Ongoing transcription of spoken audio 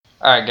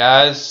Alright,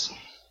 guys.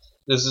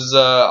 This is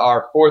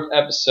our fourth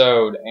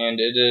episode, and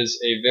it is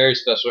a very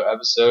special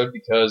episode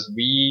because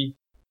we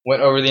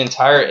went over the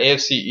entire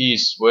AFC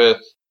East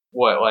with,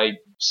 like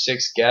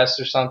 6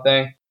 guests or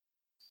something?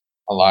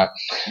 A lot.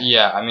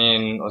 Yeah, I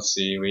mean, let's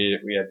see.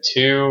 We had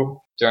 2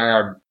 during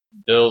our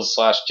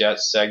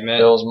Bills/Jets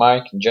segment. Bills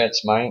Mike,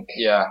 Jets Mike.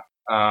 Yeah.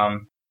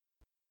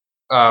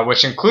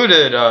 Which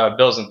included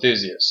Bills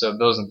enthusiasts. So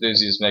Bills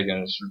enthusiasts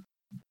making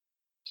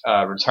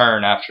a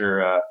return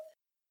after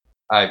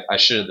I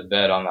shitted the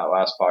bed on that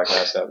last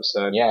podcast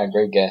episode. Yeah,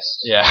 great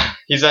guest. Yeah,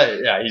 he's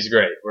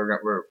great. We're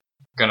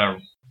gonna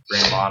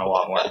bring him on a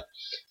lot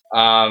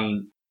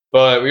more.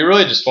 But we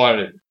really just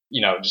wanted to,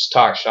 just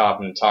talk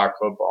shop and talk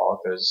football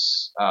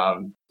because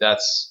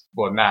that's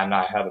what Matt and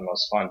I had the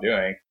most fun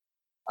doing.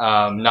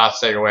 Not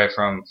to take away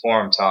from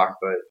forum talk,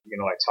 but you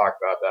can talk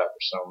about that for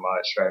so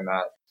much, right,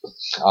 Matt?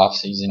 Off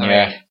season, I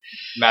yeah. mean,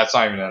 Matt's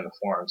not even in the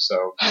forum,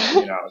 so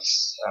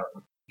it's.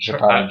 Should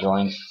probably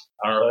join.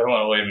 I don't really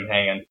want to leave him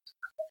hanging.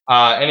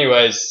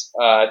 Anyways,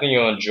 I think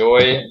you'll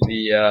enjoy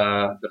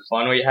the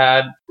fun we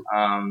had.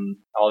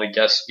 All the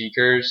guest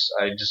speakers.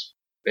 I just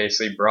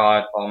basically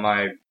brought all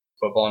my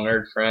football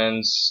nerd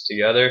friends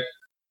together.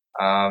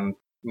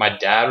 My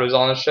dad was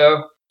on the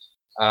show,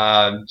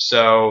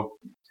 so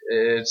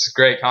it's a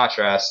great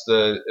contrast.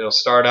 It'll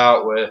start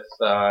out with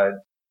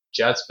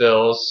Jets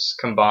Bills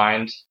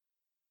combined.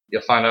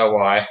 You'll find out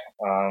why.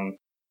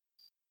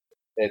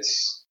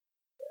 It's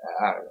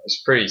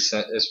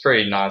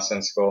pretty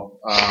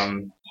nonsensical.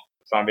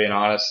 If I'm being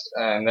honest.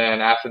 And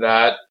then after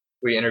that,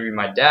 we interviewed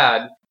my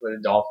dad with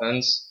the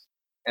Dolphins,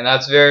 and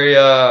that's very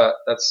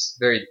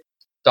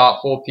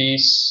thoughtful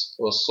piece,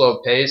 a little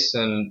slow pace,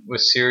 and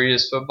with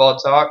serious football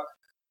talk.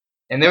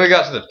 And then we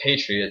got to the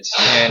Patriots,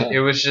 and it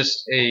was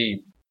just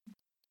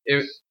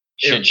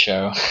shit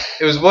show.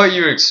 It was what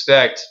you would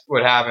expect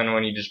would happen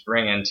when you just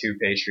bring in 2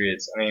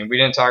 Patriots. I mean, we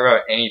didn't talk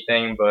about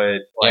anything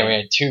but we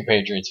had 2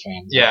 Patriots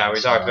fans. Yeah, we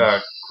talked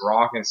about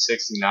Gronk in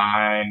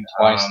 '69.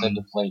 Twice the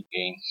deflate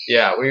game.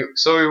 Yeah, we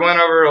went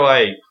over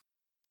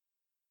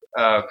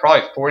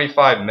probably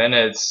 45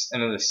 minutes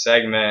into the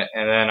segment,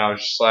 and then I was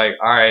just like,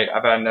 all right,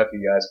 I've had enough of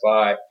you guys,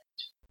 bye.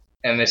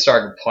 And they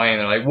started playing.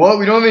 They're like, what?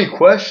 We don't have any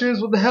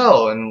questions? What the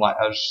hell? And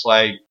I was just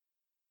like,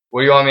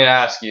 what do you want me to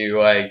ask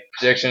you?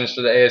 Predictions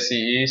for the AFC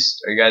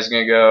East? Are you guys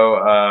gonna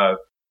go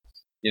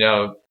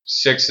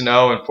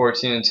 6-0 and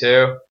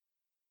 14-2?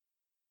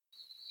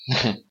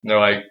 They're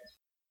like,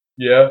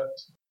 yeah.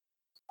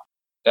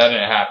 That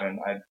didn't happen.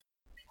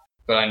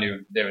 But I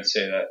knew they would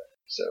say that,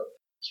 so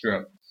screw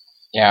them.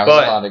 Yeah, it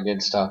was a lot of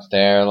good stuff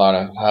there. A lot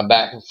of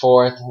back and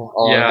forth,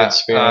 all in good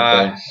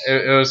spirit.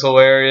 It was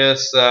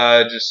hilarious.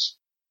 Just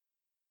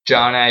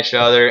jawing at each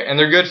other, and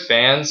they're good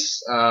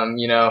fans.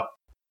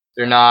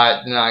 They're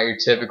not your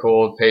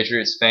typical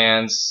Patriots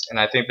fans, and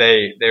I think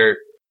they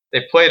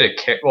played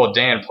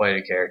Dan played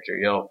a character.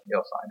 You'll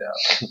find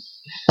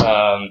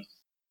out.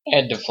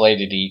 Had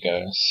deflated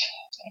egos.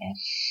 So.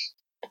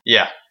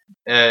 Yeah.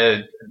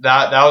 That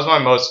was my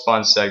most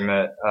fun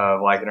segment,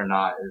 like it or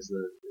not, is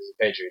the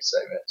Patriots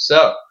segment.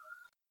 So,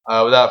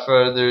 without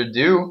further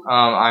ado,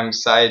 I'm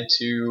excited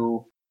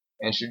to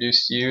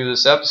introduce to you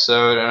this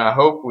episode, and I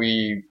hope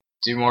we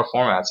do more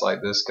formats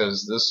like this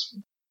because this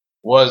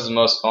was the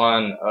most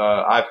fun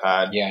I've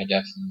had. Yeah,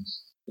 definitely.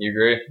 You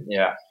agree?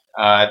 Yeah.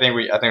 I think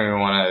we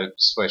want to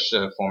switch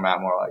to a format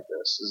more like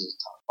this. This is a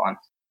ton of fun.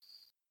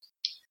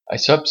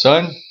 Ice up,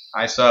 son.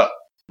 Ice up.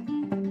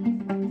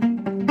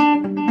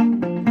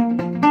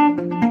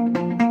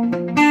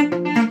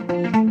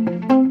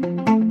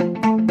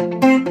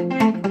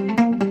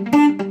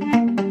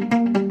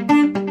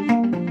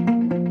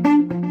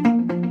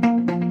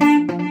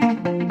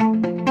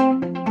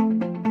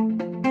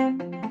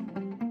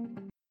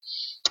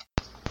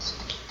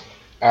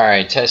 All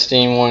right,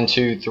 testing 1,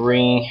 2,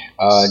 3.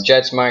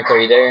 Jets Mike, are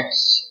you there?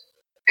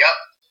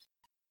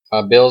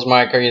 Yep. Bills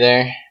Mike, are you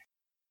there? Yep.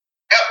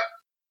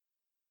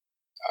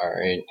 All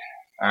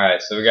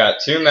right. So we got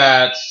 2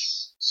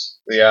 Matts.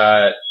 We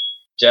got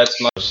Jets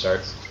Mike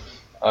starts.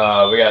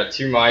 We got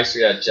 2 Mikes.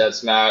 We got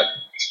Jets Matt.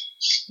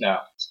 No,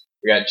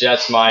 we got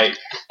Jets Mike.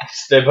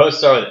 They both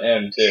start with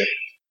M too.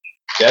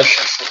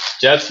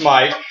 Jets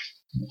Mike,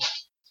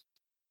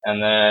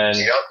 and then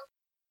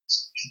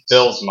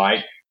Bills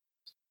Mike,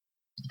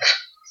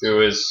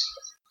 who is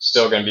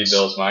still going to be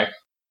Bills Mike.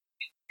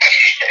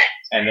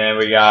 And then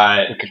we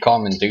could call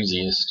him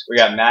enthusiast. We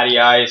got Matty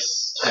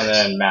Ice and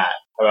then Matt.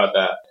 How about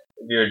that?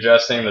 If you're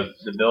addressing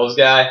the Bills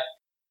guy,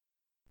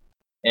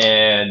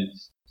 and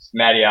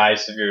Matty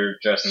Ice if you're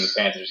addressing the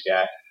Panthers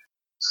guy.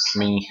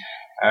 Me.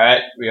 All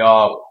right, we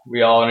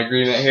all in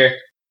agreement here.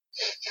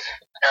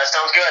 That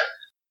sounds good.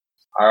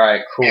 All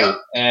right, cool. Yep.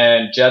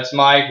 And Jets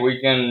Mike,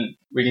 we can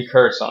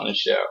curse on the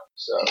show,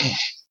 so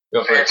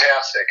go for it.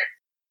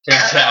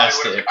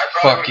 Fantastic. I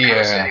Fuck would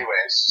curse yeah.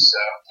 anyways, so.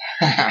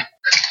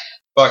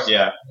 Fuck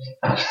yeah.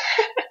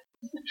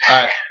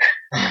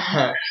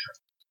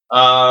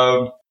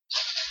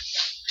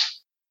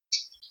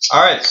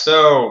 All right,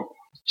 so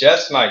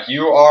Jets Mike,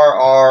 you are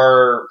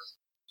our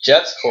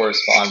Jets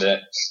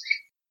correspondent.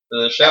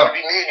 the show. That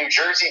would be me, New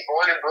Jersey,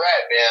 born and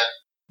bred, man.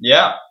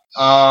 Yeah.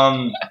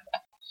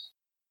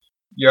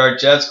 You're our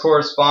Jets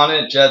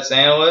correspondent, Jets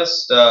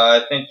analyst.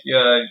 I think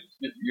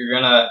you're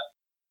gonna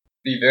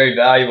be very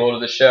valuable to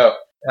the show,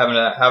 having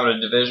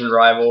a division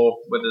rival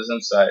with his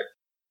insight.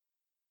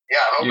 Yeah,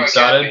 I hope You I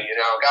excited? can be.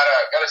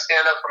 Gotta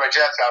stand up for my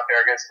Jets out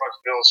there against a bunch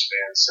of Bills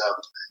fans. So.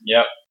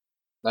 Yep.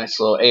 Nice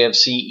little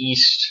AFC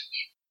East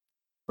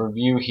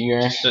review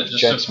here. Just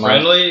Jets a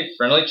friendly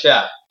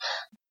chat.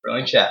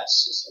 Friendly chat.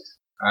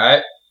 All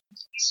right.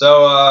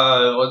 So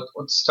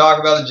let's talk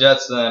about the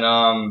Jets then.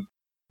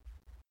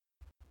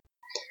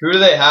 Who do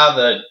they have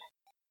that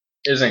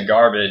isn't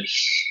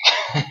garbage?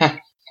 Oh,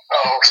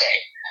 okay.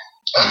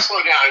 Let's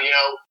slow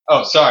down.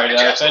 Oh, sorry. Did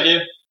I offend you?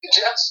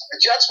 The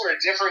Jets were a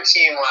different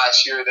team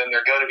last year than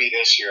they're going to be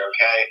this year.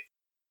 Okay.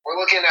 We're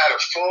looking at a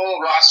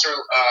full roster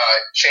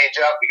change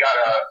up. We got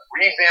a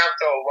revamped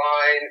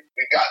O-line.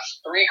 We've got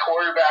 3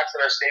 quarterbacks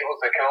in our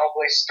stables that can all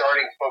play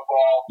starting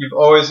football. You've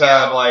always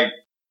had like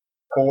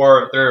 3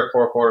 or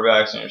 4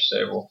 quarterbacks in your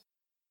stable.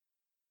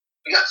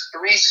 We got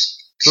 3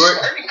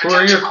 Who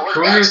are your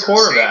quarterbacks?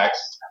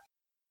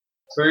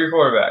 Who are your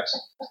quarterbacks?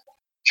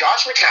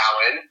 Josh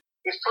McCown,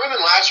 who's proven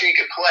last year he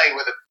could play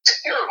with a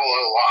terrible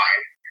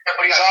O-line,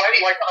 but he's already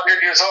like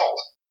 100 years old.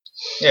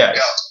 Yeah.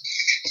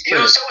 So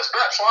was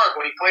Brett Favre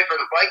when he played for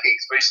the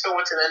Vikings, but he still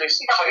went to the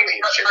NFC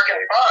Championship.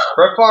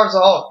 Brett Favre's a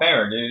Hall of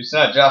Famer, dude. He's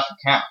not Josh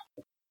McCown.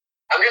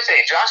 I'm just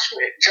saying, Josh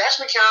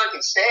McCown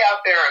can stay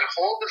out there and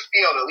hold the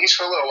field at least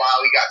for a little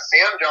while. We got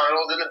Sam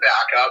Darnold in the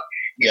backup.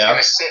 He's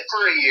going to sit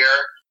for a year.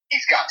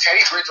 He's got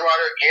Teddy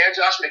Bridgewater and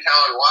Josh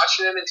McCown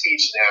watching him and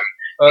teaching him.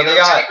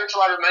 Teddy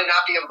Bridgewater might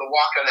not be able to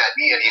walk on that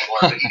knee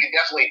anymore, but he can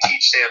definitely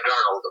teach Sam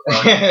Darnold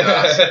about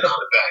sitting on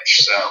the bench.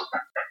 So.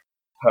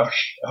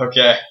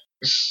 Okay.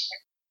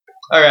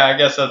 Okay, I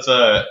guess that's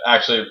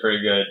actually a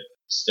pretty good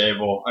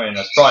stable. I mean,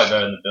 that's probably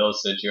better than the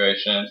Bills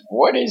situation.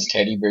 What is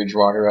Teddy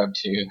Bridgewater up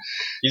to?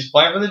 He's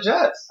playing for the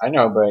Jets. I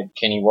know, but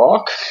can he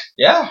walk?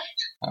 Yeah.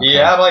 Okay. He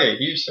had like a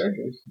huge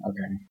surgery.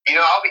 Okay.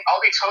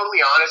 I'll be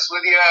totally honest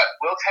with you.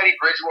 Will Teddy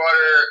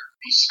Bridgewater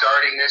be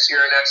starting this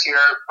year or next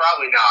year?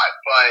 Probably not.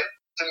 But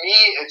to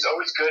me, it's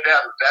always good to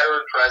have a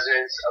veteran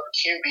presence of a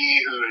QB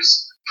who's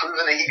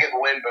proven that he can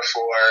win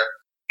before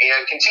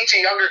and can teach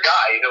a younger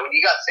guy. When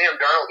you got Sam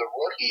Darnold, a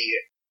rookie,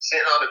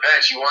 sitting on the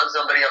bench, you want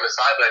somebody on the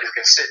sideline who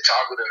can sit,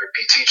 talk with him, and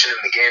be teaching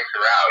him the game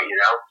throughout.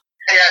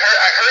 Hey,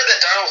 I heard that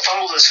Darnold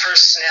fumbled his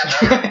first snap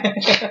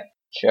ever.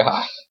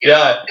 God.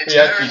 It's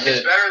better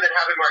than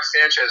having Mark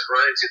Sanchez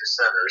run into the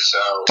center.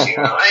 So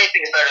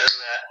anything's better than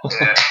that.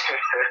 Yeah.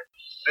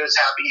 Just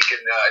happy he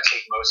can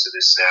take most of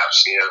his snaps.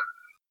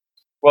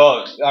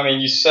 Well, I mean,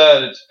 you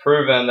said it's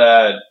proven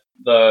that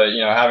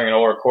having an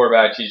older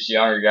quarterback teach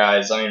younger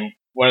guys. I mean,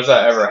 when does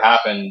that ever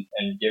happen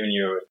and giving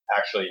you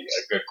actually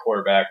a good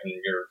quarterback in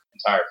your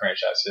entire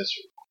franchise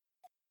history?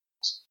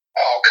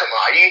 Oh, come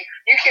on. You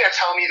can't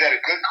tell me that a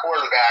good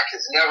quarterback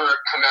has never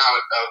come out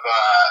of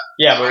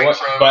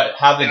but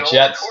have the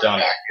Jets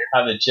done it?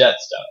 Have the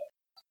Jets done it?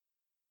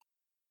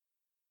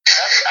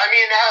 Has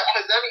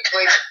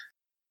any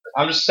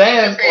I'm just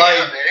saying, any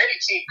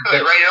team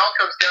could, right? It all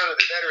comes down to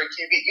the veteran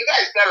QB. You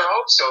guys better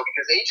hope so,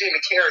 because AJ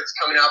McCarron's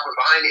coming out from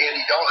behind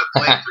Andy Dalton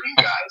playing for you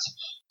guys.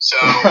 So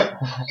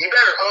you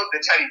better hope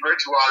that Teddy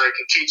Bridgewater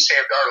can teach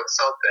Sam Darnold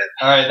something.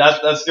 All right,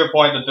 that's a good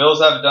point. The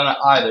Bills haven't done it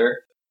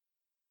either.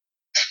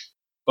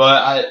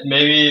 But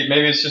maybe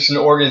it's just an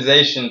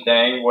organization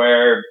thing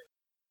where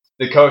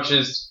the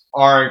coaches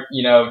aren't,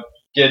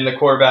 getting the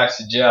quarterbacks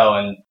to gel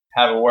and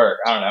have it work.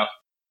 I don't know.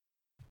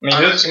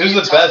 I mean, who's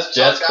the best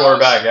Jets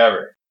quarterback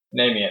ever?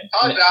 Name me it.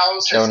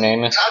 Joe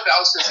Namath. Todd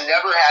Bowles has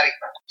never had a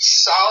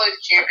solid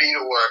QB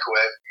to work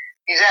with.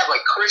 He's had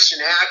like Christian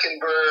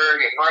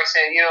Hackenberg and Mark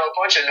Sanchez, a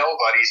bunch of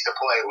nobodies to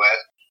play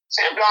with.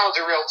 Sam Darnold's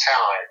a real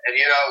talent, and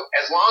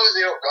as long as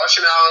they don't rush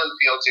him out on the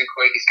field too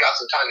quick, he's got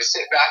some time to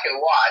sit back and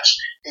watch.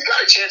 He's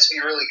got a chance to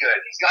be really good.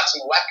 He's got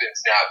some weapons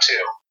now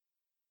too.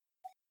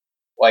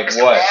 Like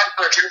what? The bar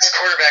for Jets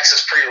quarterbacks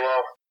is pretty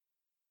low.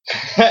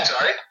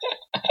 Sorry?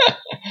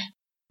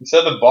 You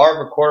said the bar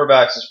for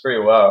quarterbacks is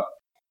pretty low.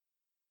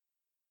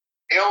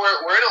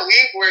 We're in a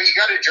league where you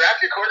got to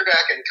draft your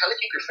quarterback and kind of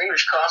keep your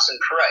fingers crossed and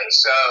pray.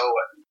 So,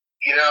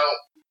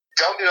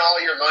 dumping all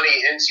your money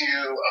into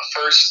a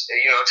first,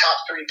 top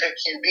 3 pick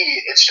QB,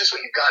 it's just what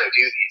you've got to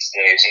do these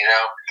days,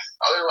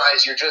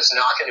 Otherwise, you're just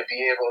not going to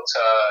be able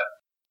to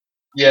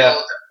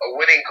build a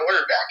winning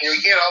quarterback. We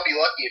can't all be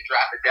lucky and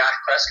draft a Dak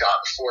Prescott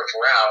in the 4th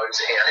round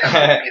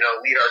and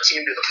lead our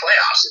team to the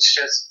playoffs.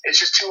 It's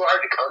just too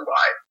hard to come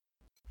by.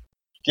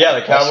 Yeah,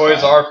 the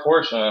Cowboys are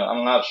fortunate.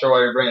 I'm not sure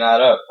why you're bringing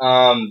that up.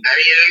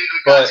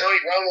 We got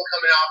Tony Romo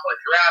coming out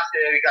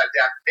undrafted. We got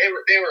Dak. They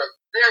were a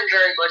very,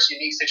 very much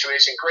unique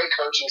situation. Great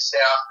coaching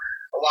staff.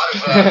 A lot of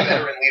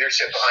veteran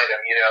leadership behind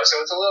them. So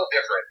it's a little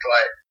different.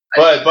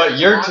 But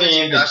your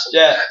team, the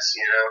Jets.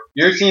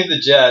 Your team, the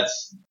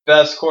Jets,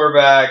 best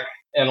quarterback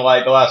in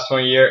like the last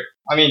 20 years.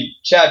 I mean,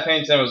 Chad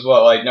Pennington was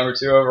what, like number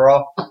 2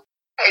 overall?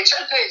 Hey,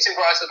 Chad Pennington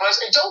brought us the bus.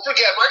 And don't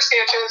forget, Mark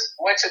Sanchez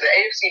went to the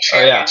AFC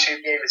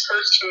Championship game his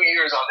first 2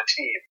 years on the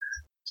team.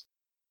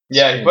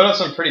 Yeah, he put up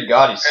some pretty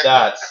gaudy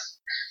stats.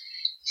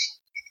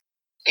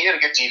 He had a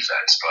good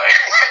defense, but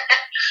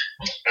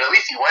but at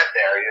least he went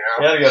there, you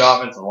know. He had a good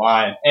offensive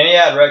line, and he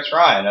had Rex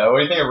Ryan. What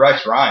do you think of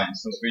Rex Ryan?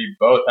 Since we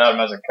both had him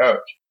as a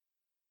coach.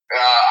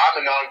 I'm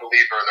a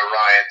non-believer in the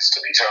Ryans, to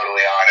be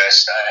totally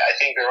honest. I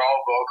think they're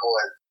all vocal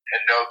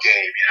and no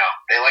game. You know,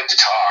 they like to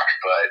talk,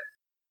 but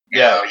you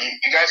know,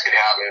 you guys can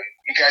have him.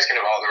 You guys can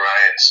have all the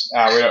Ryans.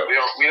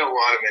 We don't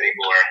want him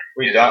anymore.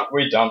 We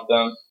dumped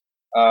them.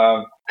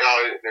 No,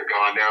 they're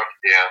gone now.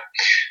 Yeah.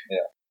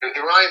 The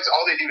Ryans,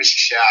 all they do is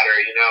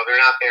chatter. You know, they're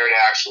not there to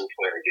actually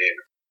play the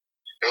game.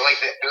 They're like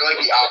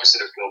the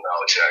opposite of Bill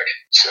Belichick.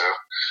 So.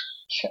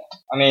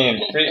 I mean,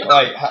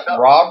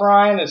 Rob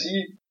Ryan, is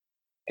he?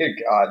 Good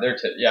God, they're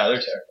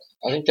terrible.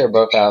 I think they're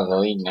both out of the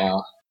league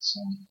now. So.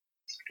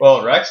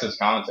 Well, Rex is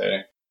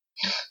commentating.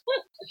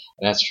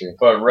 That's true.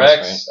 But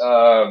Rex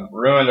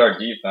ruined our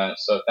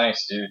defense, so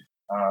thanks, dude.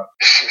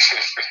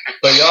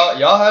 But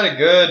y'all had a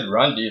good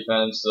run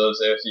defense those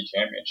AFC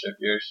Championship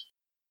years.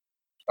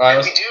 All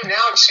right, we do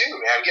now too,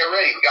 man. Get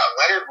ready. We got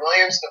Leonard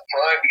Williams in the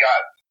front. We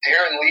got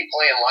Darren Lee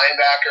playing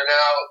linebacker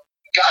now.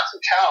 We got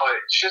some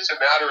talent. It's just a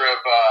matter of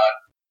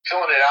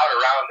filling it out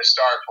around the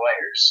star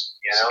players,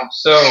 you know?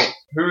 So,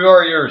 who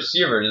are your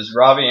receivers? Is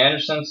Robbie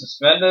Anderson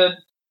suspended?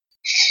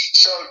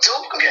 So,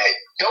 don't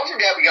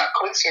forget we got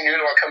Quincy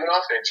Nunor coming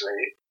off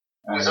injury.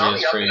 Who's on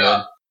the up and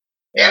up.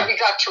 Yeah. And we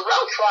got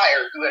Terrell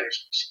Pryor, who had a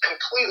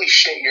completely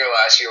shit year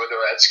last year with the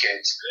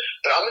Redskins.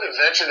 But I'm going to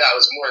venture that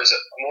was more of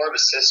a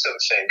system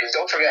thing. Because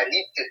don't forget,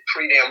 he did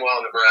pretty damn well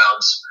in the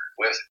Browns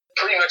with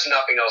pretty much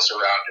nothing else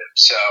around him.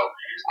 So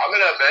I'm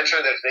going to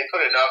venture that if they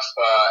put enough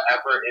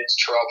effort into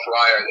Terrell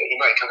Pryor, that he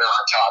might come out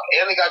on top.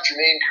 And they got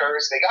Jermaine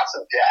Kearse. They got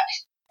some depth.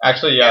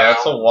 Actually, yeah,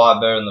 that's a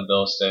lot better than the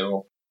Bills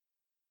stable.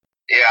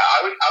 Yeah,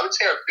 I would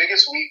say our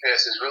biggest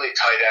weakness is really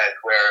tight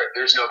end, where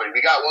there's nobody.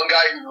 We got one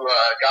guy who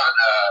got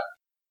in a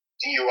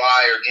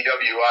DUI or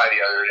DWI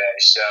the other day,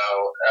 so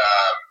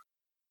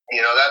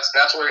you know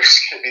that's where it's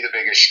going to be the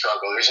biggest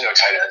struggle. There's no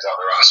tight ends on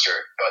the roster,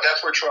 but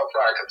that's where Terrell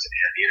Pryor comes in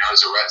handy, you know,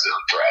 as a red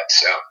zone threat.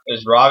 So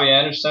is Robbie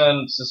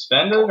Anderson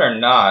suspended or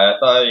not? I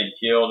thought he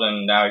appealed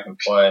and now he can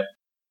play.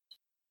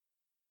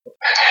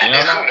 You know,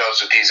 who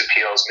knows with these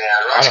appeals,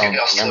 man? Roger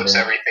Goodell flips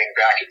everything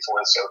back and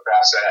forth so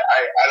fast.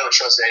 I don't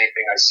trust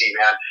anything I see,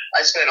 man.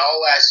 I spent all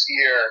last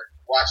year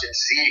watching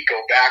Zeke go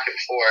back and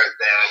forth,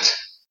 and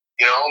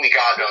you know, only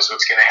God knows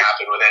what's going to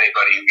happen with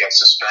anybody who gets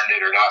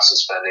suspended or not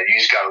suspended. You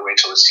just got to wait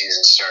till the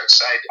season starts.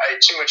 I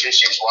had too much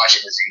issues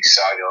watching the Zeke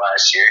saga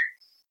last year.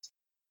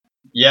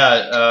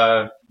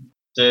 Yeah,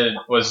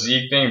 was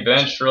Zeke being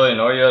benched really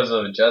annoy you as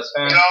a Jets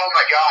fan? Oh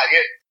my God,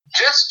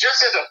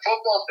 just as a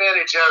football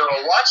fan in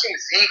general, watching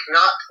Zeke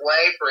not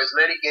play for as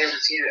many games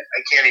as he did,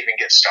 I can't even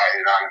get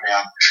started on him,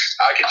 man.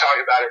 I could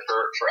talk about it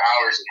for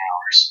hours and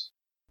hours.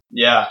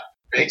 Yeah.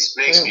 Makes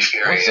me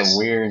furious. It's a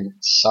weird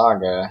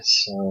saga,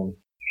 so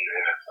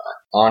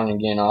on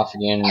again, off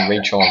again,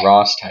 Rachel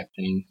Ross type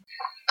thing.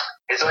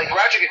 It's like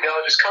Roger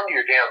Goodell, just come to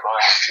your damn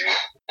mind, dude.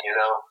 You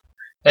know?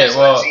 Hey, just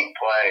well, let Zeke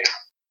play.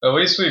 At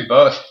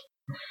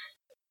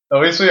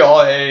least we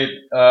all hate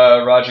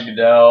Roger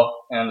Goodell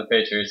and the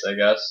Patriots, I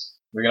guess.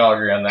 We can all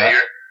agree on that. Hey,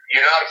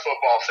 you're not a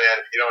football fan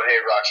if you don't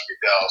hate Roger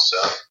Goodell, so.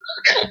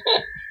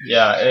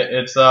 Yeah,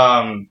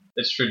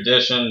 it's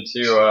tradition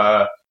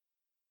to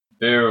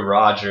boo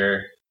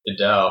Roger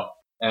Goodell,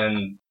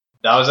 and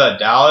that was at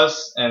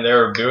Dallas, and they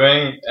were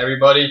booing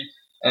everybody.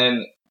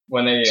 And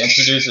when they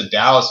introduced the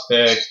Dallas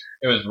pick,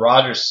 it was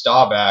Roger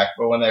Staubach,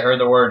 but when they heard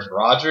the words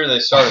Roger, they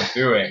started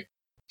booing.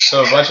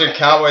 So a bunch of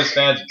Cowboys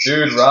fans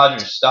booed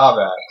Roger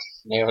Staubach.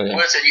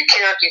 Listen, you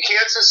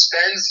can't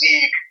suspend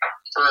Zeke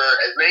for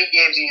as many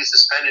games you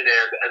suspended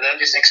him, and then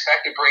just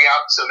expect to bring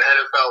out some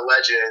NFL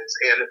legends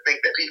and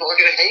think that people are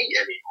going to hate you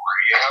anymore.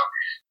 You know?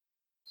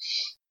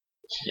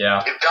 Yeah.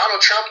 If Donald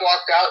Trump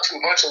walked out to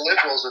a bunch of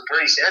liberals with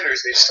Bernie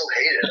Sanders, they still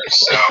hated him.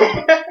 So,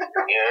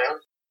 yeah.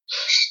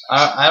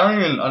 I don't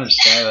even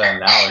understand that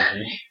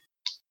analogy.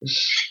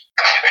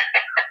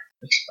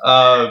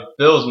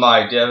 Bills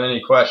Mike, do you have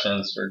any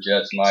questions for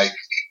Jets Mike?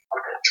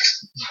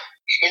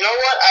 You know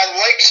what? I'd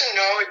like to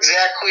know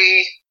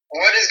exactly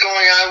what is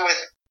going on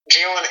with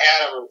Jalen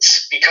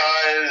Adams,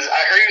 because I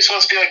heard he was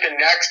supposed to be like the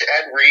next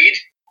Ed Reed,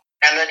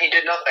 and then he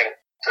did nothing.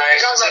 Are you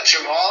talking about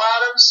Jamal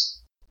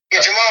Adams?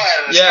 Yeah, Jamal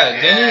Adams. Yeah,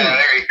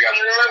 there you go.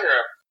 You remember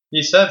him?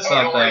 He said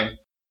something.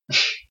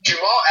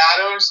 Jamal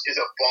Adams is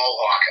a ball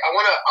hawk. I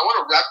want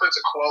to reference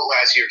a quote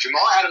last year.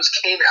 Jamal Adams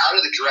came out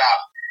of the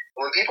draft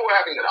when people were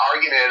having an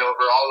argument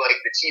over all like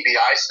the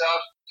TBI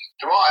stuff.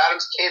 Jamal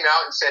Adams came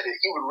out and said that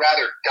he would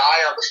rather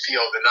die on the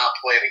field than not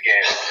play the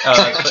game.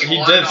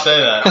 He did say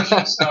that.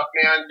 Stuff,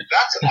 man,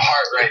 that's a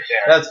heart right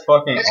there. That's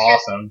fucking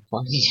awesome.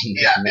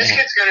 This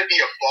kid's gonna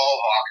be a ball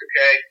hawk,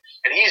 okay?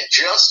 And he's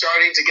just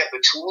starting to get the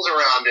tools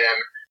around him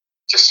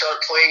to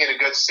start playing in a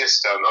good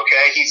system,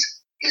 okay? He's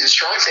a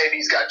strong safety.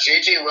 He's got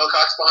J.J.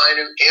 Wilcox behind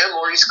him and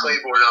Maurice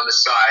Claiborne on the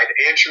side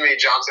and Tremaine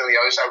Johnson on the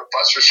other side with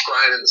Buster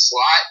Skrine in the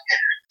slot.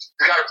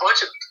 He's got a bunch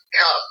of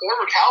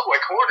former Cowboy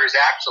corners,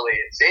 actually,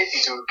 and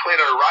safeties who played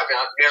under Rod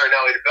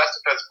Marinelli, the best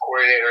defensive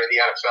coordinator in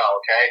the NFL,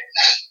 okay?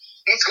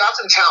 He's got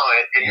some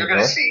talent, and you're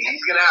going to see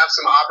he's going to have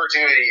some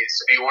opportunities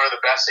to be one of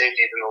the best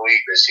safeties in the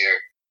league this year.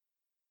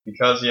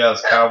 Because he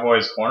has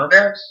Cowboys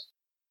cornerbacks?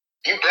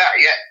 You bet,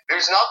 yeah.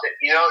 There's nothing,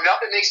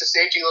 nothing makes a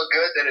safety look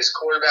good than his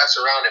quarterbacks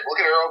around him. Look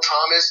at Earl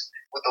Thomas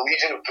with the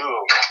Legion of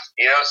Boom.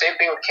 Same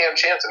thing with Cam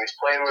Chancellor. He's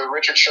playing with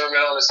Richard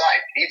Sherman on the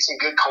side. You need some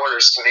good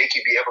corners to make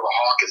you be able to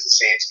hawk as a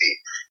safety.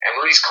 And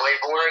Maurice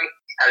Claiborne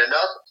had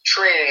enough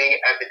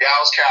training at the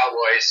Dallas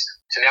Cowboys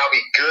to now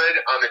be good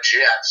on the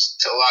Jets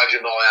to allow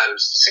Jamal Adams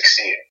to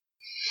succeed.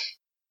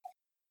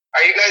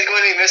 Are you guys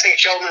going to be missing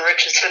Sheldon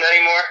Richardson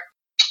anymore?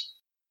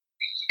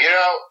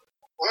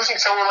 Losing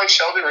someone like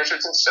Sheldon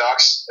Richardson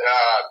sucks,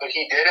 but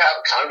he did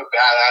have kind of a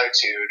bad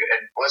attitude.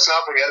 And let's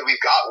not forget that we've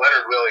got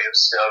Leonard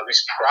Williams, who's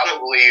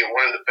probably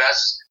one of the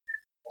best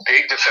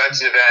big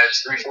defensive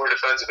ends, 3-4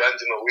 defensive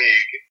ends in the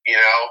league,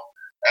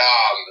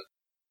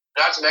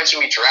 Not to mention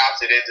we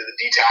drafted into the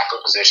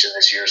D-tackle position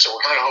this year, so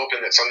we're kind of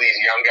hoping that some of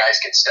these young guys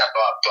can step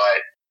up.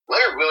 But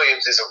Leonard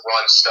Williams is a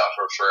run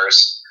stuffer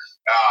first.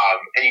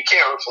 And you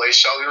can't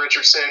replace Sheldon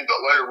Richardson, but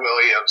Leonard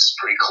Williams is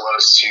pretty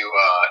close to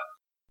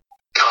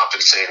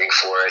compensating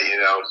for it,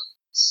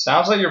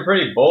 Sounds like you're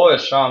pretty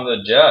bullish on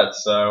the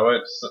Jets. So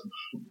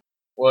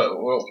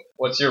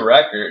what's your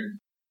record?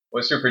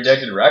 What's your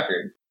predicted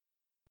record?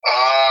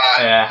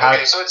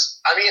 Okay, so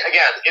it's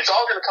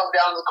all going to come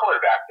down to the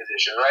quarterback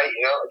position, right?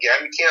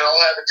 Again, we can't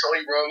all have a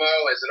Tony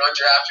Romo as an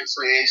undrafted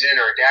free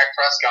agent or a Dak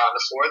Prescott in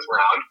the 4th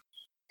round,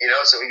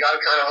 so we got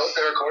to kind of hope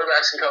that our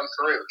quarterbacks can come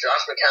through.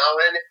 Josh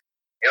McCown,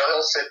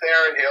 he'll sit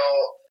there and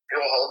he'll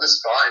hold the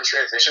spot and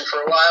transition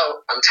for a while.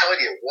 I'm telling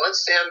you,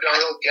 once Sam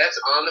Darnold gets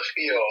on the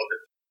field,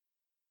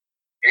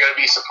 you're going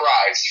to be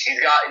surprised.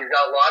 He's got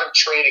a lot of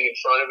training in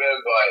front of him,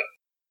 but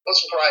he'll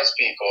surprise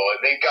people,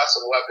 and they've got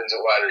some weapons at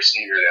wide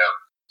receiver now.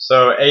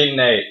 So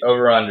 8-8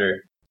 over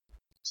under.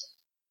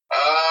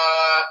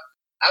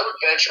 I would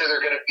venture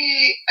they're going to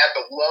be at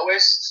the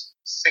lowest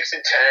 6-10,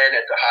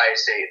 at the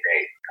highest 8-8.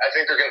 I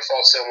think they're going to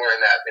fall somewhere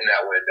in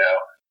that window.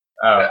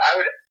 Oh. But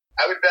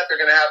I would bet they're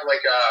going to have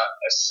like a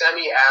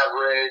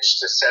semi-average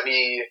to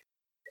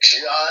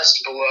just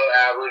below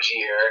average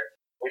year,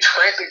 which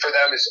frankly for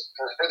them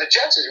for the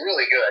Jets is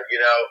really good.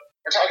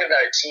 We're talking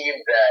about a team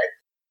that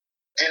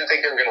didn't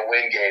think they were going to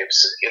win games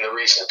in the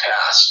recent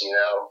past. We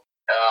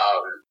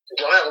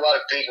don't have a lot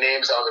of big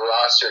names on the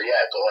roster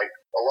yet, but like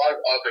a lot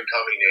of up and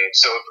coming names.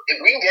 So if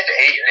we can get to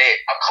 8-8,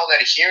 I'll call that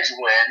a huge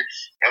win.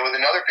 And with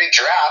another big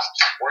draft,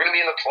 we're going to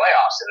be in the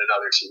playoffs in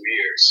another 2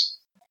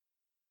 years.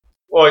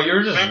 Well, you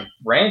were just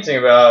ranting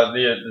about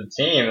the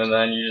team, and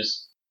then you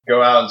just go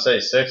out and say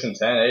 6-10,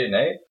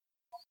 8-8.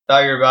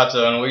 Thought you were about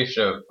to unleash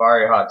a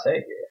fiery hot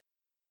take here.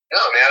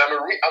 No, man, I'm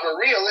a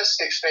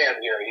realistic fan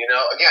here.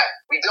 Again,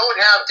 we don't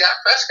have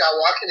Dak Prescott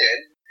walking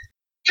in,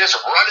 just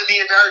running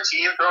the entire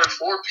team, throwing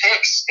 4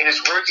 picks in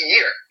his rookie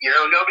year.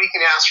 Nobody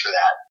can ask for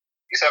that,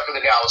 except for the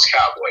Dallas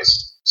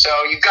Cowboys. So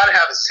you've got to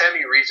have a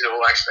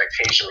semi-reasonable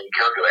expectation when you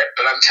come to it.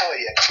 But I'm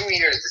telling you, in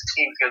 2 years, this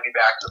team's going to be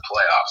back in the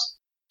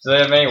playoffs. Do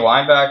they have any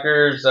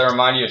linebackers that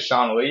remind you of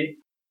Sean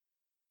Lee?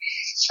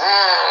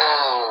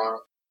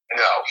 No.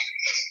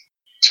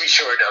 To be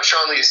sure, no.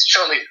 Sean Lee's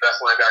the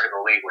best linebacker in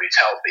the league when he's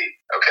healthy,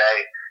 okay?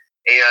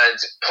 And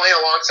playing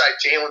alongside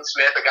Jalen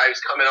Smith, a guy who's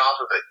coming off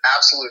of an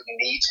absolute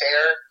knee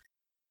tear,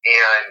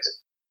 and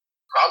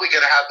probably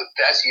going to have the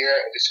best year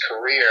of his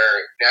career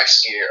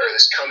next year, or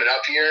this coming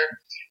up year.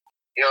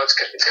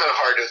 It's kind of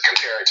hard to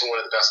compare it to one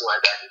of the best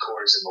linebacking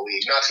corners in the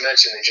league. Not to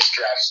mention they just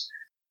drafted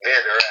Van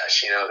Der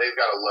Esch. They've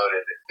got a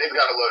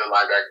loaded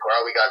linebacking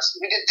core. We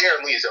did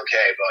Darren Lee's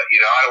okay, but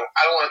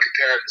I don't want to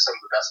compare him to some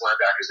of the best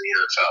linebackers in the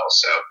NFL.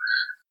 So,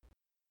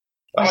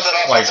 well,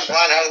 that offensive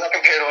line, how does that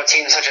compare to a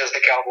team such as the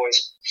Cowboys?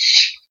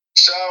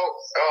 So,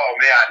 oh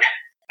man.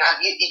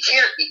 You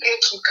can't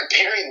keep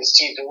comparing this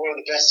team to one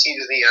of the best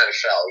teams in the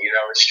NFL.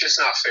 It's just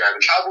not fair.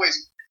 The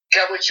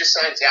Cowboys just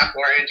signed Zach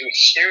Martin to a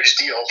huge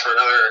deal for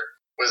another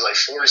 4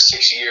 to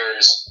 6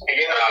 years.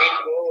 $80 million.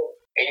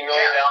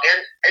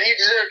 And he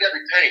deserved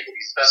every penny because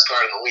he's the best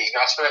guard in the league.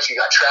 Not to mention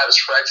you got Travis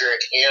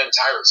Frederick and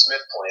Tyron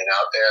Smith playing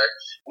out there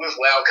with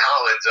La'el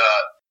Collins,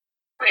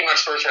 pretty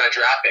much first-round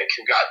draft pick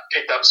who got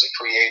picked up as a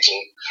free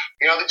agent.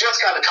 The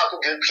Jets got a couple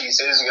good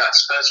pieces. We got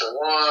Spencer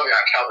Long, we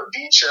got Calvin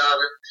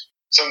Beachum.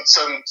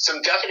 Some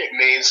definite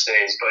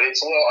mainstays, but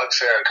it's a little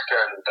unfair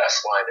compared to the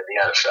best line in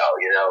the NFL.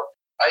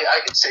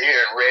 I could sit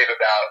here and rave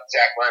about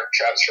Zach Martin,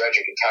 Travis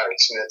Frederick, and Tyron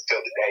Smith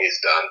till the day is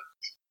done.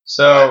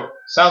 So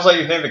sounds like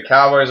you think the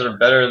Cowboys are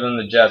better than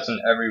the Jets in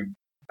every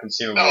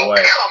conceivable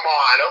way. Come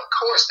on, of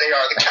course they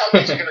are. The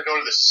Cowboys are going to go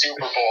to the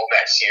Super Bowl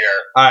next year.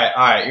 All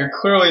right. You're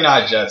clearly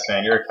not a Jets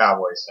fan. You're a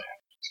Cowboys fan.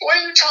 What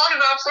are you talking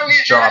about from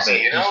New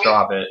Jersey? Just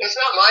drop it. It's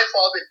not my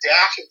fault that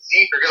Dak and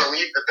Zeke are going to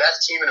lead the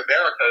best team in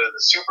America to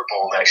the Super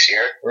Bowl next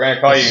year. We're going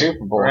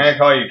to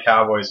call you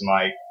Cowboys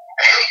Mike.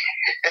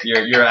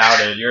 You're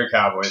outed. You're a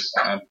Cowboys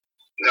fan.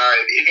 All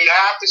right. If you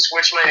have to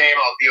switch my name,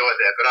 I'll deal with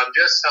it. But I'm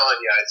just telling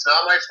you, it's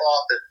not my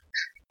fault that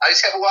I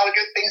just have a lot of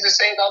good things to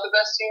say about the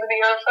best team in the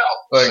NFL.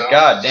 But So,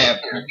 goddamn,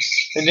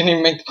 They didn't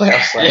even make the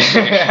playoffs last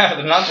year. yeah,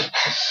 they're not. you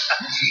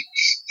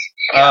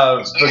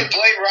But can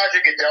blame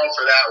Roger Goodell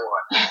for that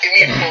one. Give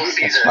me a full That's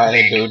season. why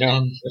they booed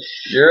him.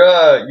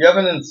 you have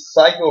an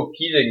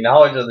encyclopedic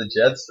knowledge of the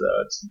Jets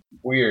though. It's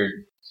weird.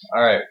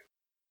 All right.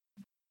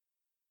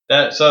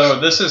 So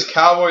this is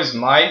Cowboys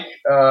Mike.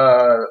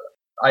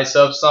 Ice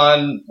Up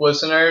Son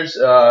listeners.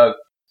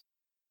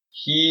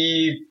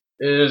 He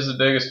is the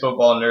biggest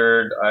football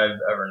nerd I've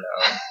ever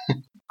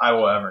known. I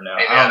will ever know.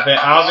 Hey, I man,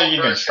 don't think you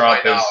can well-versed in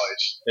my trump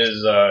knowledge.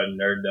 his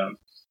nerddom.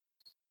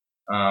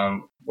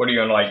 What are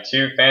you in, like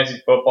 2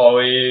 fantasy football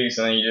leagues,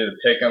 and then you do the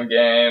pick'em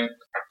game?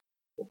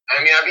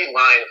 I mean, I'd be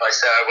lying if I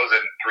said I was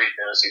in 3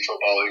 fantasy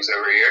football leagues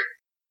every year.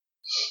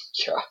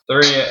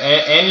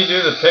 3, and you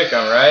do the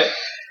pick'em, right?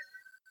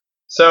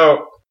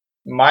 So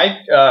Mike,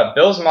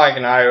 Bill's Mike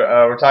and I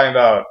were talking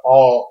about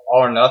All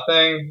or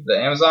Nothing, the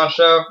Amazon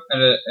show,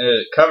 and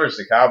it covers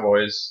the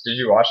Cowboys. Did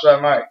you watch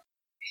that, Mike?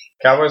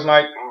 Cowboys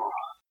Mike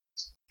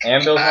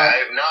and Bill's Mike? I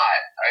have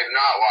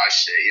not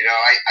watched it. You know,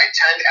 I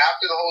tend,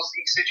 after the whole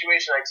Zeke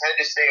situation, I tend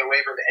to stay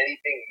away from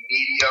anything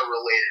media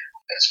related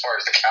as far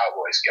as the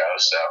Cowboys go.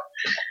 So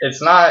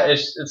It's not.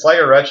 It's like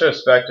a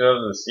retrospective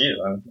of the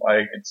season.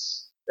 Like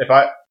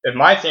if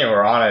my team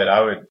were on it,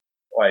 I would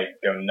like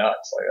go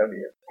nuts. Like that'd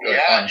be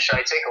really fun. should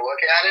I take a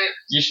look at it?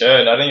 You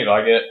should. I think you'd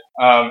like it.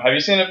 Have you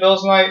seen it,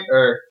 Bill's Mike?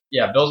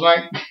 Bill's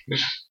Mike.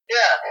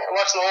 Yeah, I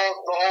watched the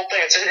whole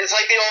thing. It's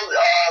like the old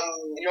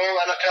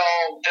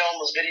NFL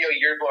films video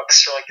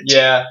yearbooks for like the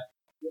Yeah.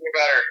 team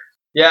better.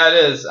 Yeah,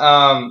 it is.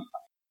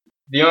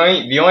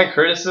 The only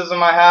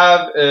criticism I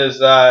have is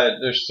that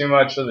there's too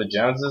much of the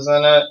Joneses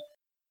in it.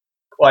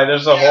 Like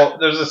there's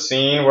a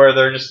scene where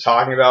they're just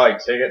talking about like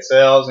ticket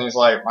sales, and he's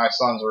like, "My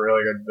son's a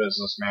really good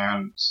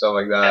businessman," stuff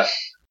like that.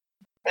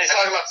 He's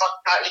talking about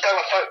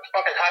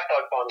fucking hot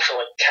dog buns for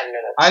like 10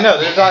 minutes. I know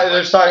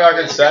they're just talking about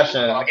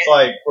concession. It's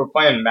like we're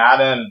playing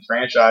Madden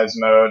franchise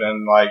mode,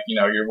 and like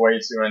you're way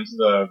too into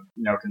the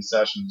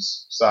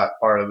concessions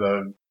part of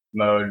the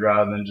mode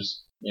rather than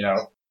just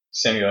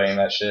simulating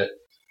that shit.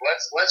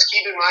 Let's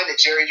keep in mind that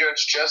Jerry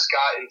Jones just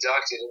got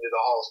inducted into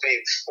the Hall of Fame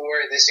for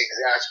this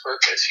exact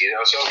purpose.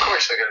 So of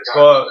course they're going to talk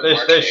about their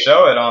They marketing.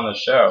 show it on the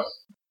show.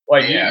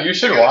 Like you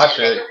should they're gonna watch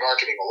talk about it. their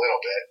marketing a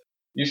little bit.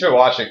 You should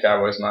watch it,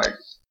 Cowboys Mike.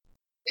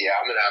 Yeah,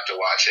 I'm gonna have to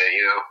watch it.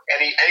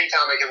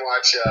 Anytime I can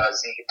watch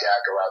Zeke and Dak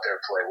go out there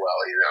and play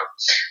well,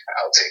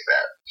 I'll take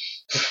that.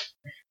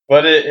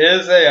 But it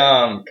is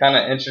a kind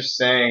of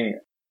interesting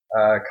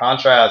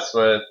contrast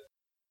with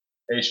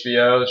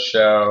HBO's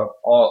show.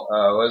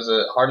 Was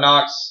it Hard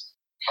Knocks?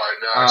 Hard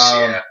Knocks,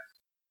 yeah.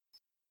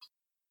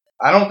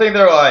 I don't think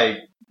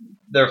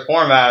their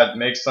format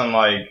makes them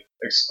like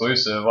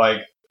exclusive.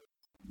 Like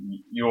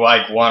you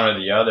like one or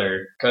the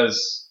other,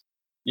 because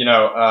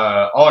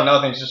All or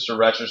Nothing's just a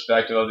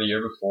retrospective of the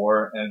year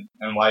before, and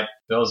like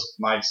Bill's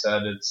Mike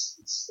said,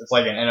 it's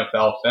like an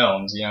NFL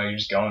films. You're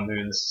just going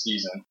through the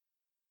season.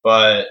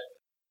 But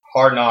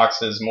Hard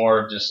Knocks is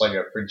more of just like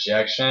a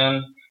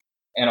projection,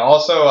 and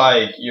also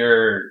like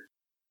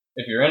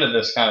if you're into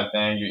this kind of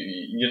thing,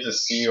 you get to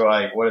see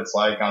like what it's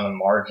like on the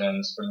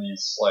margins for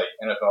these like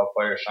NFL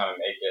players trying to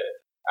make it.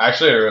 I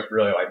actually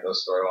really like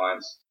those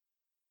storylines.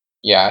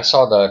 Yeah, I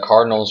saw the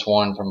Cardinals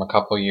one from a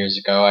couple years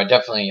ago. I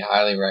definitely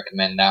highly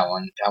recommend that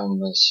one. That one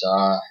was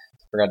I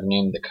forgot the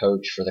name of the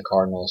coach for the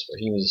Cardinals, but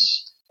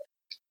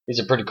he's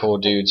a pretty cool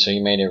dude, so he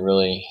made it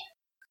really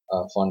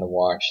fun to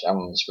watch. That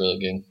one was really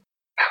good.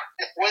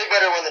 It's way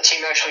better when the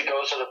team actually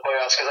goes to the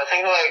playoffs, because I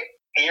think like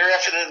the year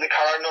after they did the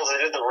Cardinals, they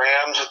did the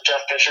Rams with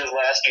Jeff Fisher's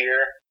last year.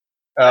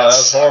 That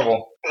was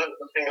horrible. There's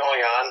nothing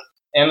going on.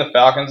 And the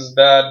Falcons is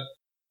bad.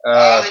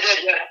 They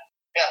did,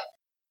 yeah.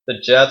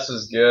 The Jets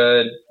is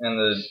good, and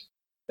the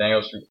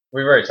Bengals.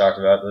 We've already talked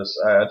about this.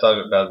 I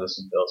talked about this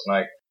with Bill's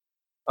Mike.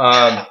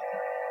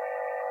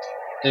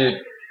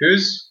 Dude,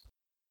 is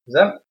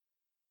that?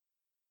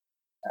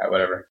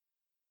 Whatever.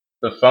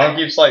 The phone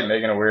keeps like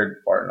making a weird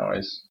fart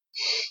noise.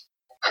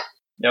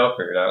 Yeah, we'll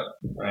figure it out.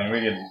 I mean, we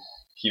could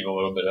keep a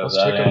little bit of Let's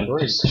that take a in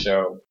break. just to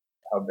show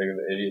how big of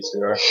the idiots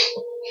we are.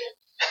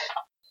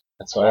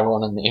 That's what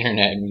everyone on the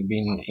internet, me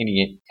being an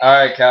idiot. All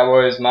right,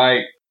 Cowboys,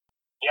 Mike.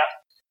 Yep.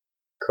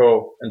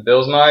 Cool. And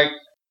Bills, Mike.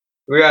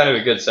 We got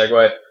into a good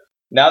segue.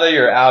 Now that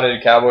you're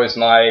outed, Cowboys,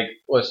 Mike,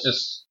 let's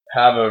just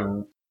have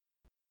a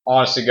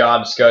honest to God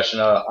discussion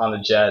on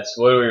the Jets.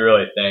 What do we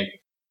really think?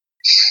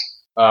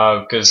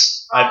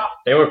 Because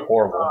they look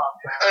horrible.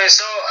 Okay,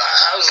 so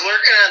I was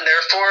lurking on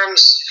their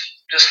forums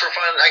just for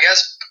fun. I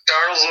guess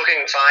Darnold's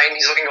looking fine.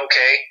 He's looking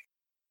okay.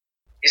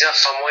 He's not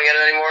fumbling it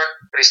anymore,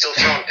 but he's still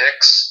throwing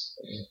picks.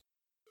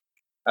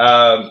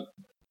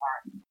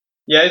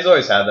 Yeah, he's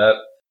always had that.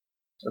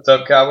 What's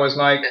up, Cowboys,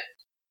 Mike?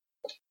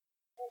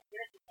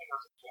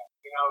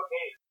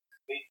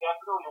 They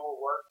definitely will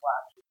work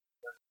last year.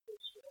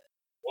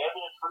 They have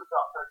an improved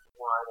offensive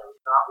line. I was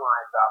not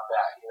lying about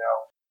that,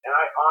 And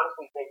I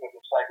honestly think that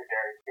the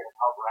secondary is going to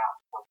help around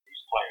with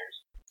these players.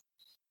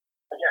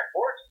 Again,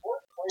 Fort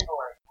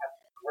Cleveland had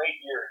a great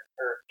year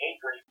in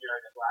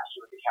his last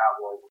year with the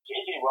Cowboys.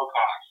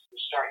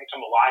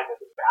 alive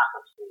as a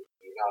backup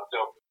safety,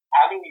 So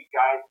having these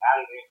guys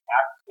added in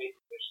at the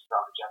safety positions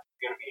on the Jets is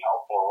going to be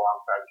helpful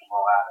alongside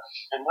Jamal Adams.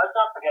 And let's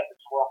not forget that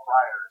Terrell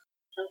Pryor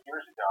 2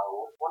 years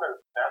ago was one of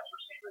the best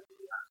receivers in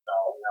the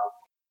NFL.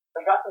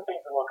 They got some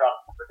things to look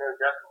up, but they're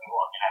definitely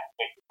looking at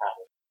take the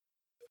time.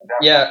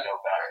 Yeah.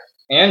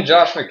 And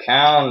Josh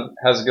McCown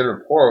has a good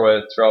rapport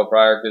with Terrell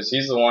Pryor because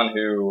he's the one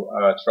who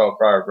Terrell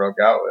Pryor broke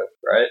out with,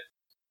 right?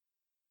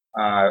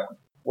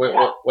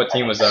 What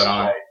team was that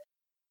on?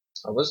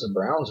 It was the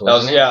Browns, That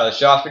was, wasn't it? yeah,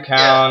 Josh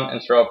McCown and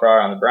Terrell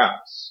Pryor on the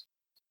Browns.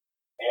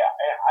 Yeah,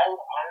 and I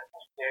would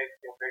honestly say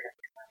the biggest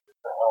difference is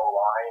the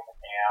O-line,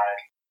 and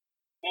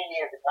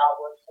being as a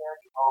Cowboys fan,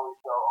 you always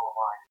go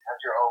O-line. As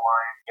your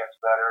O-line gets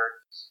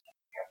better,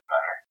 it gets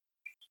better.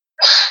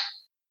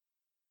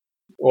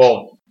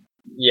 Well,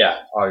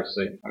 yeah,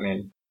 obviously. I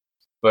mean,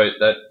 but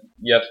that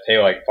you have to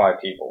pay like 5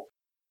 people.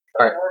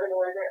 But they're working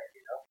their way there,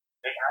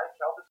 They had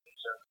Kelvin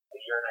Beecher a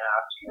year and a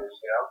half, 2 years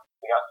ago.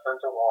 They got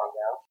Spencer Long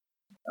now.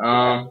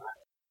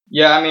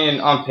 Yeah, I mean,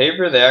 on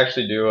paper they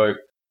actually do look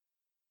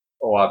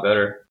a lot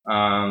better.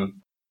 I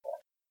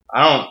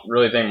don't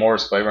really think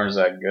Morris Claiborne's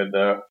that good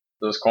though.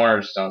 Those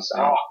corners don't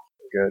sound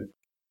good.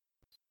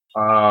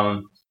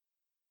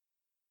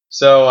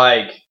 So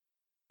like,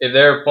 if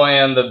they're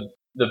playing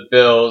the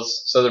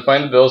Bills, so they're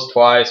playing the Bills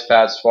twice,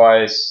 Pats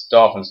twice,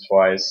 Dolphins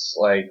twice.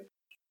 Like,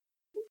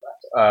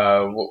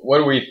 what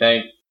do we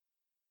think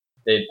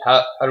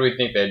how do we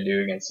think they'd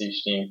do against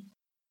each team?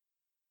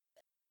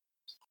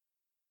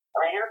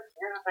 I mean, here's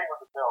the thing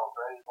with the Bills,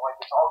 right? Like,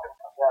 it's all going to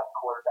come down to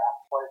quarterback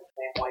play the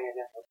same way it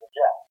is with the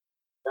Jets.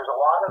 There's a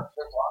lot of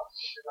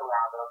pieces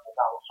around them. They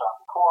got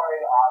LaShawn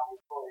McCoy,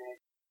 obviously,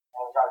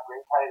 and they got a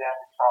great tight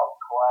end, Charles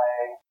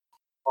Clay.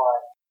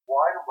 But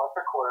what's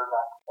the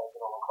quarterback play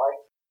going to look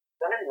like?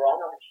 Then again,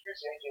 I'm a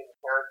huge AJ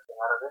McCarron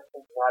fan. I'm in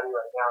Cincinnati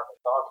right now, and the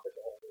dogs are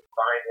going to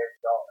find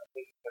himself. I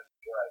think he's going to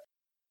be good.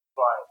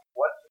 But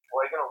what's the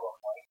play going to look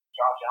like?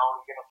 Josh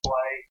Allen's going to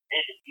play.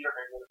 Nathan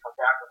Peterman's going to come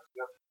back with a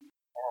good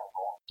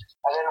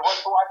and then what's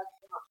the wide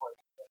receiver play?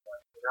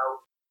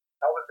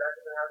 Elvis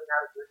Benjamin hasn't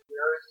had a good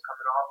year. He's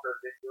coming off their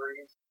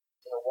victories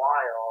in a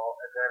while.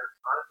 And then,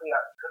 honestly, I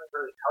couldn't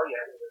really tell you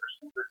any of the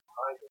receivers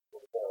behind him for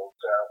the Bills.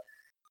 So,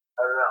 I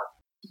don't know.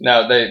 No,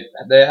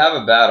 they have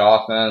a bad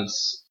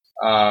offense,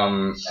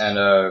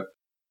 and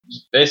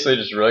basically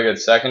just a really good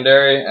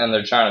secondary, and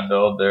they're trying to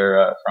build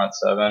their front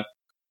seven.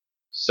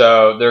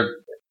 So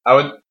I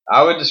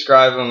would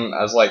describe them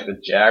as like the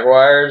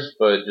Jaguars,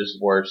 but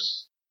just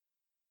worse.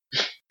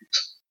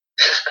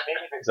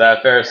 Is that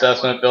a fair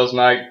assessment, Bills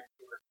Mike?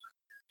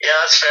 Yeah,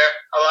 that's fair.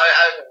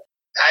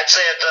 I'd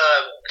say that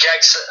the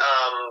Jags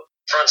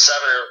front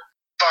seven are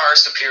far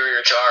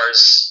superior to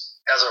ours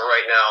as of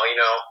right now.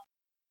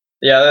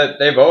 Yeah,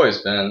 they've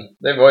always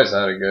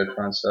had a good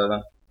front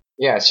seven.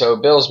 Yeah, so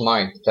Bills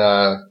Mike,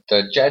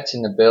 the Jets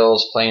and the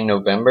Bills play in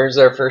November is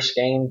their first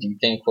game. Do you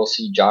think we'll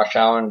see Josh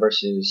Allen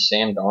versus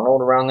Sam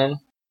Darnold around then?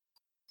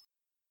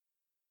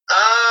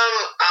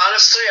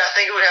 Honestly, I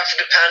think it would have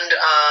to depend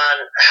on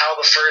how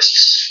the first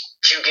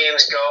few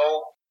games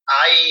go.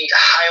 I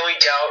highly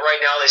doubt right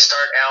now they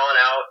start Allen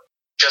out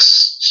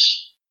just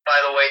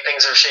by the way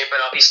things are shaping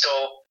up. He's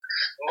still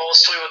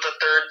mostly with the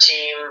third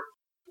team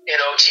in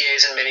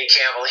OTAs and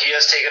minicamp. He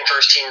has taken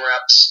first team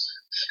reps.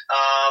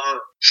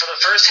 For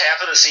the first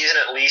half of the season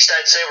at least,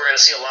 I'd say we're going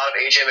to see a lot of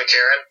AJ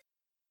McCarron.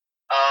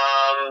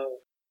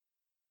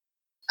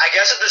 I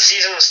guess if the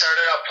season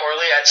started out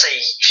poorly, I'd say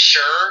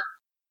sure.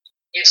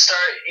 You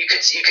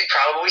could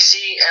probably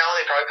see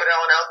Allen. They probably put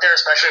Allen out there,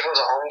 especially if it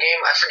was a home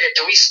game. I forget.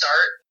 Do we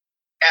start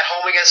at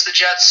home against the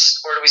Jets,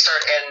 or do we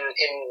start in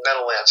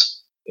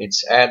Meadowlands?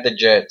 It's at the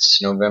Jets,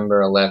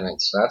 November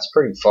 11th. So that's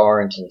pretty far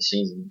into the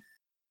season.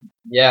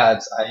 Yeah,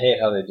 I hate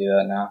how they do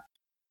that now.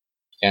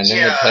 And then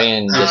they play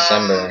in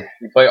December.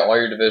 You play all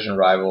your division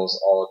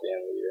rivals all at the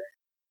end of the year.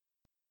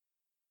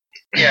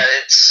 Yeah,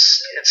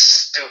 it's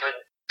stupid.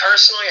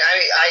 Personally,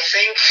 I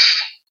think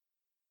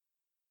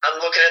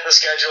I'm looking at the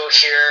schedule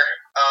here.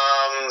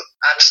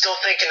 I'm still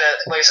thinking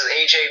that, like I said,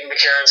 AJ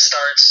McCarron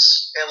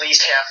starts at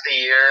least half the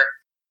year.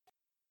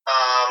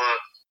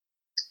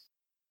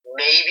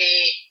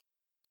 Maybe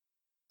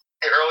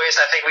the earliest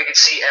I think we could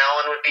see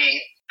Allen would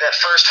be that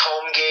first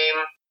home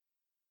game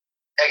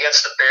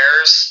against the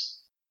Bears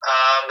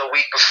the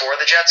week before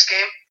the Jets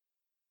game.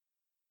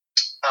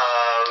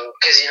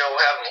 Because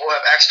we'll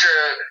have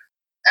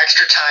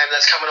extra time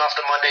that's coming off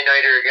the Monday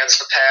nighter against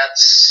the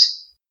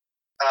Pats.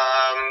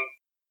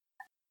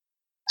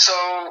 So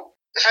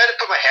if I had to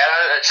put my hat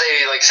on it, I'd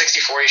say like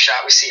 60-40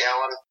 shot we see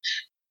Allen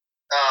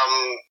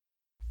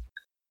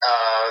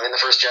in the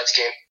first Jets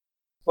game.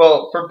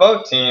 Well, for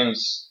both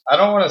teams, I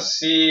don't want to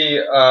see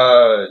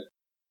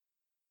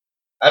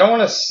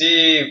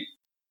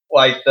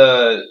like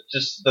the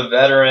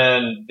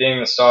veteran being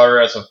the starter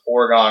as a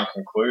foregone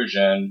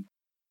conclusion.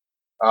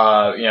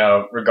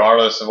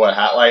 Regardless of what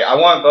like I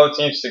want both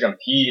teams to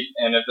compete,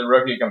 and if the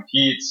rookie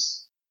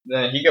competes,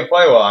 then he can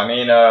play well. I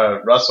mean,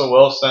 Russell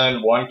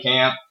Wilson won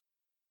camp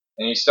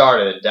and he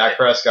started. Dak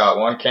Prescott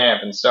won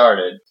camp and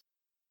started.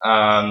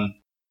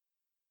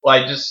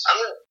 Like, just I'm,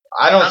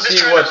 I don't I'm just see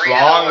trying what's to read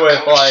wrong out what with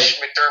Coach like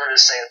McDermott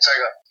is saying. Sorry,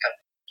 go ahead.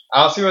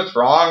 I don't see what's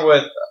wrong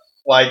with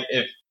like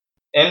if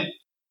in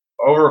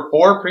over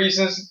 4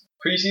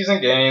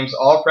 preseason games,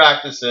 all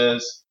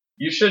practices,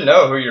 you should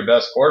know who your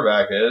best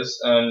quarterback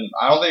is, and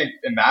I don't think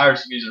it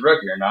matters if he's a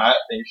rookie or not.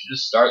 I think you should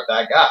just start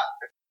that guy.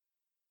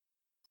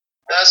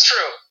 That's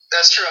true.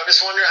 I'm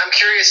just wondering. I'm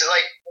curious.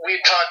 Like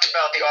we've talked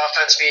about the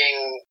offense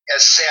being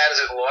as sad as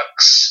it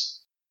looks.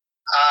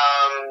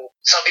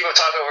 Some people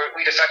talk about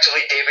we'd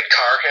effectively David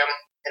Carr him,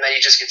 and that you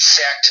just get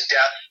sacked to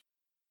death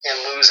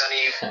and lose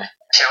any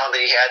talent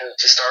that he had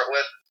to start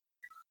with.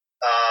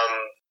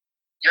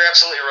 You're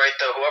absolutely right,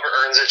 though. Whoever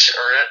earns it should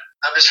earn it.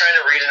 I'm just trying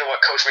to read into what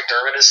Coach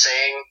McDermott is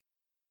saying.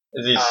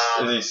 Is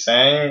he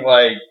saying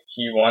like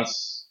he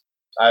wants?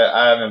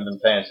 I haven't been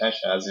paying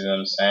attention. Has he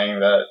been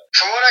saying that?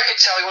 From what I could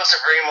tell, he wants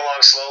to bring him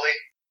along slowly.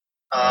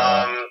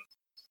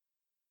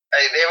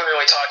 They haven't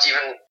really talked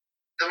even.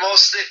 The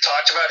most they've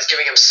talked about is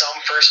giving him some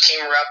first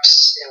team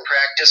reps in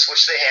practice,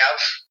 which they have,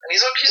 and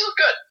he's looked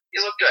good.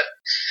 He's looked good.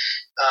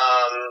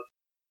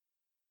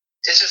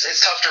 It's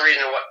tough to read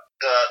into what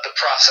the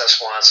process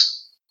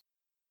wants.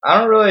 I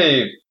don't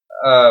really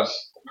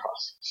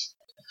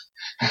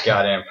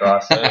goddamn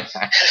process.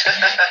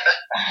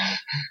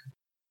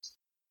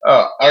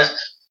 I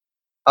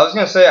was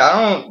gonna say I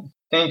don't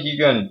think you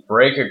can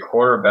break a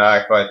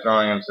quarterback by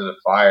throwing him to the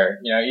fire.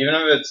 You know, even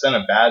if it's in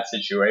a bad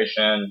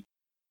situation.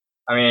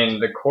 I mean,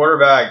 the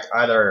quarterback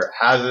either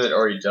has it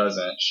or he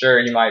doesn't.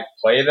 Sure, he might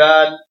play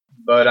bad,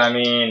 but I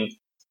mean,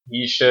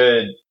 he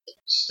should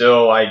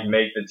still like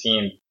make the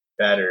team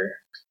better.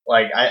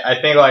 Like I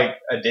think like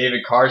a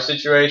David Carr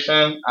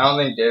situation. I don't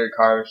think David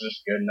Carr was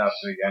just good enough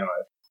to begin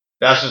with.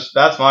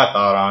 That's my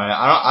thought on it.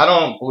 I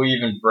don't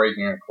believe in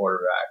breaking a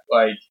quarterback.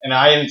 Like, and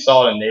I even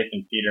saw it in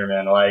Nathan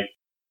Peterman. Like,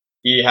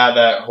 he had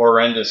that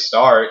horrendous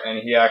start and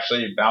he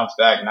actually bounced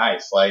back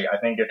nice. Like, I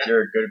think if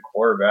you're a good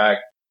quarterback,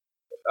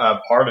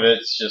 part of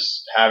it's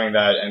just having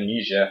that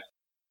amnesia.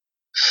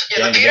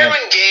 Yeah, the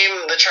Peterman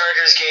game, the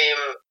Chargers game,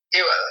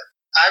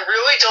 I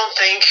really don't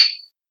think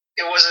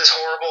it was as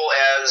horrible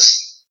as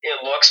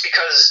it looks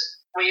because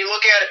when you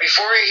look at it,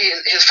 before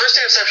his first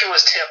interception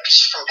was tipped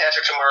from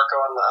Patrick DeMarco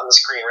on the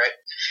screen, right?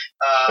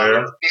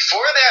 Sure.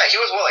 Before that, he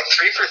was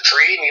 3 for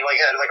 3, and he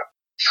had a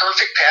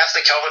perfect pass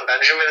to Kelvin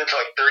Benjamin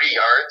for 30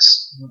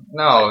 yards.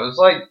 No, it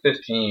was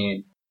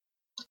 15.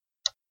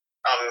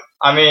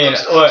 I mean,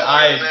 look,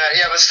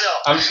 yeah, but still,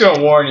 I'm just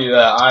gonna warn you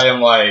that I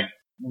am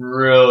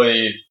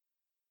really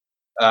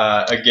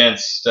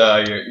against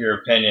your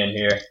opinion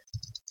here.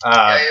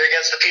 Yeah, you're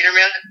against the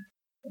Peterman.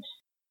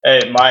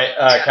 Hey,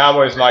 my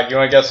Cowboys Mike, you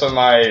wanna guess what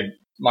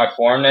my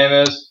forum name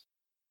is?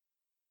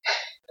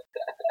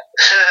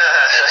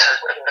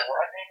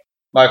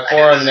 My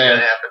forum name.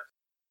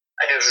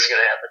 I knew this was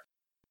gonna happen.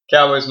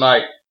 Cowboys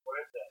Mike. What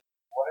is it?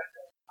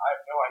 I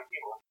have no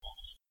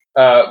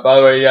idea. By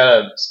the way, you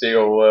gotta speak a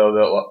little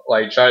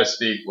bit, try to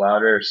speak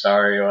louder.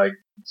 Sorry,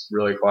 it's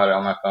really quiet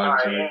on my phone.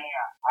 Alright, yeah. I don't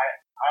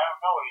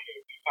know what you do.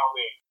 You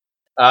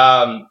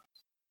tell me.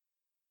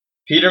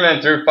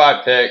 Peterman threw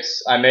 5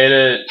 picks. I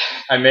made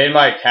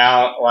my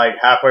count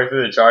halfway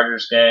through the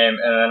Chargers game,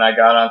 and then I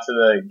got onto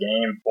the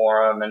game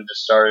forum and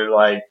just started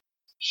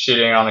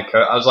shitting on the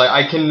coach. I was like,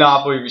 I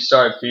cannot believe you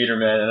started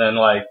Peterman, and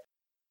then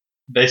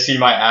they see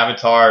my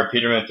avatar.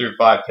 Peterman threw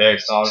 5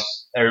 picks,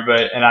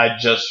 and I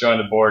just joined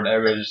the board, and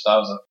everybody just thought I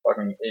was a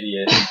fucking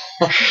idiot,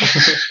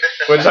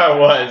 which I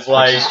was.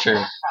 Which is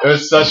true. It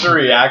was such a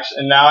reaction,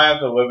 and now I have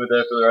to live with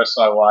it for the rest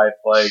of my life.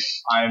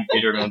 I am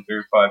Peterman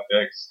threw 5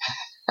 picks,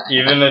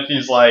 even if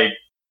he's 20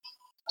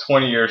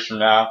 years from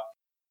now,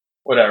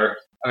 whatever.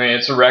 I mean,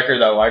 it's a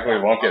record that likely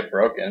won't get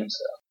broken.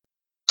 So.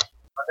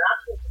 I'm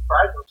actually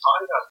surprised we're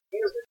talking about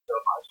Peterman so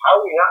much.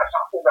 How are we not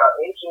talking about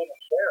AJ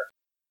McCarron?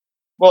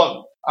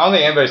 Well, I don't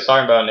think anybody's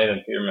talking about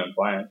Nathan Peterman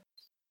playing.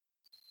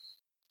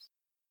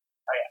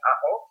 I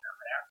hope not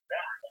after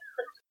that.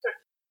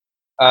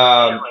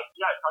 I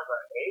talk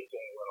about AJ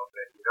a little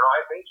bit.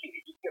 I think he's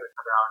going to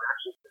come out and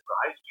actually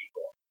surprise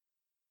people.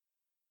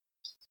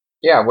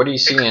 Yeah, what do you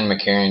see in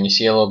McCarron? You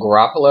see a little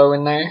Garoppolo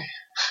in there?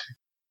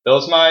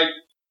 Bill's Mike.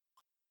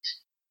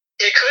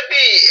 It could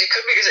be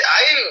because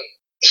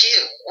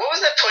what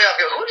was that playoff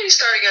game? Who did he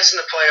start against in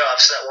the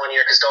playoffs that one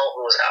year? Because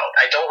Dalton was out.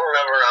 I don't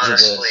remember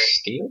honestly.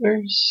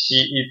 Steelers.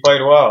 He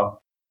played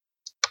well.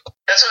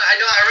 That's what I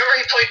know. I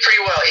remember he played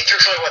pretty well. He threw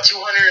for 200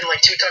 and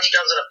 2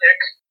 touchdowns and a pick,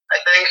 I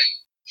think,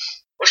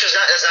 which is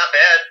not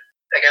bad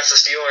against the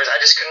Steelers. I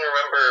just couldn't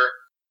remember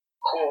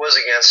who it was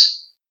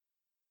against.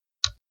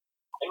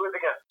 It was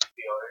against the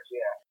Steelers,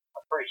 yeah.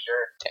 I'm pretty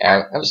sure.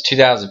 Yeah, that was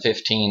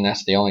 2015.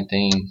 That's the only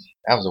thing.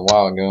 That was a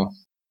while ago.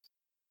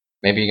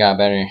 Maybe he got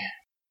better.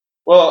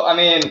 Well, I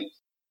mean,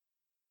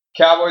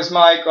 Cowboys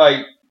Mike,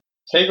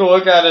 take a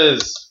look at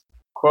his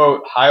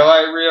quote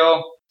highlight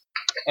reel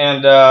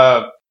and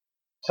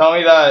tell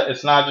me that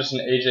it's not just an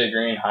AJ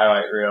Green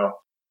highlight reel.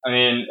 I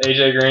mean,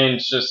 AJ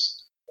Green's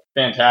just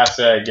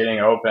fantastic at getting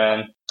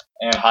open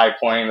and high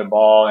pointing the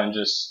ball and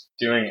just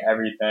doing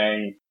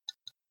everything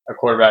a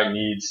quarterback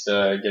needs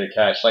to get a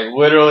catch.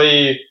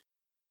 Literally,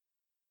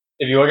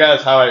 if you look at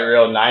his highlight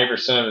reel,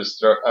 90% of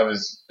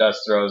his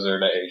best throws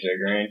are to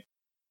AJ Green.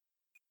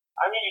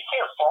 I mean, you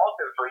can't fault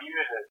him for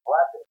using his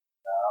weapons.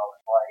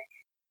 Like,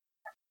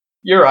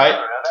 You're I right.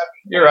 don't know.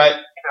 You're right.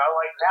 You know,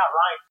 like Matt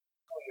Ryan.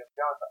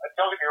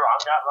 Don't get me wrong,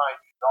 Matt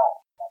Ryan's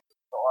golf.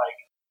 So, like,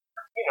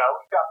 you know,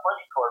 we've got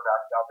plenty of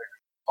quarterbacks out there who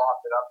can toss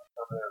it up to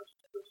some of those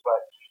dudes,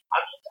 but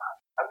I'm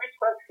just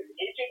surprised because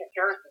AJ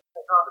McCarron's been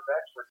sitting on the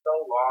bench for so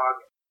long.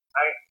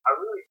 I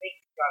really think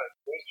he's got a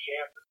great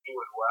chance of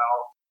doing well.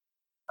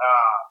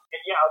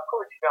 And yeah, of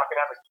course he's not going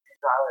to have a huge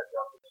highlight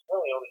reel because he's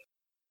really only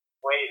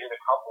played in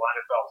a couple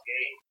NFL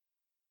games.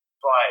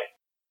 But,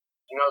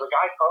 you know, the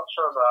guy comes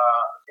from a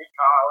big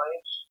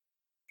college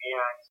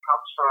and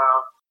comes from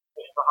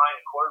sitting behind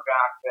a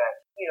quarterback that,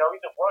 you know, he's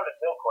a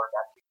run-of-the-mill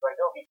quarterback, because I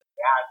know he's a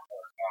bad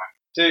quarterback.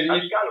 Dude,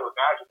 I just got to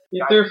imagine. he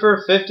threw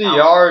for 50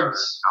 yards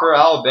for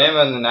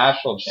Alabama in the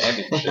national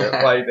championship.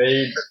 Like,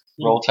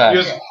 Roll he Tide.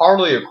 was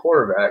hardly a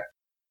quarterback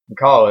in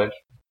college.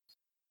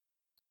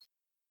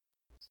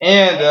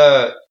 And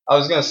I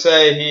was gonna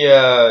say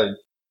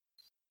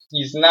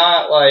he's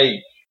not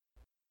like,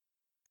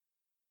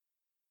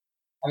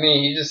 I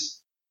mean,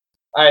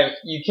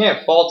 you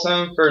can't fault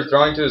him for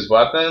throwing to his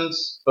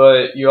weapons,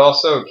 but you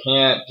also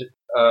can't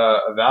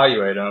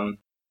evaluate him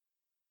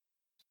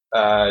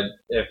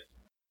if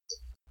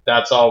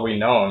that's all we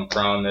know him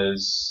from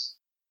is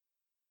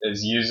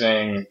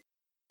using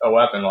a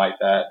weapon like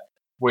that,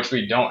 which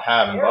we don't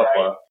have in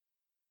Buffalo.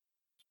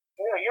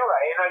 Yeah, you're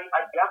right, and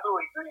I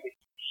definitely agree. It's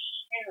a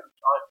huge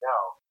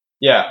unknown.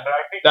 Yeah, But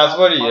I think that's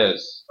what he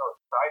what's is. so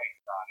exciting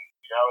about it.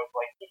 You know, it's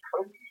like he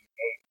could be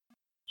a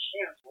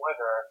huge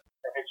winner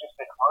if it's just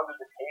been under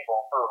the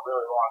table for a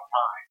really long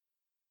time.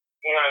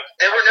 And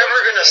They were never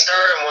going to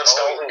start him once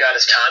Dalton got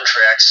his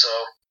contract, so.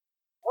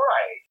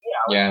 right,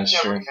 yeah, Yeah, he's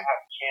that's never true. going to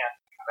have a chance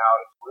to come out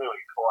and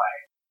really play.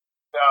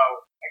 So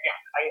again,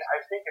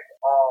 I think it's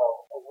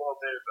all a little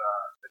bit of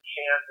a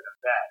chance and a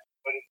bet,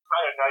 but it's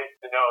kind of nice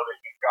to know that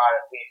you've got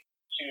at least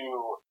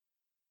two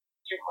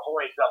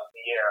coins up in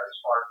the air as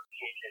far as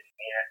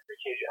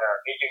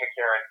AJ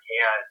McCarron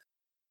and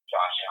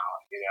Josh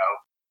Allen. You know.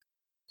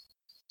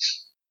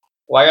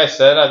 Like I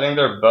said, I think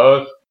they're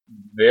both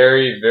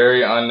very,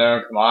 very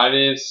unknown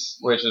commodities,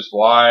 which is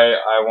why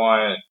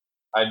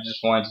I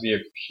just want it to be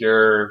a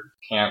pure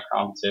camp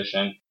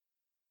competition.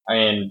 I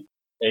mean,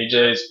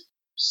 AJ's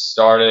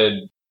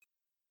started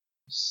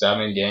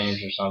 7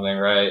 games or something,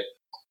 right?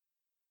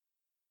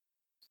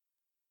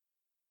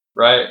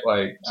 Right?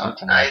 Like,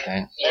 Something like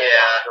that. Yeah.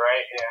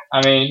 Right. Yeah.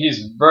 I mean,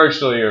 he's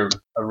virtually a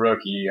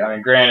rookie. I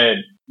mean,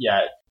 granted,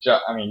 yeah,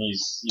 I mean,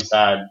 he's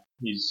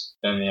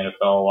been in the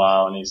NFL a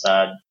while and he's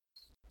had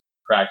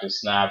practice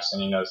snaps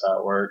and he knows how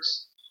it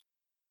works.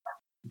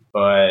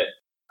 But,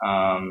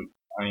 I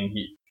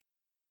mean,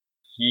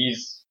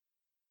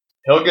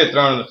 he'll get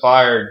thrown in the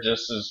fire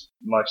just as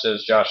much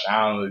as Josh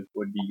Allen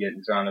would be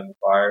getting thrown in the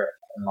fire,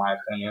 in my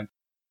opinion.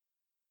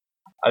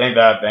 I think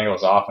that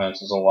Bengals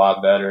offense is a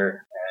lot better,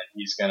 and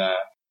he's gonna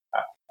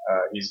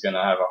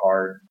have a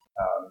hard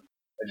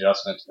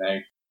adjustment to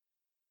make.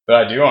 But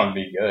I do want him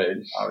to be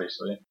good,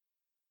 obviously.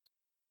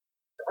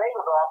 The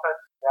Bengals offense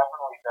is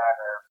definitely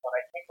better, but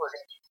I think we're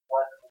going to be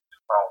pleasantly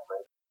surprised.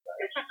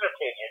 It's just an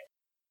opinion.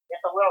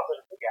 It's a little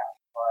bit of a guess,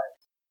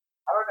 but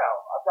I don't know.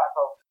 I've got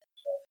hope.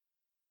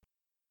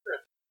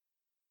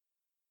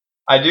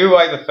 I do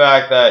like the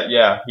fact that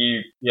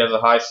he has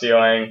a high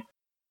ceiling,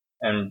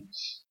 and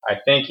I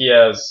think he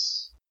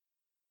has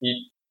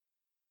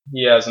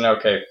an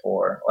okay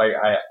floor. Like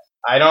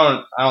I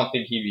don't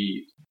think he'd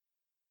be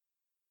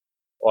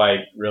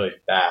like really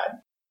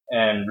bad.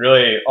 And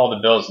really all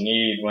the Bills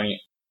need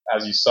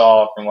as you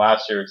saw from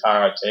last year with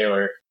Tyrod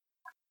Taylor,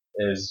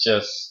 is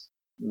just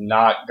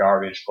not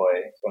garbage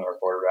play from their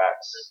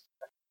quarterbacks.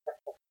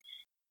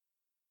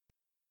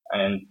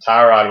 And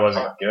Tyrod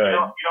wasn't good. You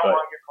don't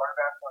want your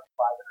quarterback like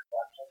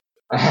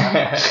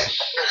 5 interceptions.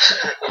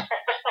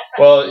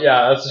 Well,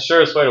 yeah, that's the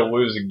surest way to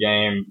lose a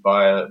game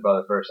by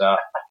the first half.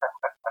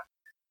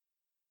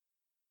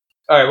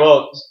 All right,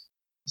 well,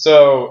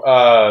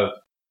 so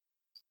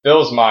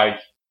Bills, Mike,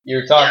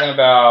 you're talking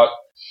about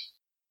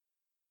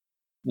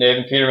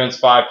Nathan Peterman's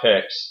 5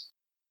 picks.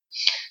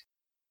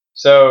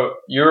 So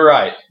you were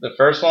right. The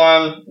first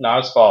one,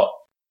 not his fault.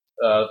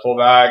 The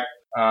fullback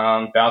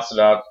bounced it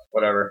up,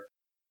 whatever.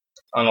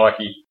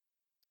 Unlucky.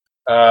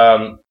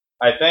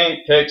 I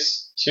think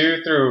picks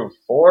 2 through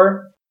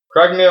 4.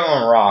 Correct me if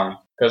I'm wrong,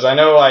 because I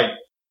know I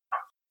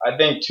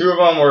think 2 of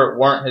them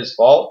weren't his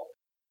fault,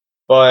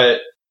 but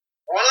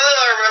one of them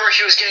I remember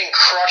he was getting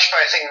crushed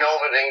by, I think,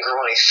 Melvin Ingram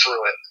when he threw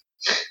it.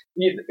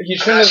 he I'm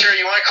shouldn't not have. sure.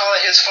 You want to call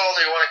it his fault,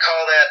 or you want to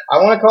call that? I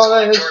want to call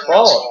that his Jordan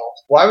Mills' fault.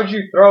 Why would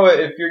you throw it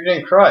if you're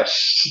getting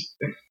crushed?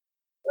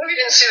 Well, you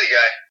didn't see the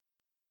guy.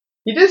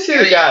 He did see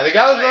the guy. The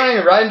guy was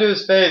running right into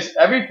his face.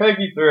 Every pick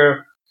he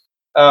threw.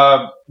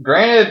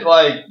 Granted,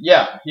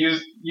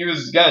 he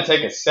was gonna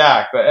take a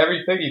sack, but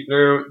every pick he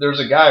threw, there's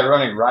a guy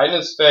running right in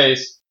his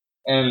face,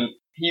 and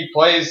he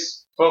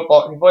plays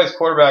football. He plays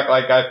quarterback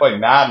like I play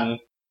Madden,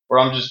 where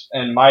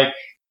and Mike,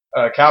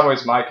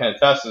 Cowboys Mike can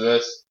attest to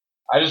this.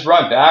 I just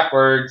run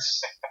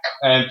backwards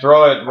and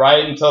throw it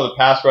right until the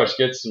pass rush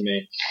gets to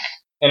me.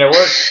 And it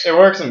works. It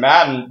works in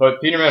Madden, but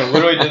Peterman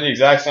literally did the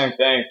exact same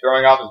thing,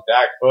 throwing off his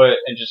back foot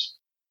and just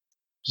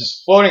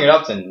floating it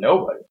up to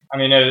nobody. I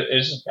mean,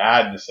 it's just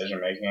bad decision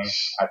making.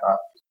 I thought.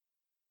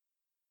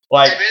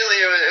 Like,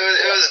 admittedly,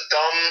 it was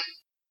dumb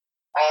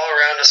all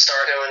around to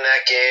start him in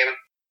that game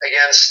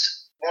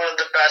against one of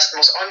the best,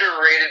 most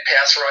underrated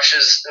pass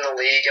rushes in the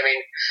league. I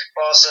mean,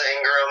 Bosa,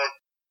 Ingram,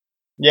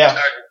 yeah,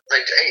 are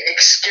like a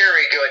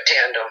scary good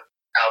tandem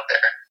out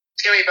there.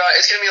 It's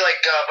gonna be like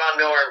Von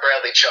Miller and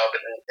Bradley Chubb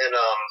in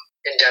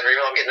Denver.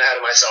 Even though I'm getting ahead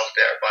of myself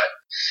there, but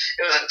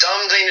it was a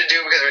dumb thing to do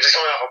because we were just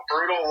coming off a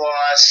brutal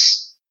loss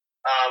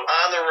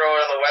on the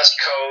road on the West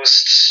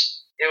Coast.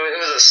 It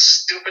was a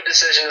stupid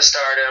decision to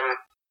start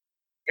him.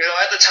 You know,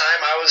 at the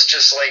time I was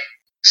just like,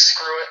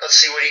 screw it, let's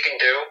see what he can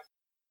do.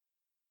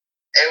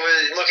 It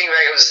was looking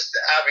back, it was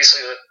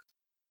obviously a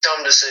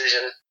dumb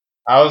decision.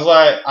 I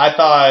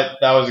thought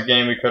that was a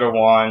game we could have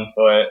won,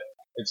 but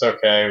it's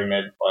okay. We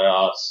made the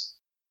playoffs.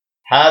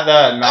 Had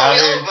that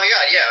mattered, Oh my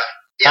God, yeah.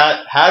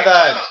 had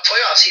that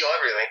playoffs heal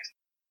everything.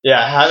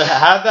 Yeah,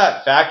 had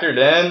that factored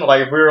in,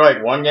 like if we were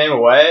like one game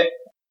away,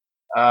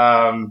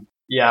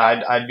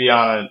 yeah, I'd be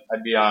on a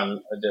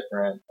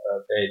different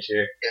page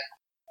here. Yeah.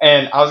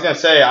 And I was gonna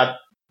say,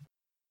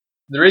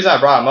 the reason I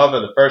brought him up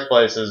in the first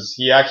place is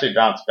he actually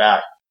bounced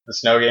back. The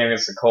snow game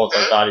against the Colts,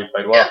 I thought he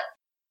played well.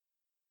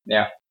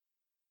 Yeah.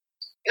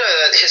 You know,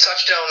 his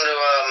touchdown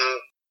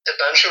to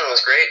Benjamin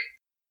was great.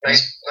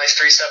 Nice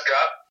 3-step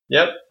drop.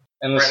 Yep.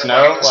 In the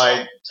snow,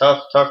 like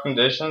tough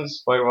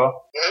conditions, played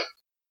well. Mm-hmm.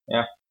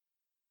 Yeah.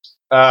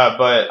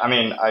 But I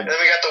mean, and then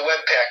we got the web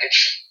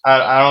package.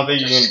 I don't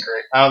think you can.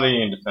 Great. I don't think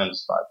you can defend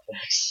his 5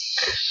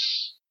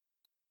 picks.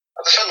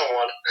 I'll defend the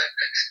one.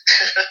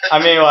 I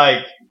mean,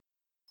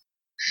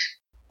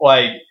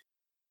 like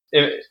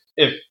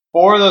if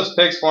 4 of those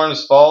picks weren't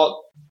his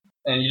fault,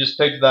 and you just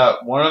picked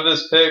that one of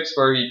his picks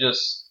where he did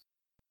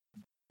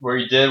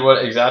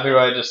exactly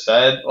what I just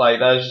said, like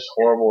that is just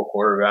horrible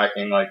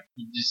quarterbacking. Like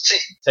you just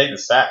take the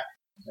sack.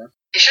 You know?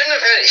 He shouldn't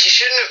have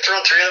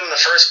thrown 3 of them in the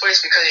first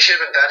place because he should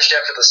have been benched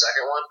after the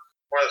second one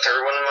or the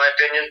third one, in my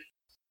opinion.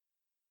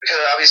 Because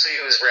obviously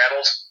he was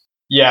rattled.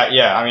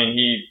 Yeah. I mean,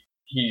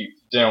 he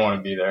didn't want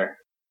to be there,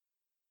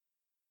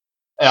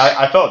 and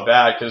I felt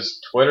bad because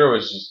Twitter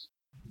was just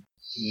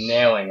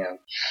nailing him.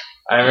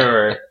 I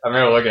remember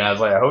looking. I was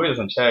like, I hope he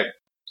doesn't check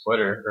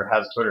Twitter or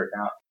has a Twitter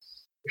account.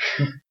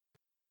 I'm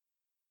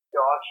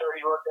sure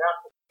he worked out.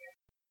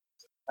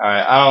 All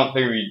right, I don't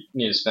think we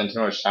need to spend too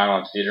much time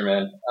on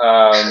Peterman.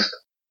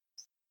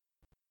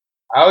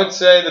 I would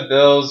say the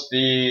Bills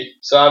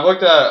so I've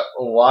looked at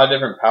a lot of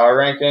different power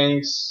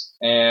rankings,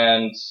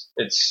 and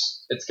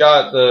it's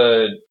got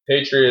the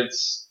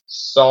Patriots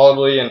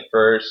solidly in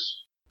first.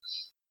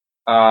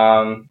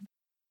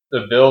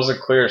 The Bills a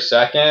clear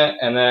second,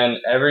 and then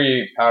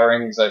every power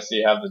rankings I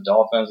see have the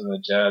Dolphins and the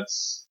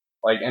Jets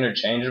like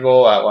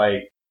interchangeable at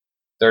like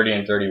 30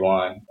 and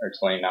 31 or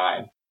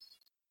 29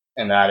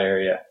 in that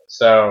area.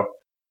 So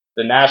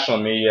the national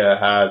media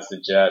has the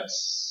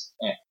Jets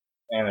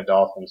and the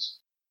Dolphins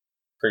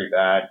pretty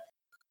bad.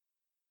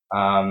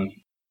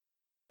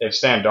 If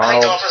Sam Darnold, I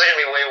think Dolphins are going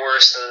to be way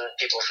worse than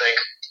people think.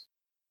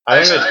 I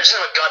just have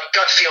a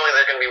gut feeling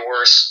they're going to be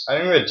worse. I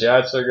think the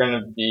Jets are going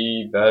to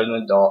be better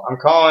than the Dolphins. I'm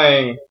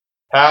calling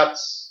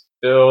Pats,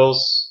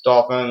 Bills,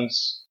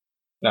 Dolphins.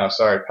 No,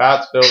 sorry,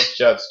 Pats, Bills,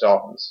 Jets,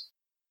 Dolphins.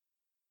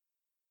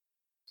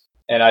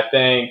 And I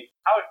think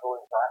I would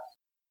believe that.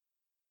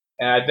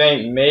 And I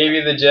think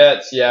maybe the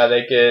Jets, yeah,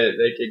 they could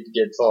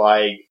get to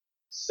like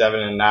 7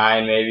 and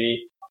 9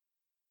 maybe,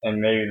 and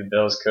maybe the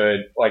Bills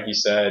could, like you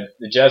said,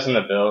 the Jets and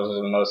the Bills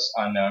are the most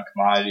unknown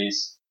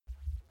commodities.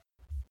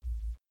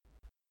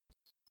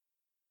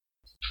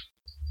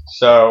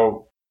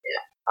 So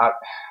I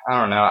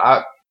don't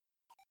know.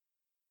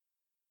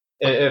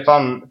 If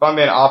I'm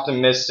being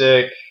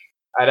optimistic,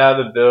 I'd have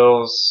the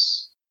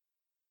Bills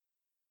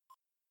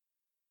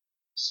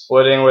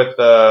splitting with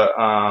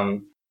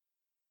the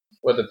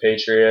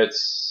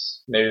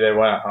Patriots. Maybe they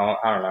win at home.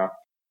 I don't know.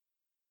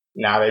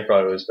 Nah, they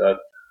probably lose both.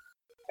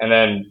 And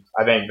then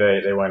I think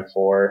they win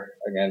 4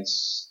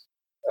 against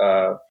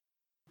 2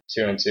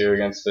 and 2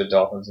 against the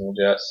Dolphins and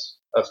the Jets.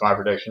 That's my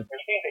prediction. You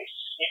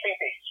think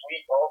they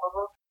sweep both of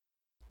them?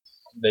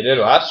 They did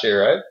last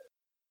year, right?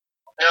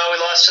 No, we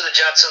lost to the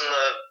Jets in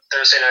the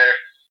Thursday nighter.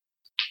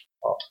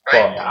 Oh,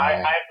 right. well, I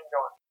have them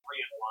going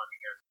 3-1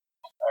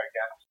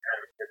 against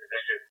the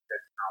division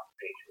that's not the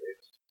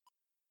Patriots.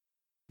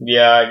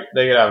 Yeah,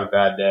 they could have a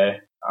bad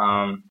day.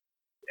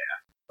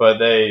 But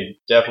they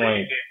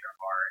definitely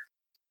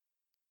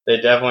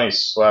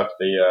swept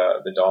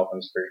the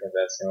Dolphins pretty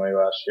convincingly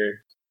last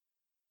year,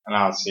 and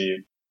I don't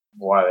see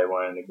why they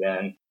won it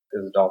again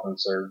because the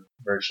Dolphins are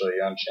virtually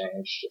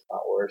unchanged, if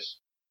not worse.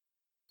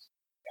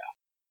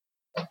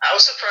 Yeah. I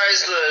was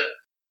surprised the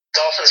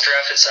Dolphins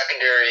drafted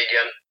secondary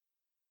again.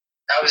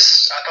 I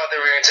thought they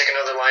were going to take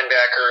another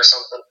linebacker or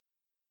something.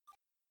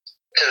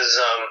 Because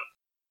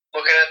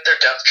looking at their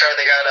depth chart,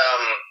 they got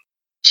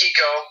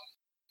Kiko,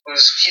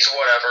 he's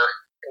whatever.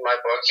 in my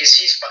book. He's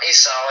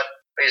solid,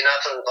 but he's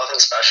nothing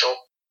special.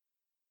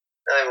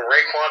 And then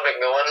Raekwon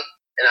McMillan,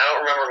 and I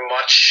don't remember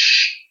much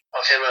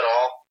of him at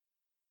all.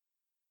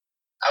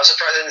 I was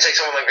surprised they didn't take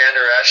someone like Van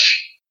Der Esch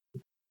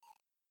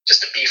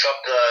just to beef up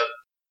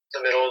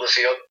the middle of the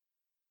field.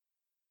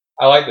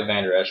 I like the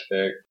Van Der Esch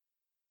pick.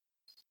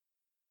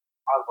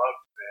 I love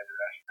the Van Der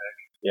Esch pick.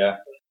 Yeah.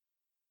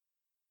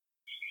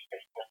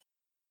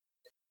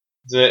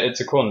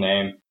 It's a cool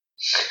name.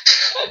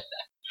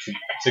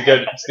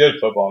 It's good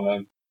football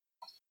name.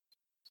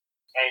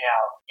 Hey,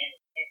 now,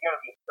 he's going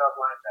to be a sub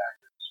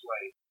linebacker this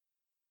way.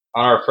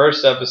 On our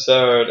first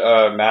episode,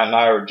 Matt and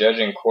I were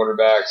judging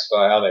quarterbacks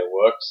by how they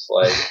looked.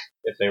 Like,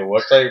 if they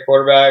looked like a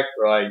quarterback,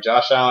 or like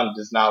Josh Allen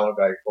does not look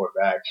like a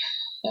quarterback.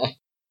 It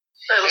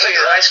looks like he's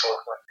in high school.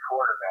 Like a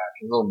quarterback.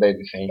 Little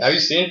baby face. Have you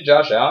seen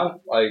Josh Allen?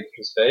 Like,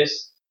 his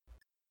face?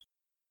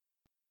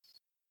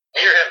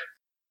 Hear him.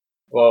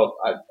 Well,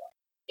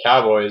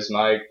 Cowboys,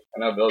 Mike. I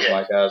know Bills Yeah.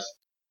 Mike has.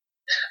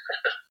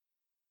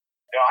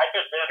 I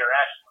think Van Der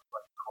Esch looks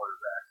like a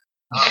quarterback.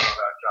 I don't know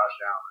about Josh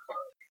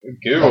Allen.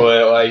 Google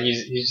it. Like,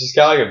 he's just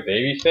got like a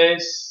baby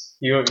face.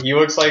 He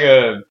looks like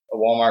a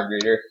Walmart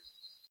greeter.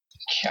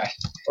 God.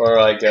 Or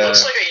like He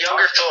looks like a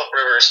younger Phillip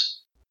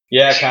Rivers.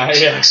 yeah, kind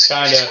of.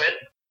 Squid.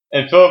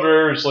 And Philip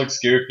Rivers looks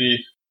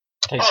goofy.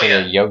 Tastes Oh, like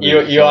yeah. a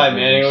yogurt. Eli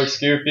Manning looks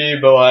goofy,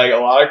 but like a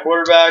lot of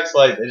quarterbacks,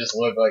 like they just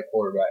look like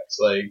quarterbacks.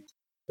 Like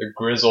they're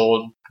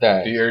grizzled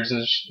That beards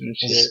and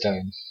he's shit. stud.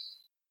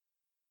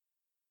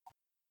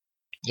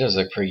 He does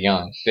look pretty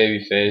young.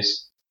 Baby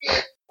face.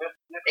 This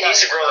He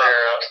needs to grow the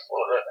hair out a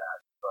little bit.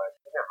 but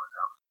you never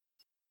know.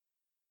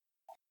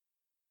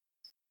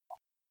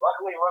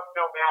 Luckily, looks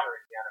don't matter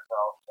in the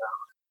NFL. So.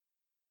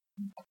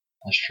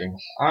 That's true.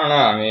 I don't know.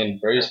 I mean,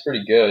 Brady's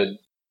pretty good,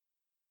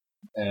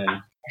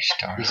 and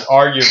Star. he's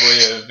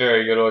arguably a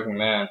very good-looking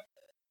man.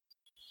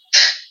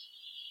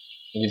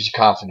 It gives you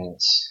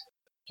confidence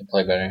to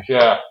play better.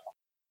 Yeah.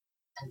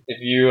 If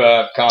you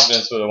have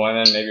confidence with the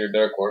women, maybe you're a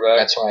better quarterback.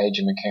 That's why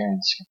Adrian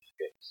McCarron's.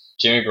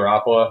 Jimmy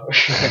Garoppolo.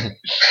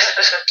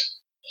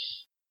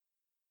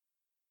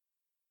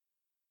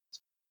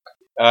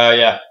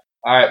 Yeah.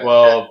 All right.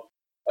 Well,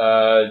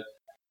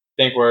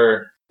 think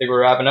we're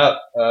wrapping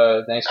up.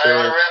 Thanks I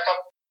want to for. wrap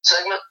up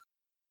segment.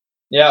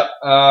 Yeah.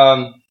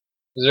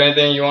 Is there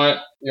anything you want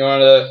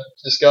to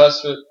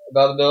discuss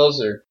about the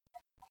Bills or?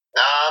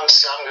 Nah, I'm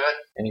good.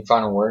 Any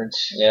final words?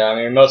 Yeah. I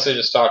mean, we mostly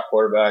just talk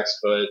quarterbacks,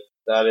 but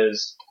that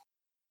is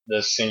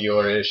the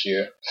singular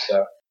issue.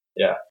 So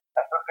yeah.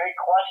 That's a big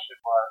question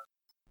mark.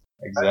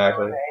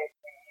 Exactly.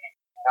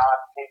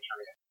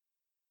 Non-Patriot.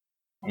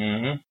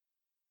 Mhm.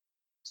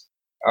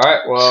 All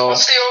right. Well.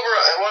 What's the over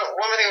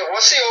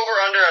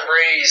under on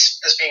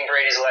this being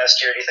Brady's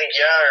last year? Do you think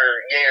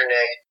yay or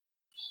nay?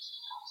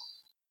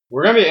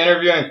 We're gonna be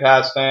interviewing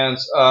Pats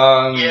fans. Yeah,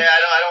 I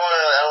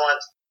don't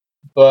want.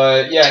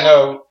 But yeah,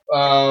 no.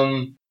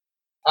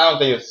 I don't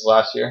think it's his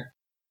last year.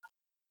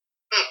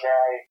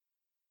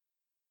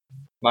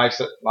 Mike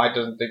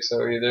doesn't think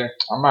so either.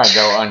 I might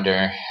go under.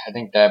 I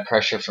think that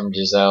pressure from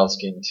Giselle's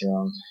getting to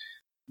him.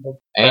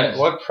 And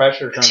What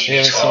pressure from you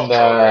haven't seen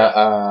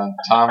the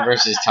Tom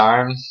versus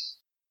Time?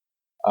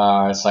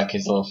 It's like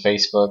his little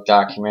Facebook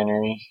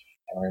documentary.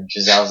 Where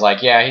Giselle's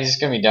like, yeah, he's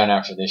going to be done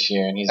after this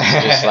year. And he's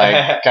just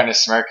like kind of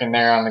smirking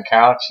there on the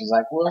couch. He's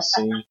like, we'll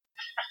see.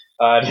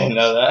 I didn't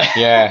know that.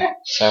 Yeah,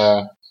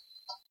 so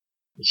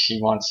she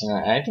wants to.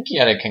 I think he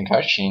had a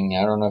concussion.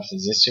 I don't know if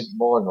it's this Super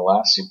Bowl or the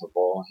last Super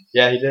Bowl.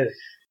 Yeah, he did.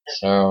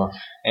 So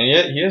And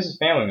he is a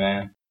family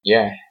man.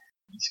 yeah,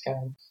 he's got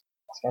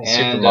a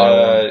Super And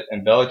Bowl.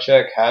 and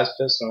Belichick has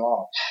pissed him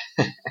off.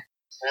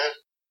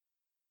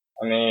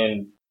 I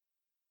mean,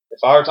 if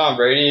I were Tom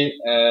Brady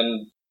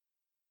and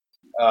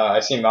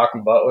I see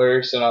Malcolm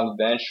Butler sitting on the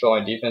bench while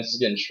my defense is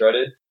getting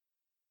shredded,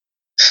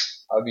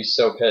 I would be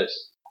so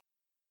pissed.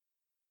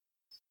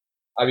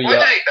 Why did he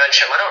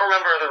bench him? I don't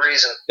remember the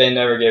reason. They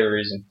never gave a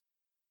reason.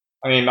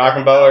 I mean,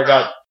 Malcolm Butler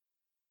got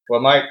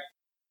what, Mike?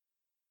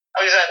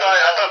 I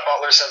thought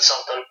Butler said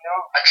something.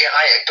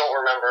 I don't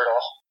remember at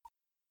all.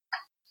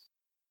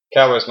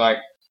 Cowboys, Mike.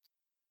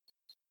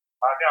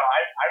 No,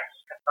 I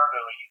just confirmed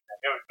that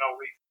there was no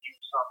reason he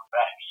was on the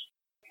bench.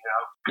 You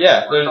know? Yeah,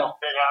 We're there's, all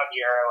fit out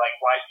here, like,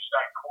 why is he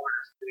starting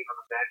corners sitting on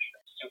the bench in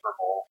the Super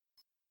Bowl?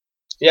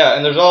 yeah,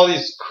 and there's all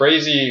these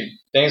crazy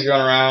things going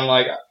around.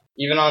 Like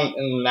even in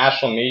the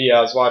national media,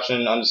 I was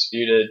watching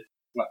Undisputed.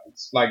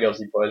 It's my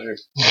guilty pleasure.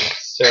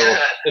 It's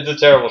terrible. It's a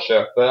terrible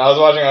show. But I was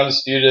watching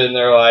Undisputed, and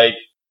they're like,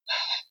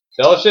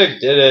 Belichick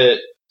did it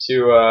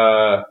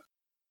to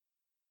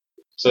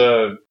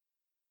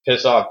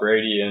piss off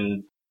Brady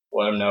and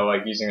let him know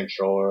like he's in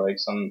control or like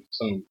some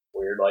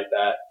weird like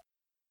that.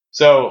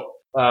 So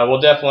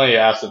we'll definitely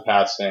ask the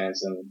Pats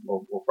fans, and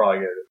we'll probably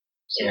get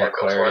some more Go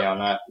for clarity it. on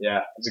that. Yeah,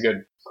 it's a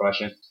good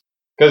question.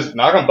 Because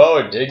Malcolm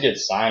Butler did get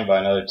signed by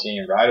another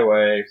team right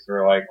away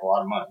for like a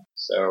lot of money.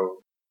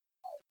 So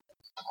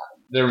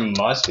there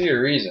must be a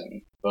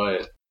reason,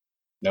 but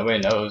nobody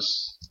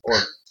knows,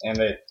 and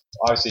they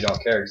obviously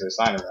don't care because they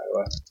signed him right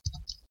away.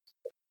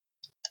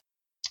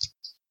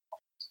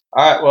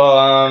 All right.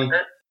 Well,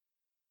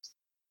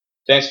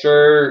 thanks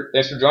for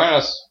joining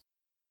us.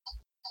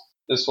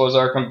 This was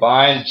our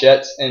combined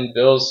Jets and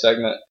Bills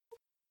segment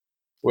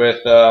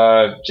with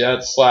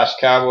Jets /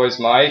 Cowboys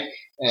Mike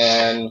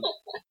and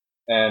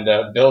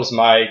Bills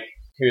Mike,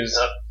 who's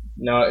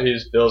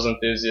Bills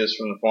enthusiast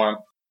from the forum.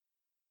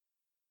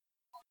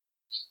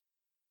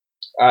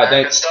 All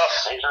right, Good stuff.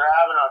 Thanks for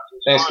having us. It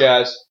was Thanks, fun.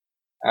 guys.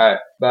 All right,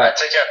 bye. All right,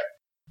 take care.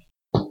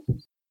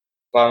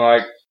 Bye,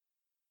 Mike.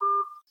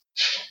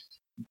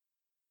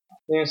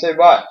 You didn't say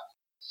bye.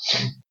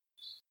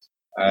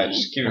 All right,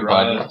 just keep it Bye.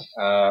 running.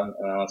 And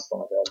then let's call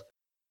my dad.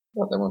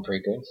 Oh, that went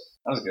pretty good.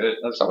 That was good.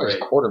 That was It's always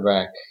great.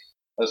 quarterback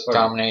That was fucking-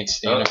 dominates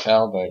the Oh.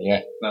 NFL, but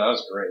yeah. No, that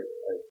was great.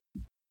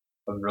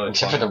 That was really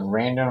Except fun. for the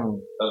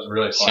random That was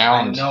really fun.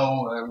 sound. I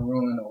know, I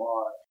ruined a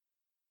lot.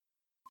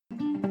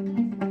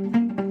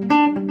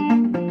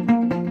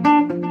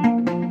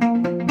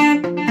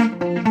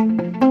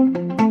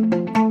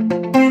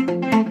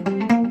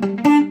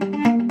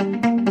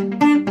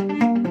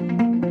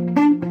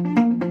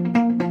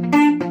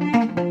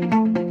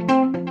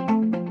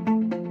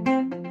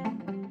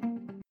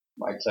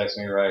 Mike texted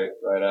me right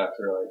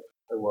after, like,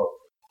 well,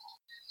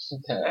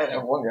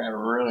 That one guy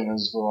really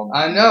knows football.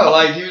 I know,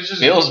 like, he was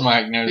just Bills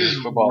Mike he knows was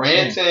football.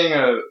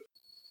 ranting.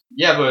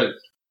 Yeah, but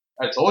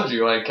I told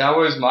you, like,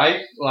 Cowboys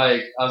Mike,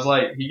 like, I was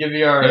like, he could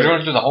be our. He's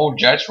going through the whole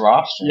Jets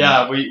roster.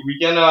 Yeah, we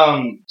can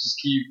just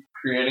keep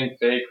creating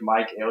fake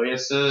Mike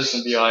aliases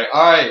and be like,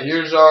 all right,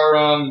 here's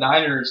our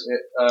Niners.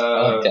 I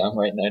like that. I'm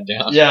writing that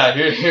down. Yeah,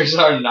 here's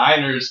our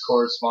Niners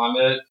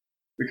correspondent.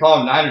 We call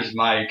him Niners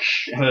Mike,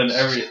 and then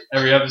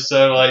every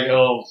episode, like,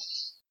 he'll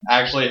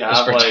actually Just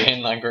have like,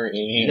 pretend like we're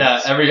idiots.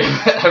 yeah,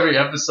 every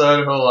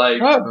episode he'll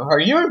like. What? Are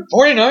you a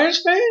 49ers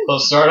fan? He'll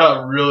start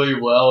out really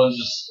well and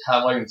just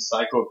have like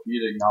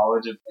encyclopedic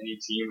knowledge of any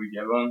team we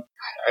give him.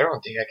 I don't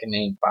think I can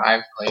name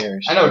 5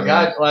 players. I know,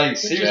 God, like,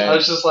 seriously, I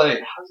was Jets. just like,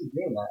 how's he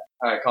doing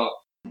that? Alright, call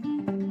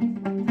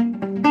it.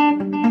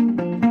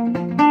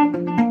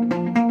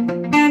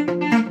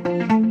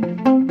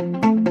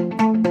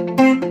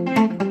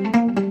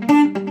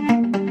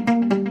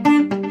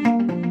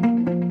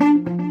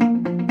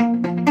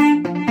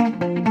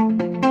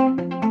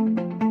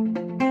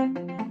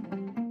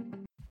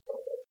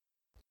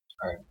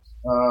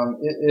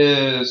 It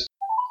is.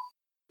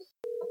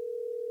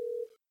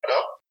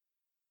 Hello?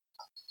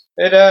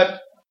 Hey, Dad.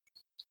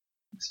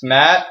 It's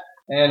Matt,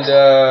 and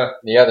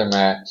The other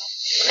Matt.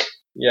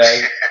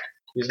 yeah,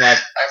 he's my.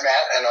 I'm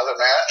Matt, another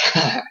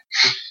Matt.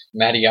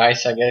 Matty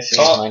Ice, I guess, is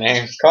Oh. my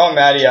name. Call him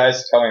Matty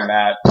Ice. Call me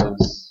Matt.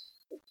 'Cause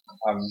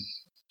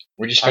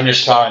We just I'm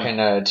finished your son.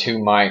 talking 2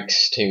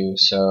 mics, too,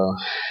 so.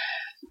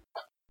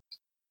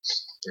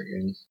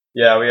 Friggin'.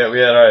 yeah, we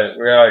had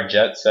our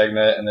Jet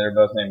segment, and they're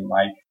both named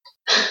Mike,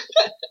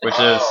 which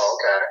is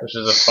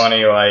Okay. a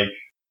funny, like,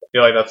 I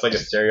feel like that's like a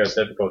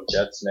stereotypical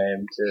Jets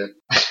name too.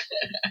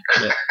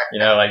 Yeah, you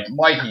know, like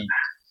Mikey.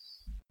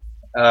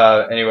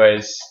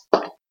 Anyways,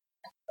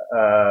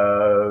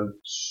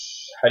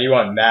 how do you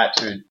want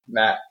other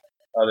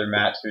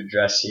Matt to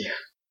address you?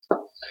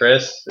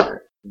 Chris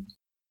or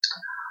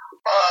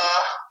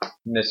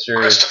Mr.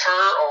 Christopher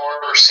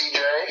or CJ?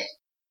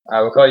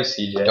 I will call you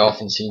CJ.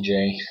 Dolphin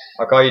CJ.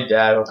 I'll call you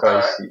Dad. I'll call you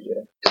Alright.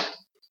 CJ.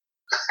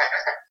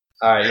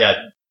 All right, yeah.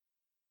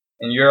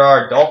 And you're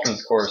our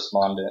Dolphins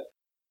correspondent.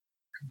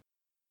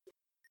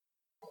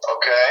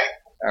 Okay.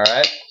 All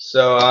right.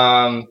 So,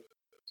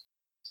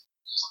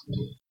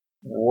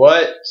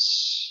 what?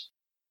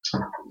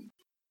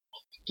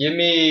 Give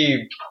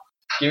me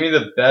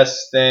the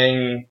best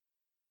thing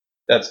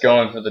that's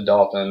going for the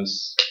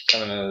Dolphins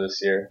coming into this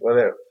year. What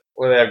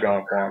do they have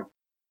going for them?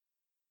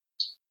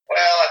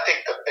 Well, I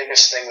think the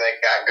biggest thing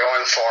they got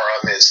going for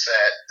them is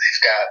that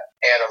they've got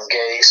Adam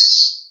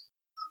Gase,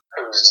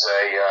 who's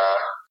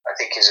I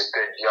think he's a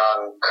good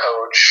young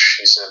coach.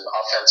 He's an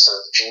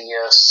offensive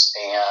genius,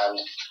 and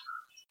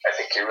I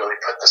think he really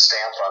put the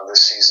stamp on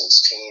this season's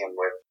team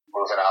with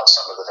moving out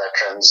some of the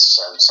veterans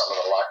and some of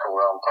the locker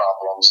room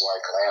problems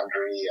like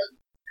Landry and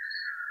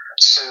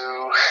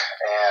Sue.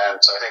 And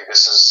so I think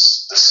this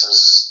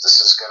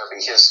is going to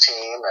be his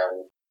team,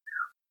 and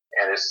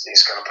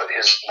he's going to put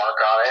his mark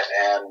on it,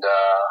 and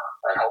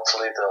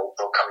hopefully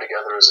they'll come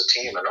together as a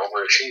team and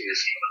overachieve.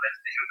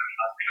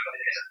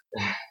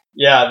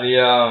 Yeah,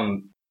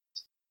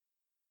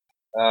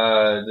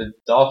 the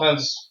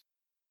Dolphins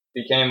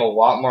became a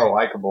lot more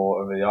likable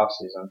over the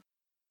offseason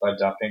by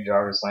dumping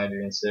Jarvis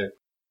Landry and Sue.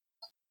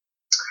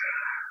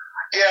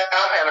 Yeah,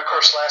 and of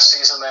course last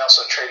season they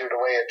also traded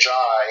away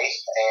Ajay,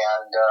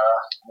 and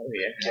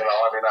you know,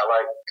 I mean, I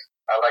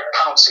like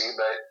Pouncey,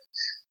 but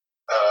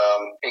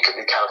he could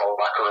be kind of a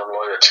locker room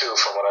lawyer too,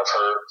 from what I've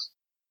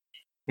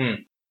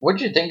heard.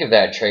 What'd you think of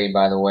that trade,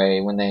 by the way,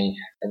 when they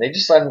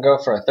just let him go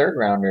for a 3rd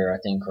rounder, I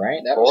think,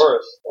 right? That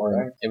was,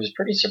 Fourth. it was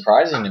pretty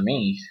surprising to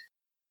me.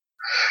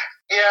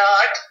 Yeah,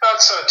 I thought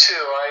so too.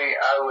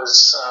 I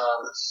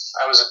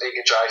was a big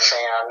Ajay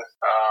fan.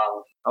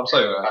 I'll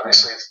tell you what.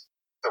 Obviously,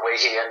 the way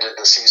he ended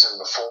the season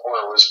before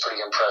was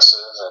pretty impressive,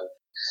 and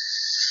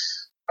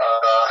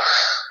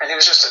And he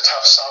was just a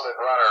tough, solid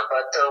runner.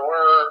 But there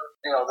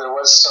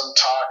was some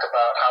talk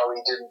about how he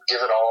didn't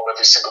give it all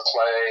every single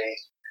play.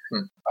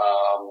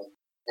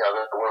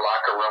 There were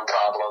locker room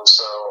problems.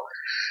 So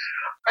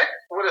I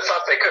would have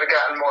thought they could have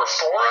gotten more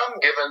for him,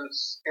 given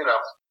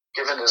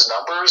his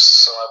numbers.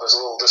 So I was a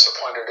little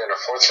disappointed in a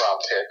 4th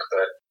round pick.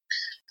 But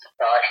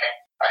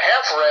I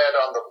have read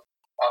on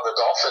the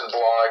Dolphin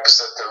blogs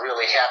that they're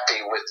really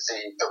happy with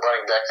the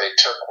running back they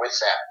took with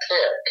that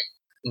pick.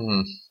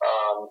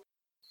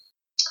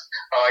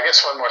 I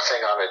guess one more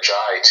thing on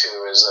Ajayi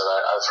too is that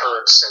I've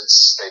heard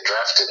since they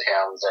drafted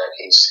him that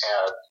he's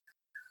had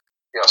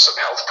some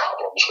health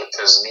problems with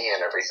his knee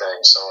and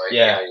everything. So you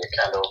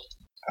kind of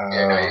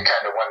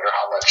wonder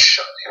how much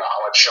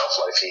shelf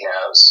life he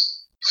has.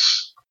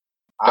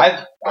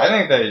 I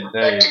think they.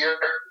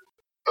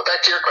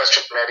 Back to your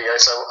question, Maddie. I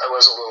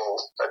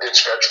did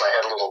scratch my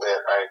head a little bit.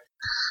 I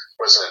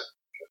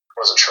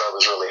wasn't sure I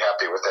was really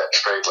happy with that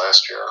trade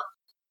last year.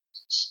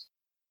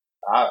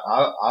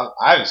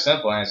 I have a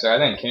simple answer. I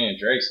think Kenyon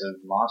Drake's a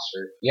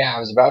monster. Yeah, I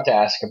was about to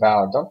ask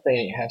about. Don't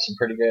they have some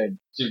pretty good?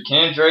 Dude,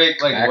 Kenyon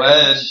Drake led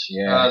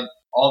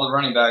all the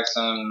running backs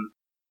in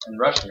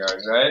rushing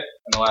yards, right?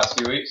 In the last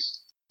few weeks.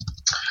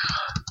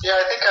 Yeah,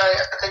 I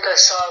think I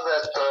saw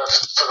that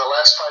for the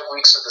last 5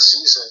 weeks of the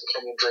season,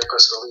 Kenyon Drake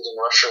was the leading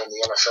rusher in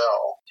the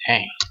NFL.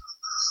 Dang.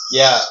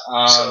 Yeah.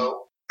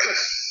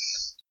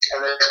 And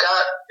they've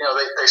got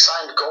they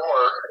signed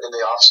Gore in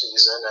the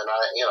offseason, and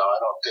I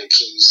don't think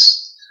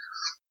he's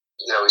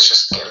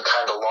just getting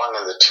kind of long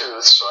in the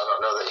tooth, so I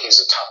don't know that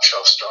he's a top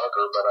shelf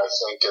starter. But I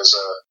think as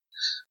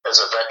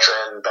a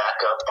veteran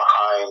backup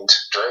behind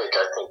Drake,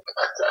 I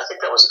think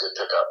that was a good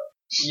pickup.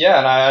 Yeah,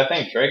 and I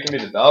think Drake can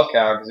be the bell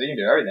cow because he can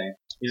do everything.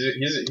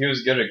 He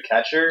was good at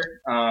catcher.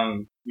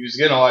 He was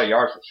getting a lot of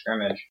yards from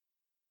scrimmage.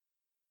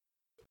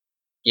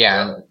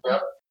 Yeah.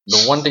 Yep.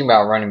 The one thing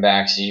about running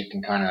backs is you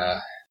can kind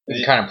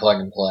of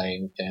plug and play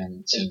with them.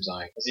 It seems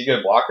like. Is he a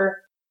good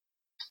blocker?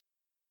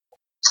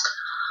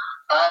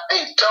 I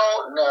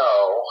don't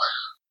know.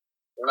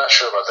 I'm not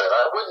sure about that.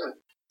 I wouldn't.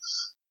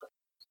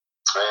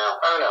 Yeah,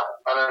 I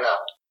don't know.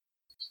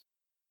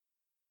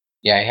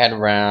 Yeah, he had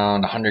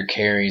around 100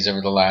 carries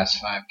over the last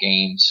 5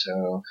 games,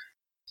 so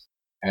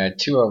had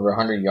 2 over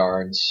 100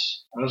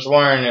 yards. I'm just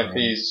wondering if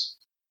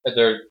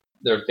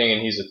they're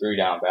thinking he's a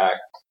 3-down back.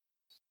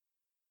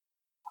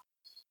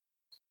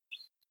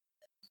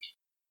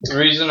 The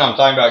reason I'm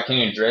talking about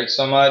Kenyon Drake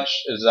so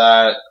much is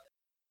that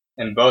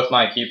in both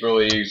my keeper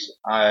leagues,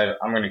 I'm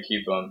going to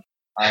keep him.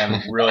 I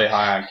am really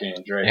high on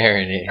Kenyon Drake. There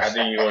it is. I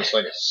think he looks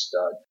like a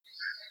stud.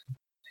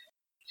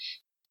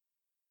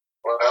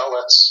 Well,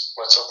 let's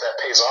hope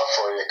that pays off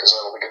for you, because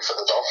that'll be good for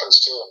the Dolphins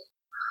too.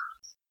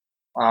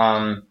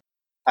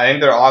 I think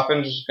their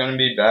offense is going to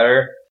be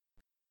better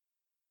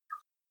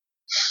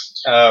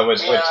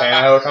with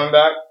Tannehill coming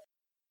back.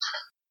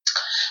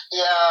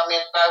 Yeah, I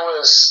mean, I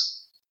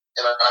was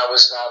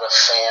not a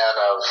fan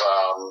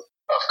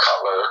of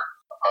Cutler.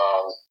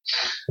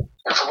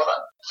 And from what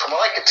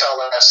I could tell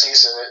last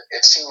season,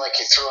 it seemed like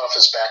he threw off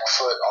his back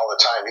foot all the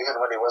time, even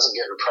when he wasn't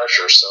getting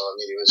pressure. So I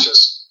mean, he was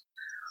just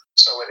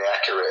so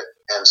inaccurate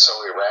and so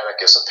erratic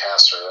as a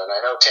passer. And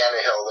I know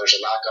Tannehill, there's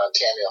a knock on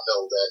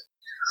Tannehill that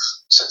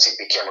since he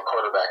became a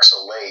quarterback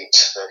so late,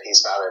 that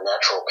he's not a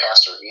natural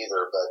passer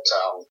either.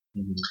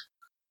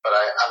 But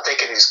I'm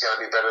thinking he's going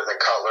to be better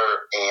than Cutler,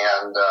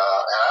 and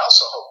I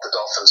also hope the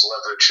Dolphins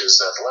leverage his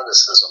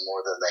athleticism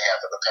more than they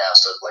have in the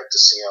past. I'd like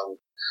to see him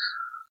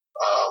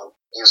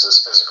use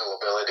his physical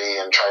ability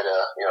and try to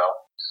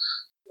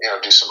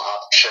do some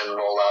option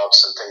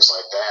rollouts and things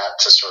like that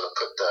to sort of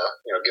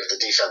give the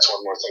defense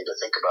one more thing to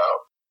think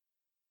about.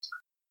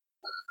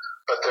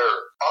 But their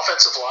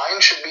offensive line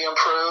should be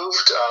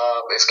improved.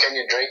 If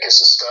Kenyon Drake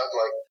is a stud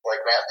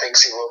like Matt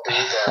thinks he will be,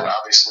 then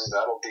obviously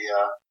that'll be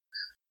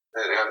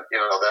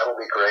that'll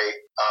be great.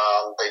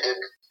 They did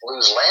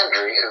lose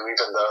Landry, who,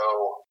 even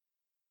though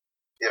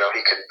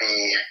he could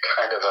be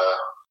kind of a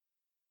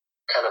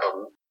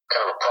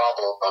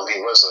problem, he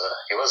was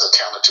a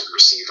talented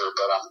receiver.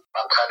 But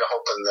I'm kind of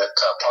hoping that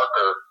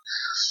Parker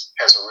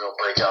has a real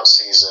breakout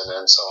season,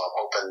 and so I'm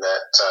hoping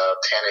that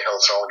Tannehill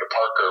throwing to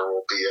Parker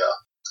will be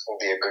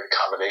a good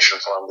combination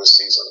for him this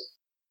season.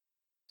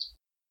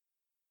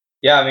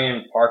 Yeah, I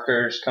mean,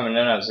 Parker's coming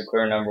in as the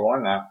clear number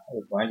 1 now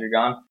with Landry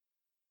gone.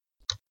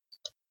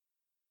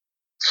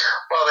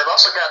 Well, they've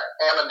also got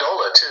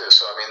Amendola too,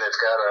 so I mean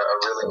they've got a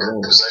really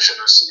good possession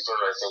receiver.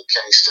 I think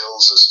Kenny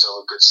Stills is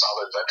still a good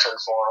solid veteran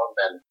for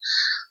them,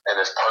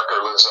 and if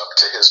Parker lives up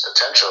to his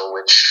potential,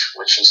 which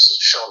he's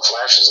shown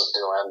flashes of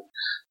doing,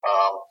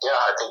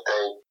 I think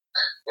they,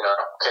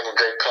 Kenyon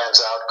Drake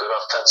pans out, good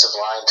offensive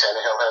line,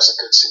 Tannehill has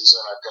a good season.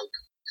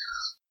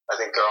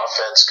 I think their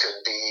offense could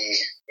be,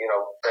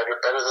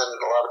 better than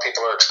a lot of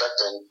people are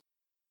expecting.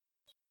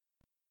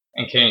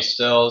 And Kenny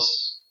Stills.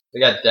 They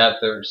got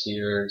depth at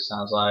receiver,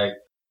 sounds like.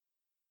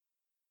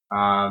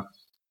 But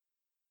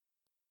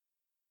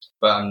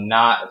I'm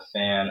not a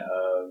fan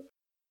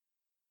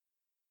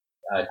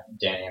of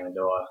Danny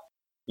Amendola.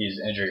 He's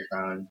injury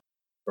prone,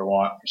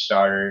 for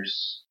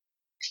starters.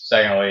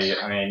 Secondly,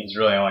 I mean, he's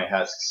really only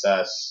had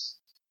success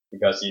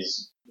because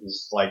he's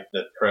like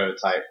the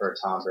prototype for a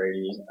Tom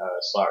Brady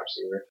slot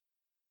receiver.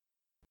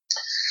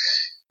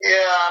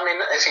 Yeah, I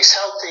mean, if he's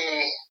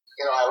healthy,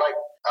 I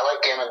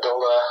like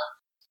Amendola,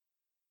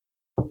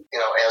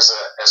 as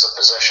a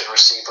possession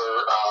receiver.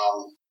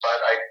 But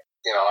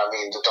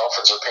the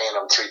Dolphins are paying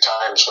him 3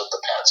 times what the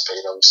Pats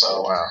paid him, so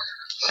Oh, wow.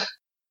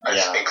 I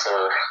think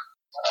they're,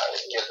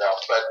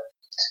 but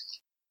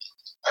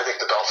I think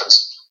the Dolphins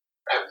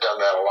have done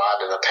that a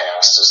lot in the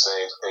past, is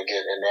they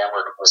get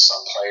enamored with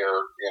some player,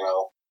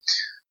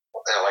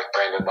 like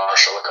Brandon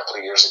Marshall a couple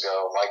of years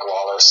ago, Mike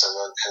Wallace, and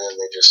then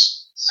they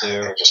just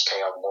pay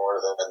out more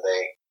than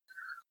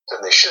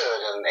they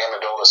should. And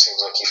Amendola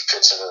seems like he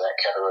fits into that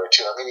category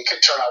too. I mean, he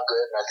could turn out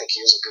good, and I think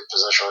he is a good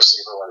possession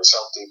receiver when he's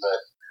healthy. But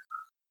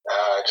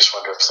I just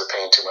wonder if they're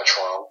paying too much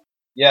for him.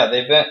 Yeah,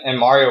 they've been, and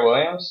Mario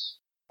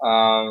Williams.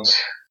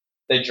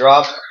 They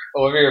dropped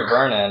Olivier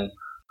Vernon,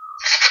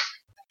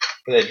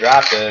 who they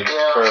drafted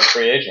for a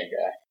free agent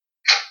guy.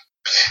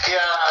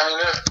 Yeah,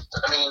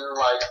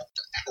 like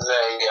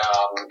they,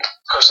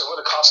 of course, it would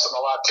have cost them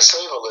a lot to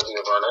save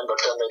Olivier Vernon, but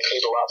then they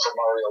paid a lot for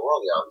Mario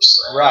Williams.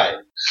 Right.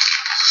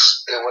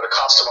 It would have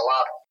cost them a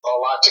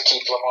lot to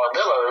keep Lamar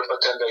Miller,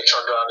 but then they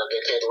turned around and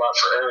they paid a lot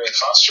for Arian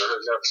Foster, who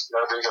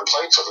never even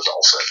played for the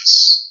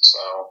Dolphins. So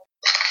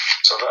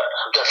that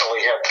I've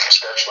definitely had to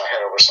scratch my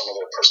head over some of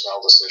their personnel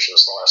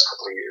decisions the last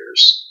couple of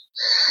years.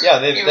 Yeah,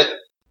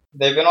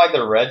 they've been like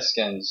the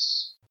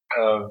Redskins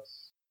of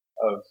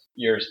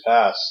years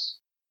past,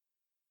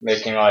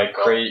 making like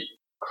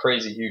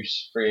crazy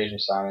huge free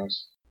agent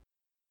signings.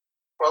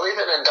 Well,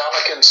 even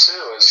Ndamukong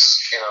Suh is,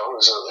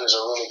 who's a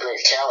really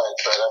great talent,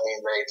 but I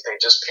mean, they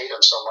just paid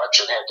him so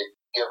much and had to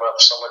give up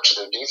so much of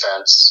their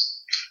defense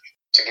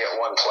to get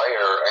one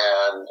player,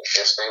 and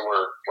if they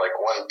were like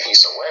one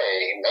piece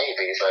away,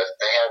 maybe, but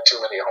they had too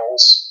many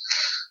holes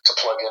to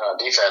plug in on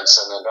defense,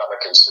 and then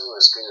Ndamukong Suh,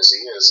 as good as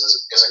he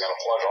isn't going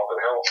to plug all the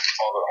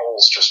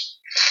holes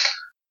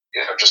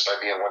just by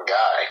being one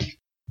guy.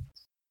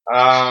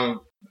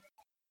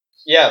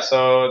 Yeah,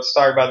 so let's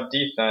talk about the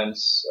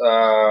defense.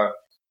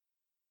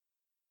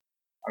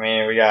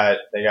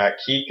 They got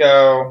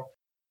Kiko.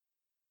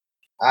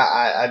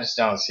 I just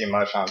don't see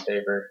much on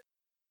paper.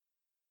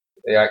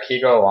 They got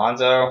Kiko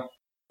Alonso.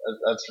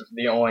 That's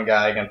the only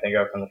guy I can think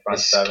of from the front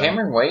seven.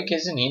 Cameron Wake,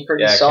 isn't he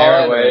pretty Yeah, solid?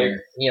 Cameron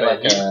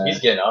Wake.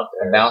 He's getting up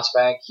there. A bounce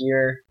back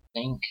here, I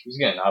think. He's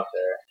getting up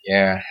there.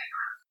 Yeah.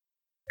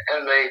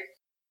 And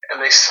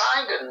they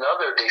signed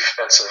another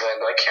defensive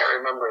end. I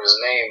can't remember his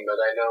name, but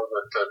I know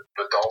that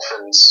the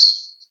Dolphins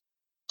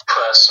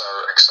press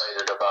are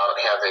excited about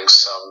having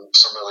some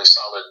really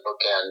solid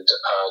bookend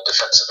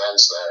defensive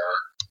ends there.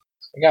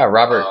 We got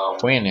Robert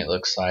Quinn, it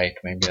looks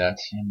like. Maybe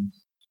that's him.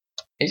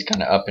 He's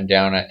kind of up and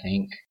down, I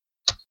think.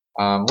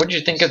 What did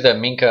you think of the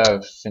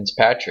Minkah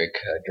Fitzpatrick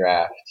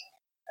draft?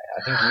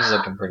 I think he's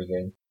looking pretty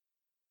good.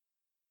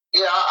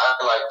 Yeah, I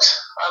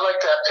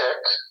liked that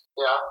pick.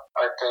 Yeah,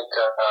 I think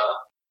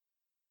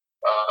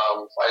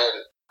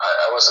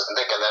I wasn't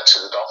thinking that's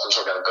who the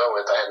Dolphins were going to go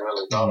with. I hadn't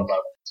really thought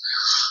about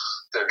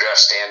their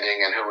draft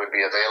standing and who would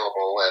be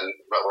available.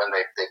 But when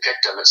they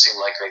picked him, it seemed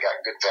like they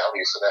got good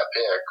value for that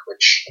pick,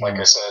 which, like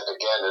I said,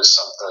 again, is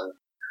something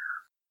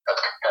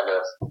I've kind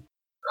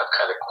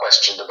of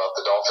questioned about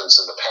the Dolphins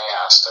in the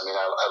past. I mean,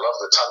 I love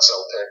the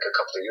Tunsil pick a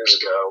couple of years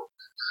ago,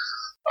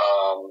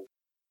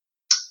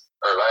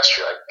 or last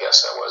year, I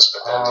guess that was.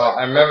 But then,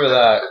 I remember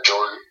that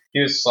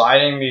he was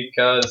sliding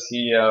because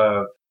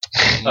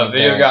a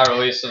video got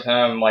released of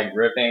him like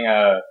ripping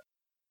a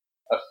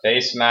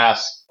face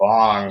mask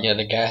bong. Yeah,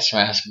 the gas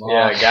mask bong.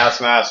 Yeah, gas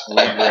mask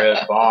weed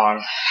rip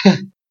bong.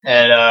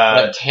 And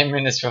like 10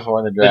 minutes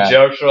before the draft, the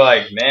jokes were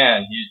like,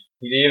 "Man,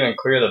 he didn't even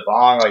clear the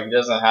bong. Like, he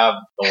doesn't have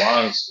the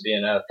lungs to be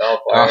an NFL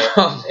player."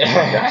 Oh,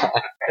 my God.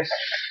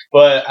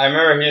 But I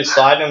remember he was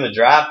sliding in the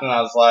draft, and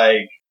I was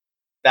like,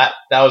 that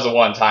was a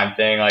one-time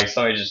thing. Like,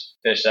 somebody just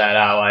fished that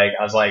out. Like,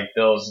 I was like,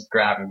 Bills,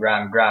 grab him.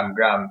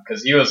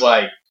 Because he was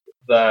like,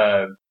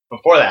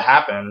 before that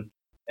happened,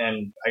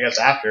 and I guess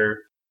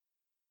after,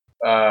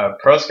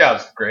 Pro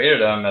Scouts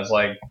graded him as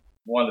like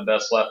one of the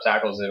best left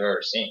tackles they've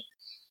ever seen.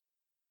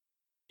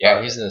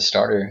 Yeah, he's the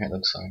starter, it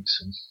looks like.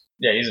 So.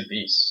 Yeah, he's a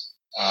beast.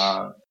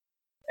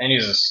 And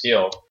he's a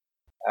steal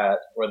at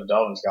where the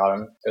Dolphins got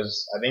him,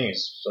 because I think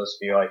he's supposed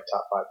to be like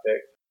top 5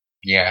 pick.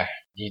 Yeah,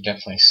 he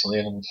definitely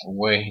slid him for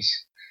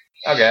ways.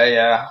 Okay,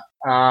 yeah.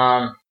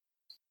 I'm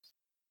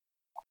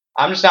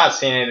just not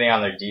seeing anything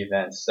on their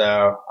defense,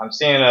 so I'm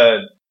seeing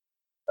a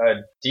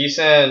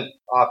decent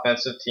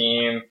offensive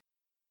team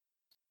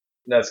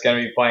that's going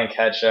to be playing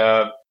catch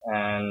up,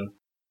 and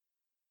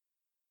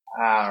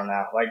I don't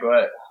know, like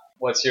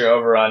what's your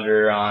over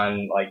under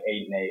on like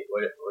 8-8?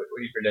 What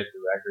do you predict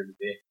the record to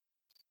be?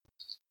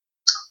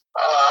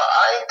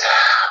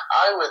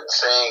 I would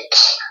think.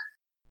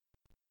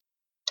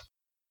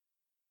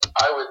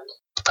 I would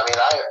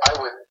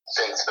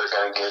think they're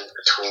going to get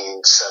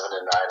between 7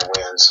 and 9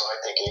 wins. So I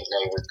think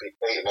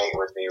 8-8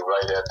 would be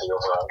right at the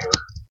over under.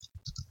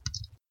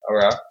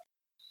 Alright.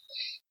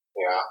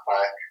 Yeah,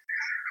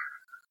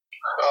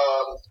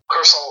 Of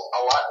course,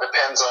 a lot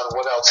depends on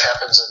what else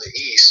happens in the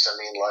East. I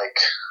mean, like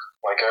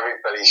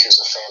everybody who's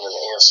a fan of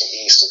the AFC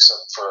East,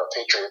 except for a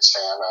Patriots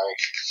fan,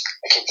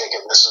 I keep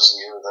thinking this is the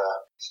year the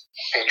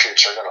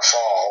Patriots are going to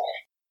fall.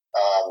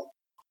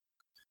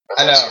 But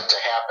I that's know. yet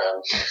to happen.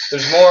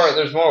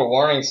 There's more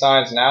warning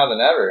signs now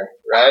than ever,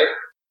 right?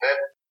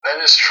 That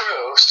is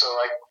true. So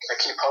I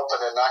keep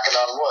hoping and knocking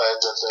on wood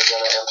that they're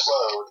going to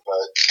implode.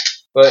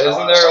 But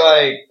isn't there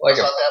I like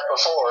thought that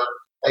before.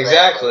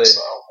 exactly? Happened,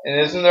 so. And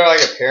isn't there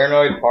like a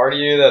paranoid part of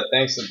you that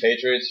thinks the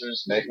Patriots are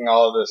just making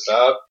all of this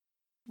up?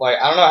 Like,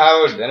 I don't know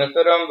how it would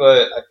benefit them,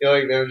 but I feel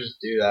like they would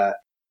just do that.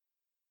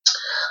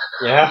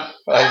 Yeah,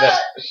 like that.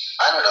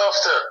 I don't know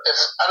if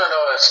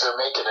they're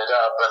making it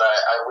up, but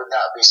I would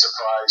not be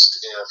surprised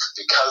if,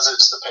 because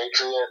it's the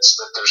Patriots,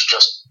 that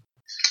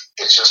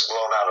it's just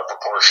blown out of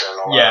proportion.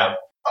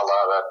 A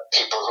lot of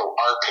people who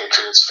aren't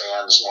Patriots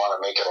fans want to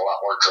make it a lot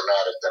more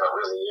dramatic than it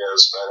really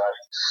is. But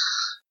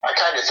I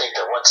kind of think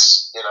that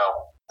once that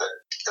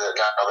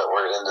now that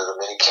we're into the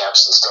mini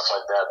camps and stuff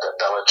like that, that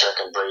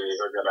Belichick and Brady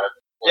they're gonna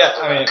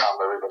calm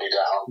everybody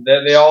down.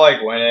 They all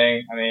like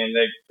winning. I mean,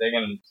 they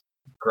can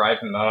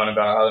gripe and moan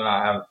about how they're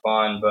not having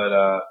fun, but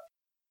I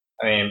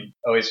mean,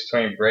 at least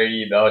between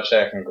Brady,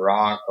 Belichick, and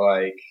Gronk,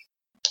 like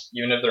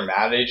even if they're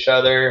mad at each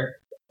other,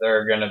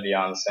 they're gonna be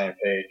on the same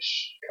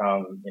page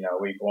come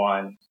week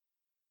 1.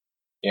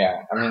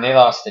 Yeah, I mean they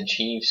lost the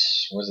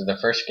Chiefs. Was it the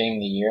first game of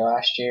the year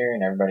last year,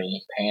 and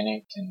everybody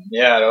panicked? And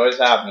yeah, it always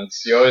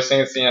happens. You always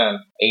think it's the end.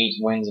 8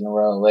 wins in a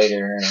row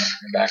later, and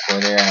they're back where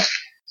they're at.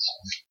 So.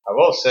 I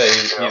will say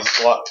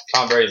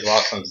Tom Brady's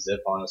lost some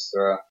zip on his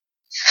throw.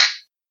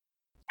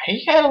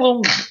 He had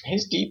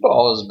his deep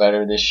ball is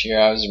better this year.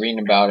 I was reading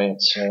about it,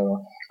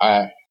 so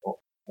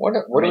what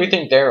do we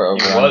think their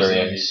over under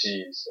is?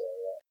 So.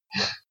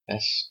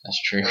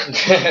 That's true.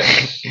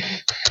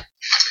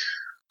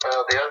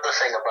 Well, the other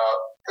thing about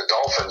the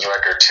Dolphins'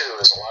 record too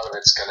is a lot of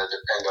it's going to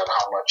depend on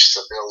how much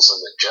the Bills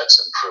and the Jets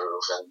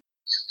improve, and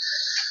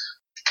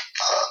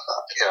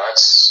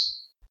that's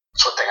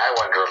one thing I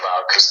wonder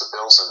about because the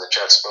Bills and the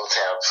Jets both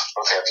have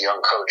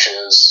young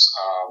coaches,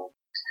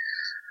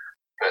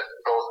 but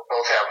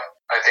both have.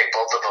 I think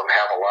both of them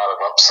have a lot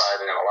of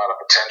upside and a lot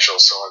of potential.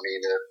 So I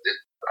mean,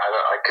 I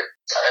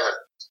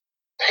haven't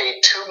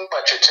paid too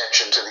much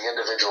attention to the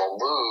individual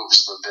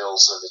moves the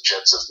Bills and the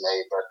Jets have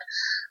made, but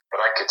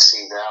I could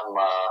see them.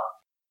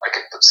 I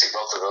could see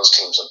both of those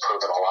teams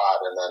improving a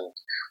lot, and then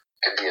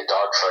it could be a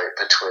dogfight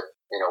between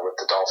with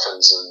the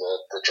Dolphins and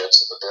the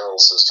Jets and the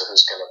Bills as to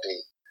who's going to be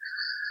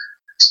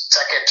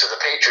second to the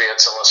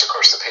Patriots, unless of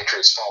course the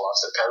Patriots fall off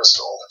their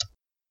pedestal.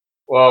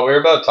 Well, we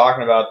were both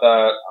talking about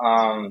that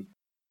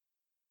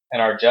in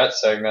our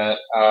Jets segment.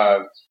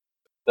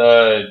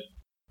 The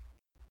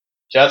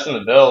Jets and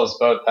the Bills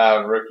both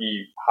have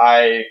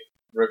high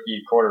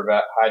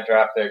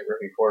draft pick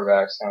rookie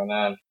quarterbacks coming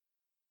in.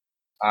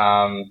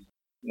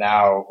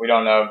 Now we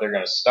don't know if they're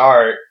going to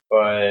start,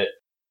 but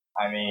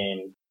I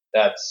mean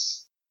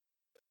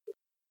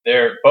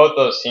both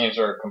those teams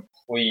are a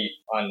complete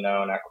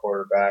unknown at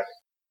quarterback.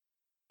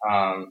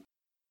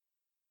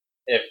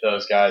 If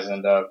those guys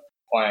end up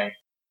playing,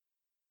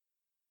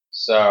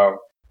 so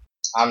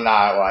I'm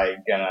not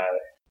gonna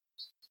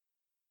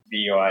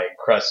be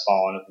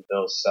crestfallen if the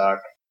Bills suck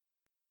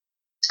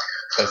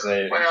because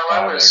they don't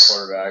have any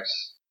quarterbacks.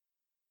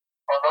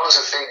 Well, I was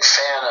a big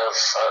fan of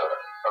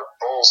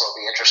Bowles. I'll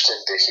be interested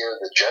to hear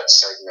the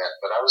Jets segment,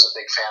 but I was a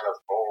big fan of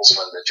Bowles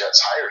when the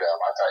Jets hired him.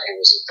 I thought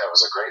that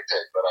was a great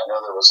pick, but I know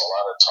there was a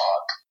lot of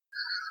talk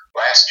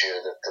last year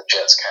that the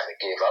Jets kind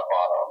of gave up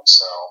on him.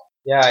 So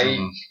yeah,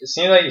 it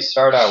seemed like he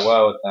started out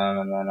well with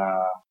them, and then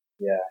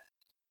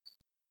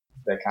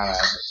they kind of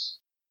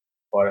just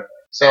what.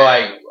 So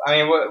I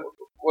mean,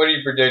 what are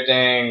you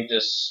predicting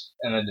just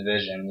in the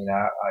division?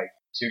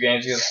 2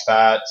 games against the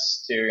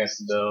Pats, 2 against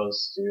the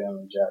Bills, 2 against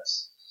the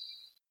Jets.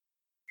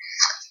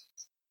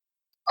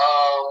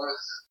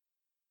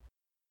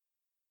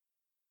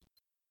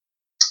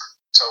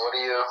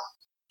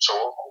 So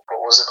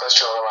what was the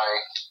question? Am I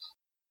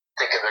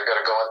thinking they're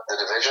going to go into the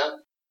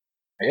division?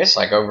 I guess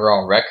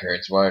overall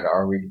records. What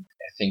are we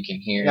thinking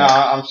here? No,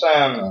 I'm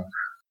saying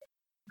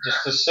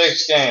just the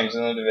 6 games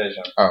in the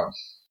division. Oh.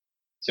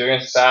 2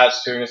 against the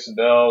Pats, 2 against the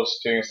Bills,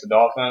 2 against the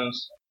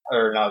Dolphins,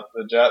 or not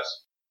the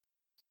Jets.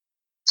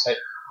 Hey.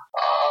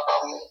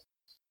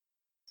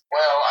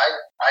 Well,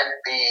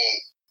 I'd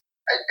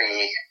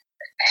be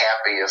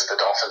happy if the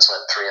Dolphins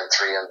went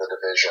 3-3 in the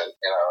division.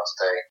 If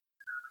they,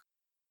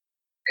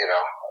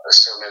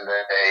 assuming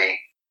that they,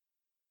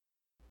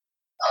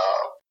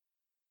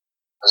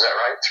 is that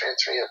right?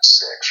 3-3 at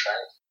 6,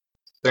 right?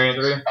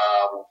 3-3.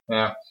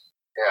 Yeah.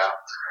 Yeah.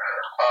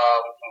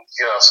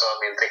 So I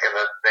mean, thinking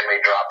that they may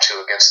drop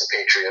 2 against the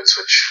Patriots,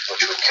 which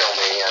would kill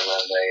me, and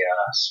then they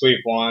sweep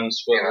 1,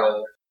 split the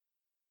other.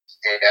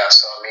 Yeah.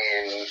 So I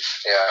mean,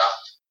 yeah.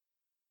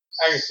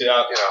 I can see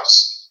that.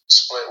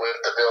 Split with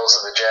the Bills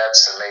and the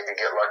Jets, and maybe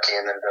get lucky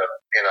and end up,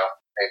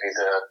 maybe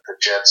the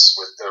Jets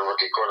with their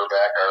rookie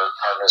quarterback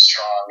aren't as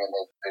strong, and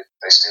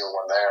they steal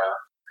one there.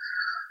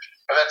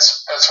 But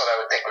that's what I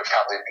would think would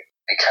probably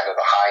be kind of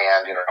the high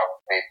end.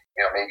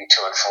 Maybe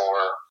 2-4.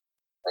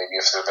 Maybe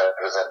if they're better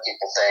than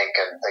people think,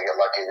 and they get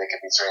lucky, they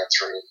could be 3-3.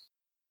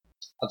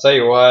 I'll tell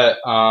you what.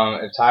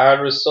 If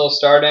Tyrod was still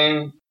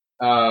starting,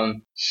 I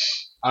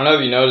don't know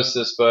if you noticed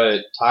this,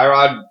 but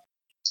Tyrod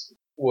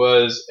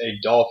was a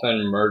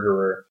Dolphin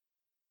murderer.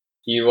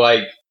 He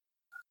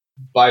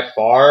by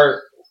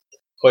far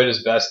played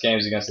his best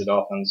games against the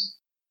Dolphins.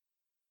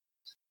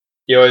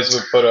 He always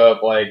would put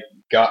up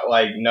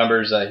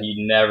numbers that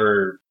he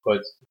never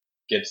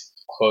gets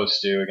close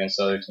to against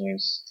other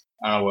teams.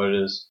 I don't know what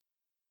it is.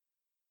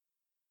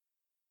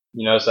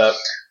 You notice that?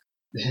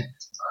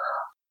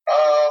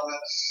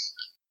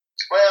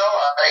 Well,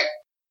 I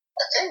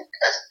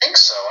think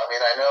so. I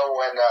mean, I know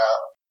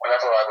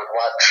whenever I would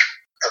watch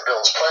the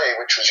Bills play,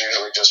 which was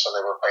usually just when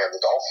they were playing the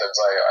Dolphins,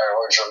 I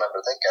always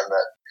remember thinking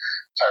that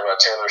Tyrod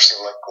Taylor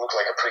looked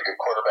like a pretty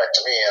good quarterback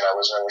to me, and I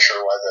was never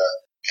sure why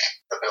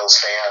the Bills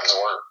fans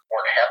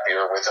weren't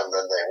happier with him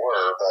than they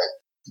were. But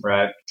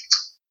right.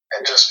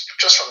 And just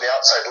from the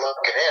outside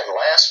looking in,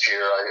 last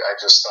year I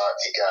just thought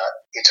he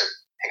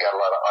got a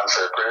lot of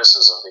unfair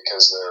criticism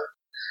because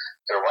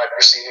their wide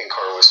receiving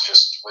core was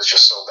just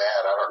so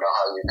bad. I don't know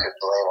how you could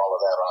blame all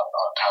of that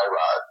on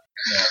Tyrod.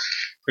 Yeah,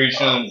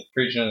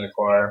 preaching in the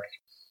choir.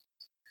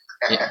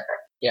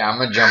 Yeah, I'm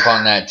gonna jump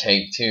on that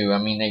take too. I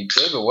mean, they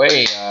gave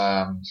away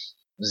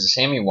was it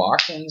Sammy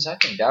Watkins? I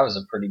think that was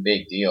a pretty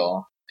big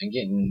deal. And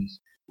getting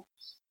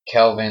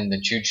Kelvin, the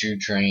choo-choo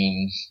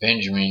train,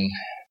 Benjamin.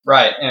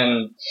 Right,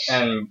 and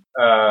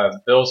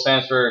Bills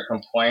fans were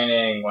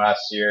complaining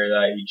last year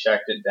that he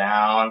checked it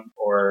down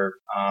or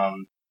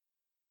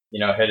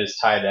hit his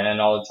tight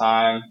end all the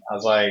time. I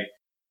was like,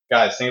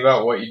 guys, think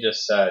about what you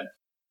just said.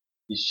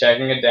 He's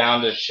checking it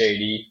down to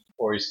Shady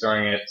or he's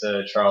throwing it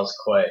to Charles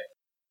Clay.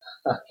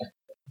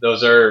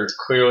 Those are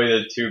clearly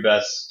the two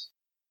best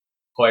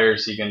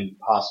players he can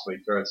possibly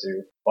throw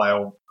to by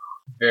a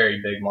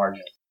very big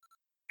margin.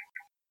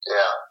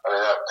 Yeah, I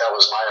mean that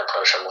was my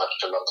impression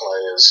watching them play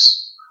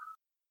is,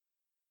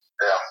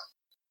 yeah.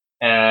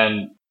 And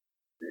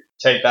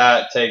take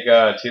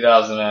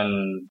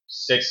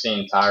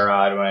 2016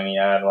 Tyrod when he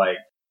had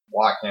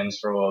Watkins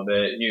for a little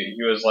bit.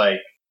 He was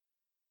like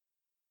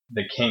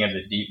the king of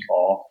the deep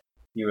ball.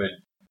 He would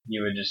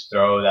just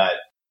throw that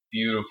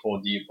beautiful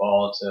deep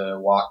ball to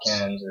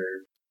Watkins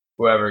or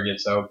whoever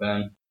gets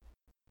open.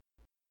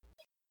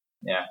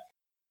 Yeah.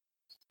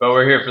 But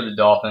we're here for the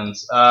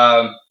Dolphins.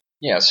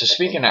 Yeah, so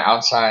speaking of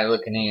outside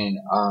looking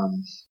in,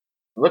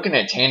 looking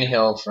at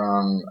Tannehill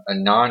from a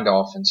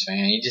non-Dolphins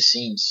fan, he just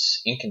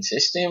seems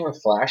inconsistent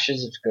with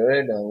flashes of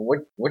good.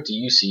 What do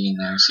you see in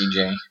there,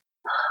 CJ?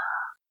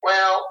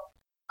 Well,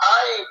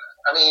 I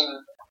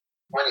mean,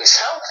 when he's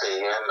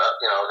healthy, and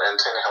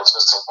Tannehill's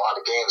missed a lot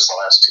of games the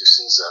last 2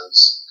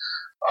 seasons.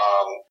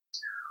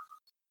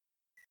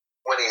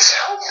 When he's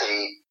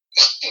healthy,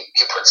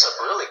 he puts up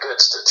really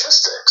good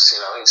statistics.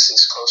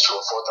 He's close to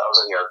a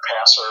 4,000-yard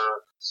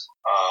passer.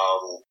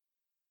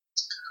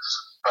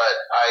 But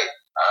I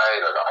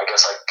don't know. I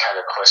guess I kind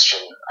of question.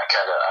 I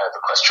have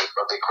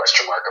a big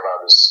question mark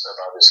about his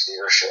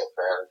leadership.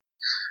 And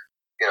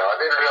I've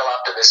been real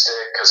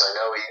optimistic because I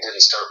know he didn't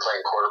start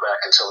playing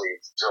quarterback until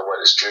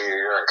his junior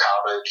year in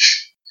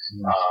college.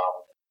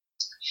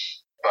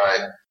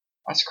 But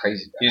that's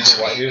crazy.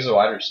 He was a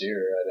wide receiver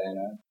at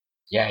A&M.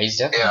 Yeah,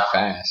 he's definitely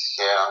fast.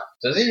 Yeah.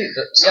 Does he?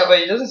 Yeah, but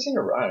he doesn't seem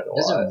to run it a lot.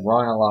 He doesn't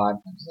run a lot.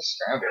 He's a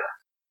scrambler.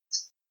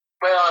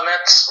 Well, and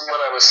that's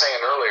what I was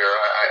saying earlier.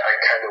 I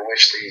kind of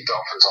wish the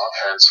Dolphins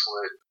offense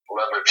would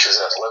leverage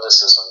his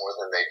athleticism more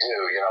than they do.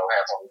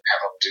 Have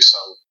him do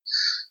some,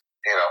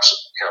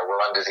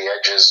 run to the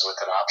edges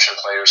with an option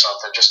play or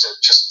something, just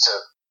to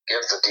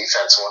give the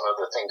defense one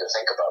other thing to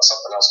think about,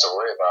 something else to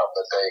worry about.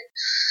 But they,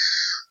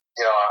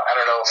 I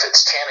don't know if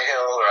it's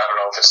Tannehill or I don't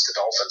know if it's the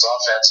Dolphins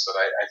offense,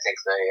 but I think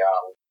they,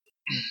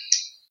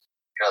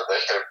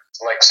 they're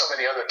like so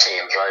many other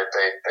teams, right?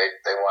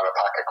 They want a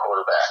pocket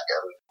quarterback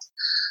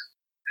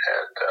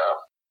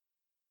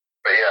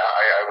but yeah,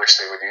 I wish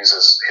they would use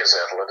his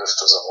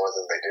athleticism more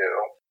than they do.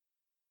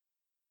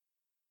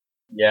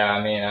 Yeah, I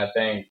mean, I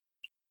think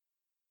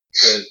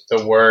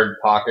the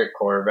word pocket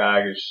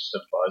quarterback is just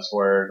a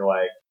buzzword.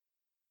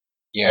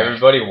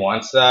 Everybody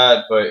wants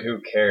that, but who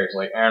cares?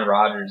 Aaron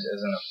Rodgers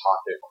isn't a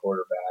pocket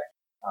quarterback.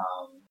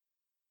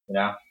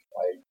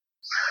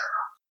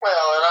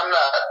 Well, and I'm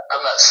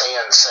not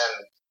saying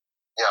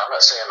I'm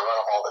not saying run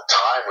them all the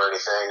time or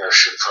anything, or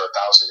shoot for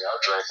 1,000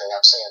 yards or anything.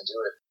 I'm saying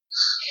do it,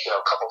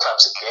 a couple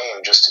times a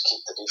game just to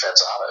keep the defense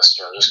honest.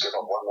 Just give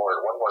them one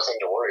more thing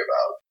to worry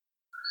about.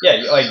 Yeah,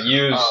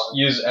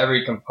 use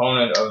every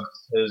component of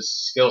his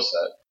skill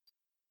set.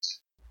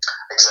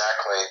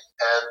 Exactly,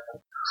 and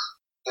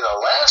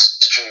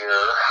last year,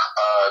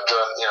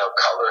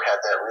 Cutler had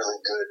that really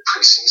good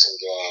preseason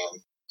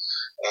game,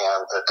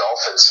 and the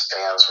Dolphins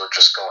fans were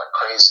just going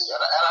crazy,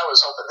 and I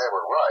was hoping they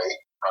were right,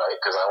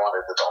 because I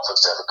wanted the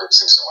Dolphins to have a good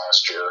season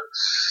last year,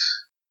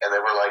 and they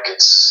were like,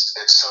 it's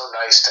so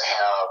nice to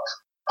have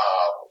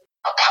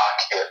a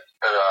pocket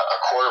or a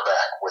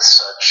quarterback with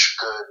such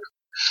good,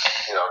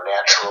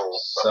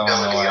 so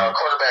ability, annoying. a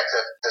quarterback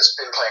that's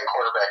been playing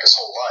quarterback his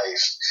whole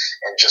life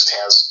and just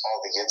has all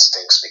the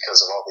instincts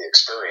because of all the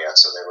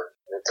experience. So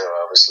they're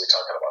obviously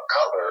talking about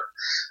Cutler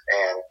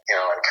and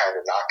kind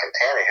of knocking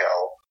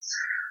Tannehill.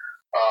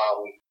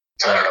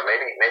 I don't know.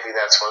 Maybe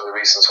that's one of the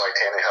reasons why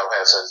Tannehill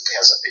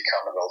hasn't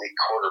become an elite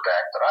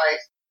quarterback. But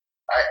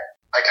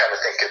I kind of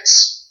think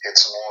it's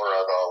more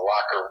of a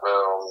locker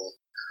room,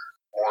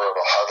 more of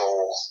a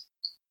huddle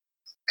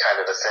kind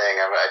of a thing.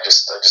 I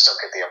just don't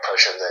get the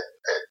impression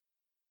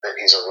that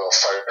he's a real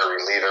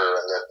fiery leader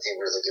and that he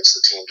really gets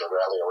the team to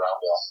rally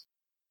around him.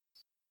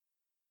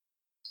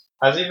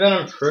 Has he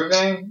been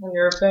improving, in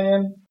your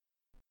opinion?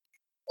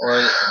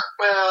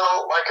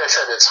 Well, like I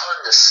said, it's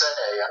hard to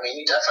say. I mean,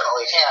 he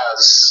definitely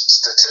has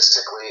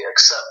statistically,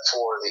 except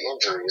for the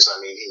injuries. I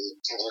mean, he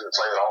didn't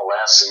play at all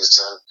last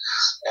season,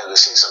 and the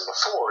season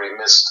before he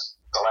missed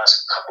the last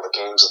couple of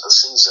games of the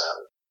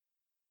season.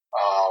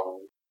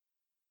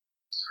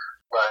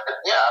 But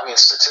yeah, I mean,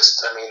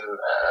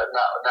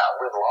 not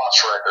win-loss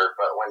record,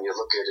 but when you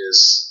look at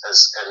his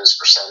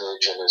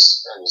percentage and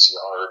his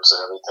yards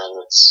and everything,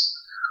 it's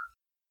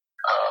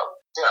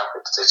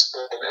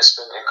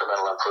been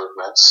incremental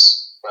improvements,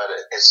 but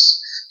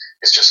it's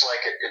just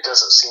like it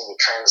doesn't seem to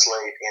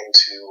translate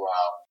into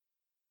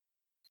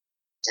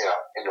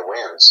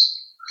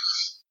wins.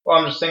 Well,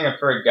 I'm just thinking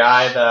for a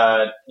guy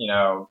that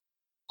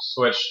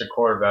switched to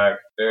quarterback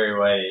very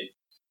late,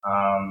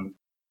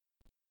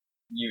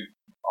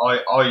 all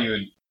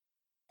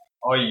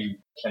you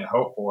can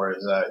hope for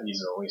is that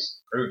he's at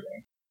least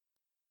improving,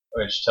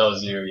 which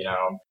tells you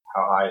how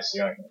high his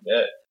ceiling can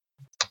get.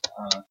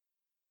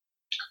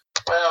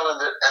 Well, and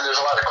there's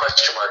a lot of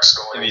question marks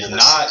going into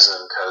this season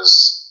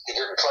because he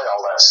didn't play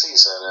all last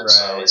season, and right,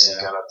 so is he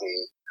going to be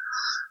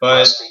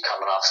must be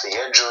coming off the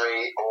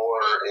injury, or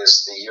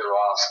is the year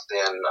off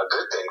been a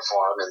good thing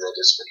for him, and that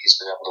he's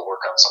been able to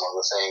work on some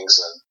other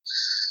things, and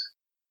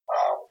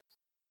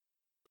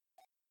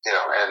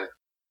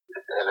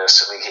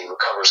assuming he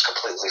recovers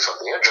completely from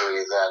the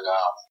injury, then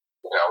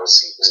is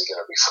he going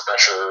to be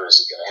fresher?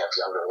 Is he going to have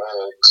younger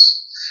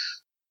legs?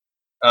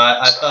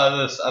 I thought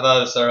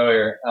this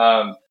earlier.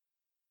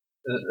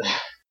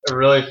 A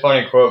really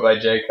funny quote by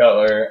Jay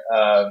Cutler.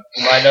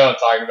 You might know what I'm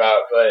talking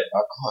about, but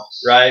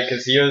right,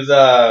 because he was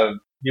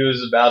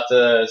about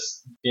to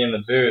be in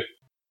the booth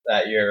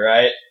that year,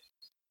 right?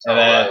 And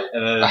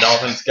then the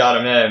Dolphins got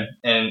him in,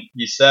 and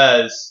he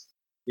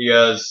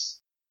goes,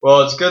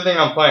 "Well, it's a good thing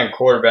I'm playing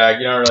quarterback.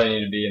 You don't really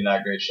need to be in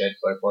that great shape to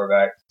play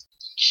quarterback."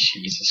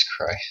 Jesus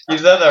Christ. He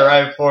said that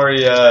right before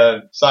he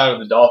signed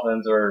with the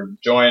Dolphins or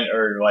joined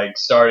or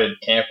started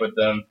camp with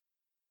them.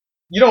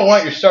 You don't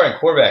want your starting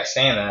quarterback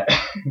saying that.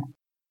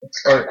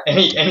 Or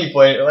any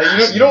player.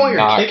 You don't want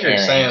your kicker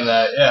saying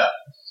that. Yeah.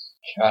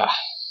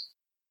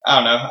 I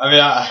don't know. I mean,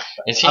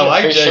 is he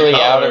like officially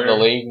out of the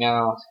league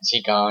now? Is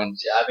he gone?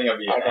 Yeah, I think he'll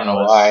be. I don't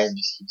know why. I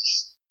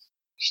just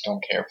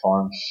don't care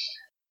for him.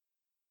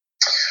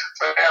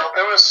 But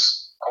there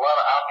was a lot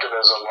of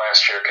optimism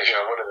last year because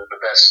one of the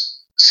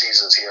best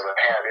seasons he ever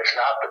had, if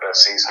not the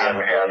best season he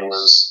ever had,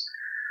 was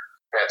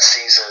that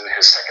season,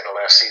 his second to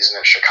last season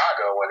in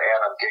Chicago, when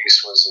Adam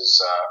Gase was his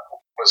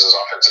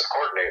offensive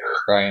coordinator.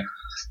 Right.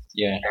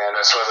 Yeah. And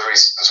that's one of the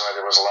reasons why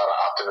there was a lot of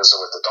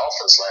optimism with the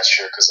Dolphins last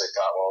year, because they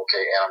thought, well,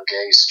 okay, Adam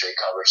Gase, Jay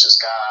Cutler's his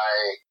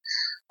guy.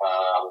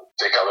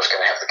 Jay Cutler's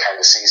going to have the kind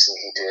of season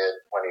he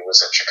did when he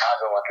was at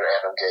Chicago under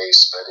Adam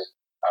Gase, but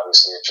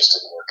obviously it just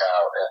didn't work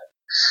out. And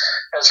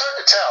it's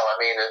hard to tell. I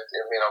mean,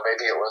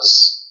 maybe it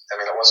was. I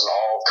mean, it wasn't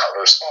all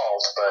Cutler's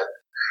fault, but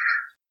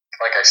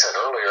like I said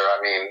earlier, I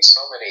mean,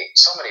 so many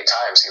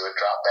times he would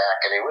drop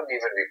back and he wouldn't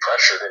even be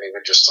pressured, and he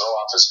would just throw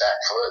off his back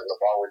foot, and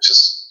the ball would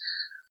just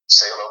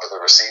sail over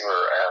the receiver,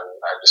 and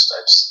it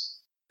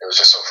was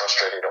just so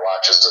frustrating to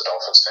watch as a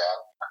Dolphins fan.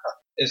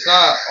 It's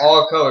not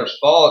all Cutler's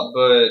fault,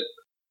 but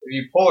if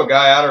you pull a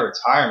guy out of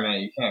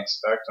retirement, you can't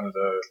expect him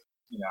to,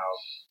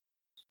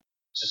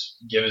 just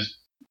give his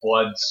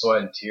blood,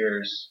 sweat, and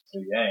tears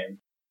to the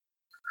game.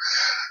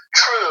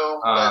 True,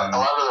 but a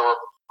lot of the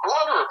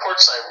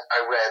reports I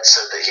read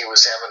said that he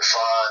was having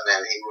fun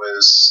and he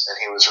was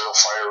real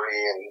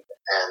fiery and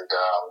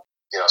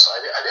so I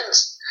didn't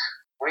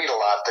read a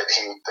lot that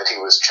he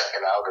was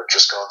checking out or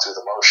just going through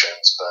the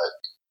motions, but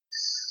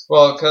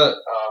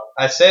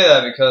I say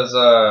that because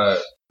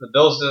the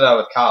Bills did that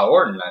with Kyle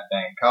Orton. I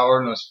think Kyle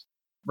Orton was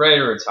ready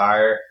to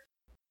retire.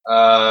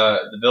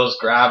 The Bills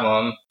grabbed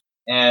him,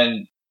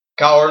 and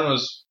Kyle Orton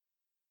was,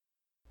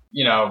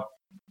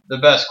 the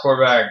best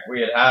quarterback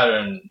we had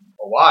in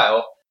a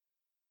while.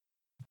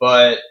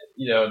 But,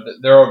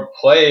 there were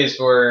plays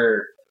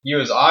where he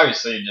was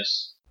obviously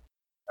just,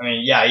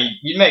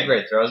 he'd make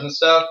great throws and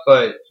stuff,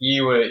 but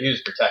he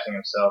was protecting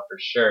himself for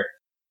sure.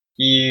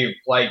 He,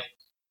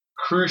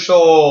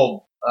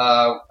 crucial,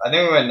 I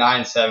think we went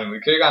 9-7. We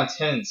could have gone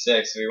 10-6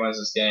 if he wins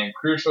this game.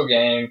 Crucial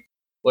game,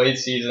 late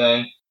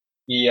season.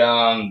 He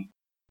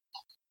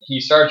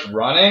starts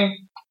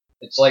running.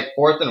 It's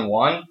 4th and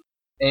 1,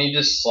 and he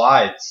just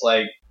slides,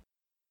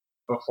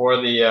 before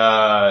the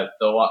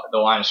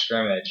line of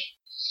scrimmage.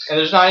 And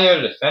there's not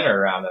even a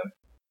defender around him.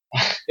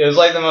 it was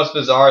like the most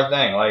bizarre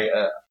thing. Like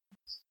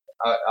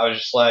I was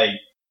just like,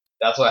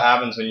 that's what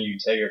happens when you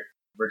take a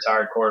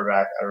retired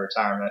quarterback out of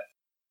retirement.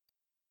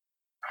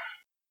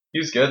 He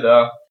was good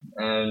though,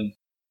 and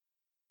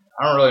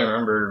I don't really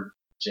remember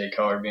Jay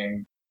Cutler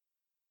being.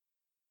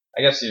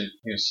 I guess he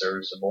was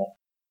serviceable.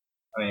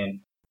 I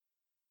mean,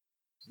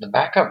 The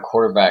backup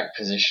quarterback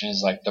position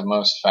is like the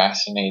most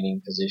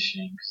fascinating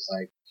position because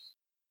like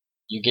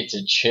you get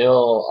to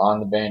chill on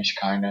the bench,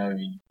 kind of.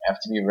 You have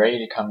to be ready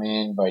to come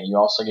in, but you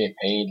also get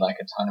paid like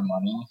a ton of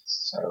money.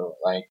 So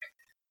like,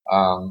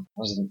 what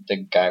was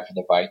the guy for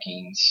the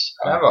Vikings?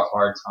 I have a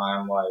hard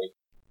time like,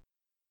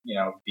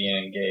 being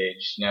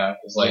engaged.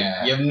 Because like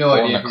Yeah, you have no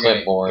pulling idea the if you're gonna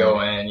clipboard. go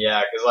in.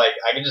 Yeah, because like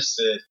I could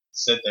just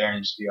sit there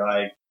and just be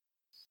like,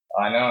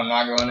 I know I'm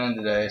not going in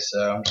today,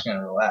 so I'm just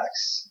gonna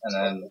relax. And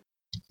then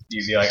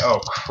you'd be like, oh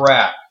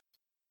crap,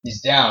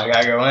 he's down. I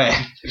gotta go in.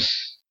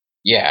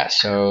 Yeah,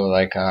 so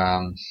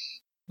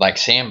like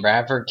Sam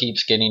Bradford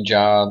keeps getting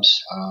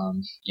jobs.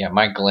 Yeah,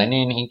 Mike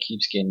Glennon, he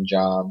keeps getting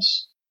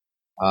jobs.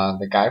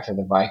 The guy for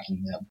the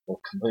Vikings, I'm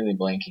completely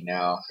blanking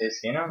now.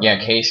 Case Keenum? Yeah,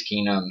 Case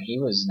Keenum. He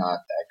was not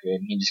that good.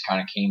 He just kind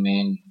of came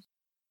in.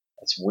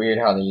 It's weird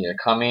how they either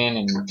come in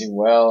and do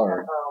well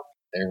or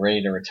they're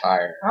ready to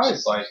retire. I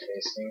always liked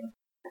Case Keenum.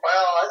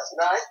 Well,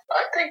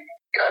 I think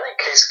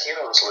Case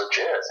Keenum's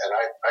legit, and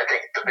I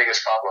think the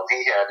biggest problem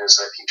he had is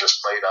that he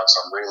just played on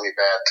some really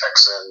bad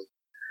Texan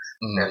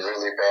and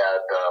really bad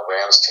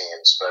Rams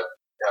teams. But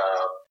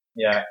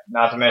yeah,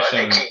 not to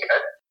mention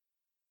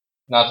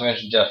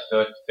Jeff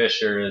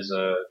Fisher is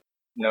a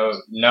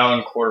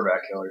known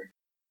quarterback killer.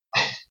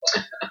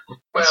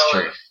 Well,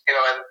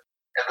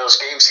 and those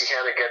games he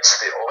had against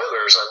the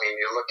Oilers, I mean,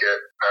 you look at,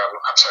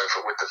 I'm sorry,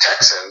 with the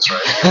Texans,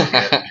 right? You look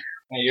at,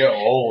 you're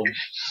old.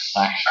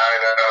 I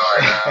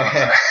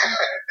know.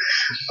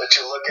 But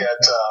you look at,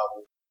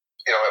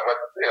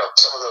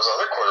 some of those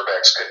other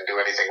quarterbacks couldn't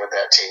do anything with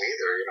that team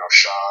either.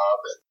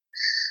 Schaub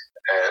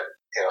and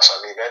so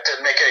I mean that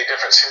didn't make any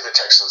difference who the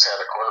Texans had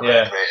a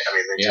quarterback. Yeah.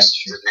 They just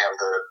didn't have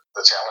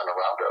the talent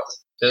around them.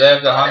 Did they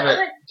have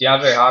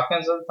DeAndre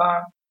Hopkins at the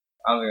time?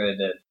 I don't think they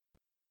did.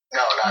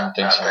 No, not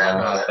that.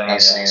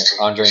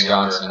 Andre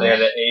Johnson. They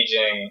had an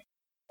aging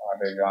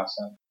Andre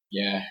Johnson.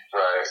 Yeah.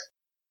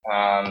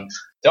 Right.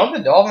 Don't the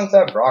Dolphins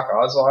have Brock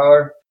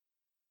Osweiler?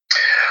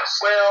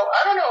 Well,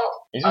 I don't know.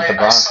 He's with the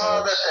Broncos. I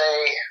saw that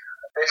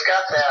they've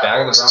got that.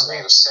 What was his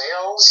name?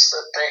 Sales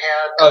that they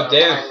had. Oh,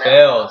 David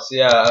Fales.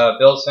 Yeah,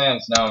 Bills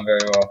fans know him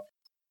very well.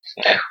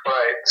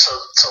 Right.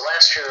 So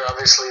last year,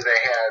 obviously, they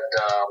had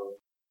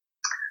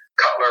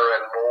Cutler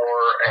and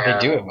Moore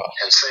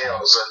and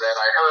Sales, and then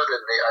I heard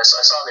I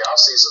saw in the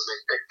offseason they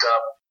picked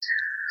up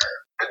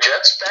the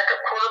Jets'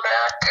 backup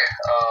quarterback,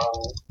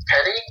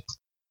 Petty.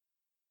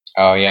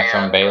 Oh yeah,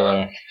 from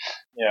Baylor.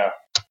 Yeah,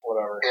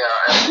 whatever.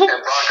 Yeah,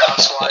 and Brock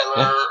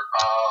Osweiler.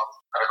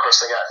 And of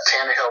course, they got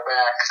Tannehill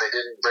back. They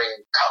didn't bring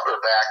Cutler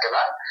back, and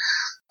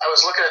I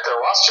was looking at their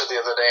roster the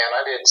other day, and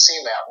I didn't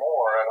see Matt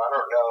Moore, and I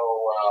don't know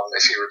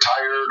if he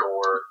retired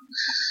or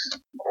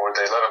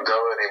they let him go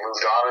and he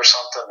moved on or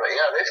something. But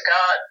yeah, they've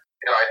got.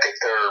 I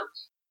think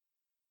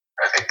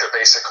they're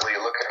basically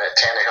looking at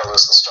Tannehill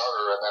as the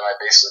starter, and then I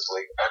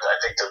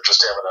think they're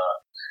just having a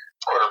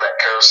quarterback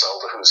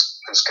carousel to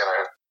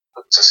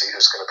to see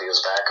who's gonna be his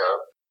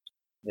backup.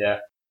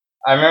 Yeah,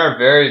 I remember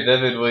very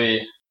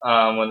vividly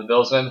when the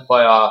Bills made the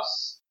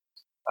playoffs.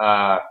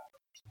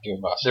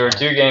 There were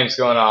two games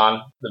going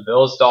on: the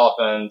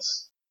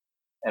Bills-Dolphins,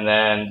 and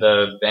then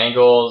the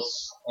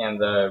Bengals and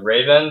the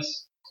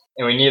Ravens.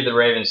 And we needed the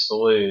Ravens to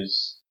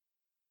lose.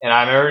 And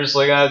I remember just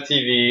looking at the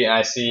TV and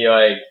I see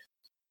like,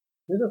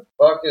 who the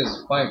fuck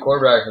is playing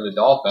quarterback for the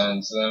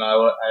Dolphins? And then I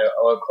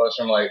look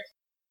closer and I'm like,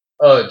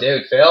 oh,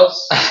 David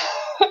Fales?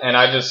 And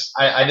I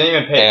didn't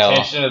even pay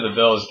attention to the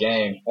Bills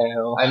game.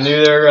 I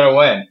knew they were gonna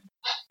win.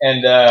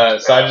 And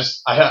so I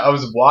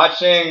was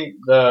watching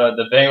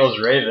the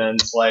Bengals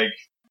Ravens like,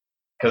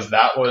 because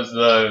that was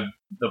the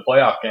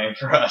playoff game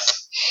for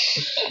us.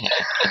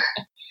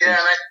 Yeah,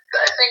 and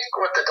I think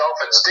what the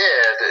Dolphins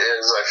did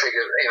is I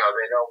figured, they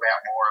know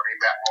Matt Moore.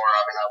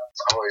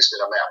 I've always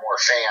been a Matt Moore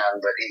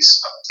fan, but he's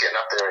getting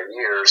up there in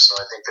years, so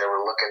I think they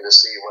were looking to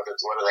see what do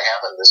they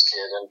have in this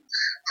kid. And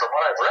from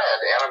what I've read,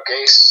 Adam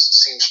Gase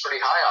seems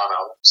pretty high on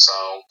him.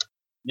 So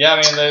yeah,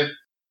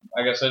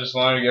 I guess they just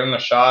wanted to give him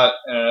a shot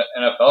in an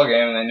NFL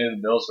game, and they knew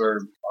the Bills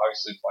were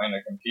obviously playing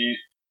to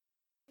compete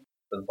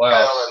for the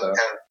playoffs.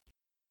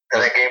 And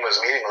that game was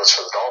meaningless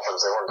for the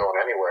Dolphins. They weren't going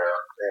anywhere,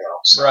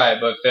 So.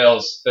 Right, but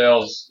Fales,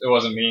 it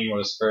wasn't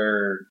meaningless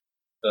for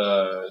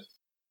the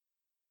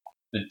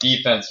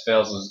defense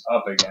Fales was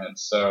up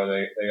against, so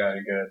they got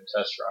a good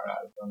test run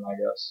out of them, I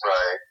guess.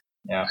 Right.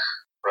 Yeah.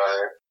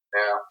 Right.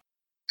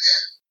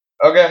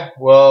 Yeah. Okay,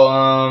 well,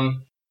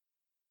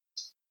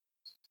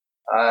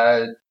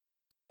 I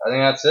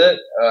think that's it.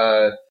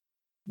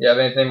 You have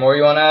anything more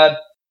you want to add?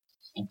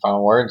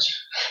 Final words?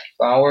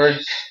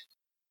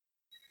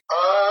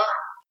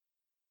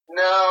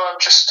 No, I'm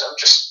just an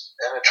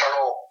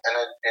eternal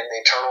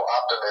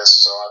optimist.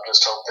 So I'm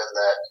just hoping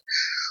that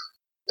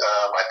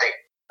I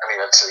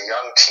it's a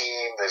young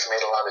team. They've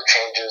made a lot of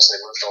changes.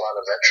 They moved a lot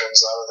of veterans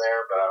out of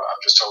there, but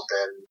I'm just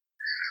hoping,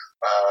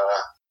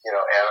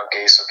 Adam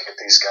Gase will get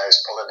these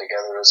guys pulling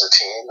together as a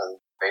team, and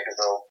maybe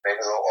they'll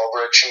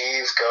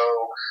overachieve,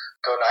 go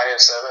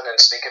 9-7, and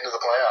sneak into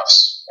the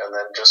playoffs, and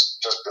then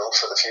just build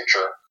for the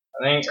future.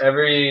 I think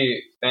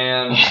every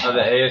fan of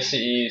the AFC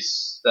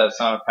East that's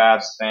not a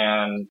Pats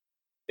fan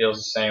feels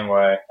the same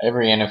way.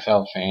 Every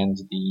NFL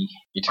fan's the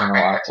eternal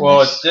optimist.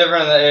 Well, it's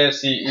different in the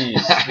AFC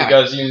East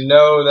because you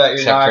know that you're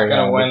Except not for, going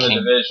to the win the King.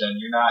 division.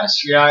 You're not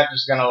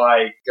just going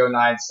to go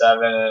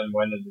 9-7 and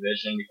win the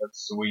division because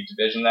it's a weak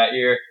division that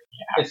year.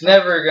 Yeah. It's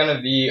never going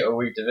to be a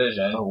weak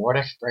division. But what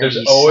if Brady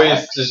There's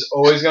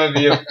always going to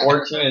be a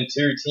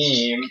 14-2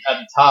 team at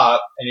the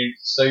top, and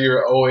so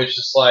you're always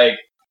just like,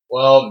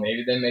 well,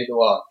 maybe they made the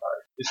wild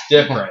card. It's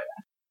different.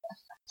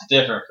 It's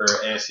different for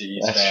AFC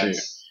East That's fans.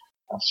 true.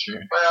 That's true.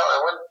 Well,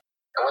 and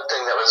one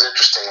thing that was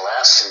interesting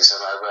last season,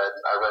 I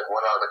read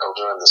one article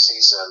during the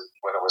season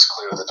when it was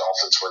clear the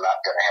Dolphins were not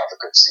going to have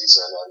a good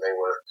season, and they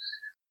were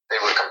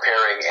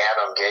comparing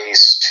Adam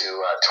Gase to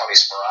Tony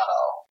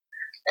Sparano,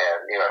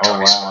 and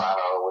Tony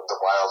Sparano with the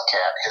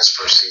Wildcat, his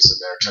first season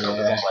there took them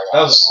to the playoffs.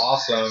 That was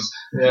awesome.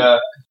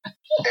 Yeah.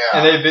 Yeah,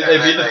 And they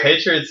beat the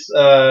Patriots.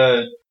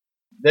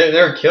 They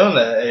were killing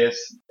the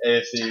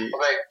AFC.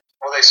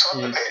 Well, they swept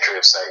the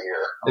Patriots that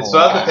year. They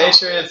swept the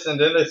Patriots, and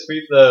then they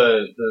sweep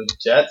the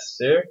Jets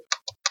too.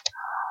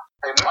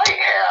 They might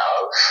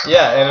have.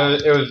 Yeah, and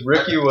it was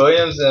Ricky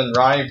Williams and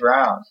Ronnie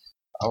Brown.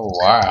 Oh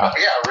wow!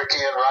 Yeah, Ricky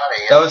and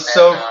Ronnie. That was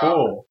so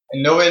cool,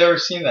 and nobody had ever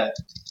seen that.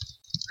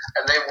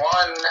 And they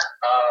won.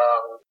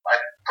 I'm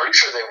pretty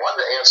sure they won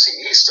the AFC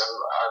East.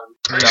 I'm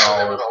pretty sure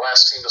they were the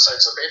last team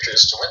besides the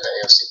Patriots to win the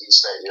AFC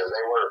East that year.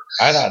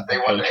 They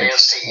won the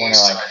AFC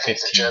East, and I think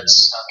the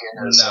Jets snuck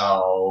in as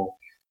No.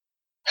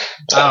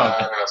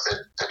 I don't know if the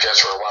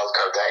Jets were a wild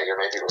card that year.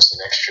 Maybe it was the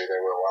next year they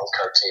were a wild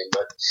card team.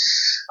 But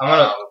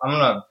I'm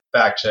gonna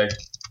fact check.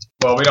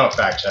 Well, we don't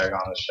fact check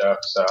on the show,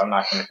 so I'm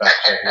not gonna fact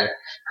check you.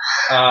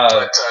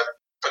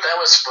 But that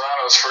was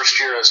Sparano's first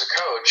year as a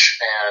coach,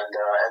 and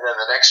then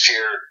the next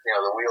year,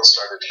 the wheels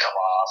started to come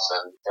off,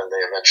 and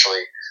they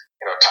eventually,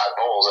 Todd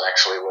Bowles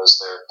actually was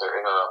their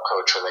interim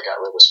coach when they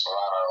got rid of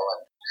Sparano,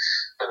 and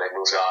then they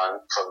moved on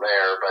from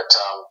there.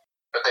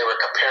 But they were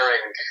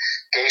comparing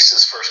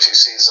Gase's first two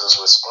seasons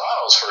with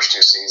Sparano's first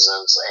two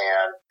seasons,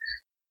 and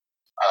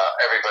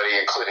everybody,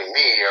 including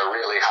me, are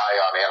really high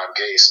on Adam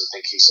Gase and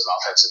think he's an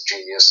offensive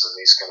genius and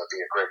he's going to be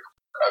a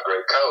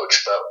great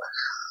coach. But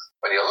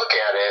when you look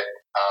at it,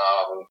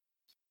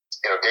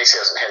 Gase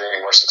hasn't had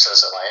any more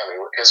success at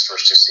Miami his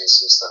first two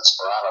seasons than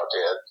Sparano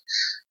did,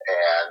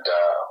 and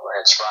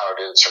Sparano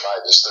didn't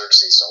survive his third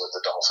season with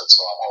the Dolphins.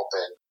 So I'm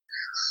hoping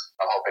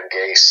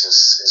Gase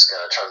is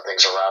going to turn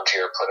things around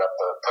here, put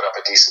up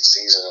a decent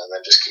season, and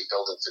then just keep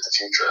building for the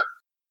future.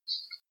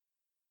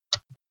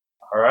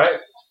 All right.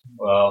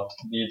 Well,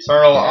 the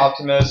eternal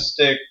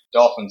optimistic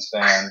Dolphins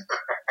fan,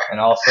 and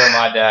also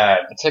my dad.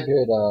 That's a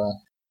good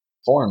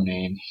forum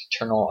name,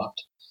 Eternal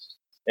Optimist.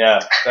 Yeah,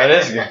 that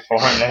is a good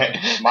foreign name.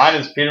 Mine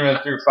is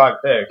Peterman threw 5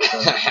 picks.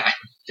 So.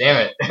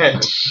 Damn it.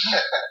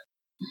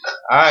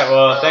 All right,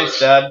 well, thanks,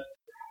 Dad.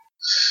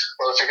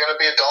 Well, if you're going to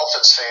be a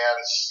Dolphins fan,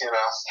 you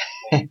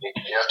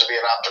have to be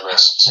an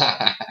optimist.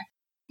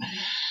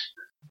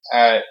 All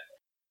right.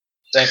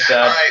 Thanks,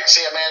 Dad. All right,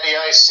 see you, Mandy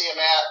Ice. See you,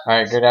 Matt. All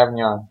right, good having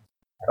you on.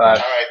 Bye. All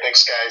right,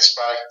 thanks, guys.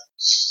 Bye.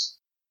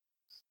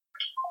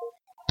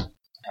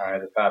 All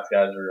right, the Pats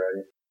guys are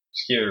ready.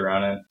 Just keep it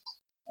running.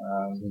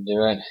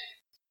 Do it.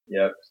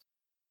 Yep.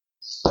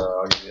 So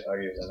I'll give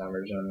you the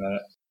numbers in a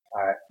minute.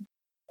 All right.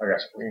 Okay.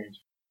 Weird.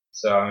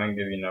 So I'm gonna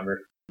give you a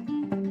number.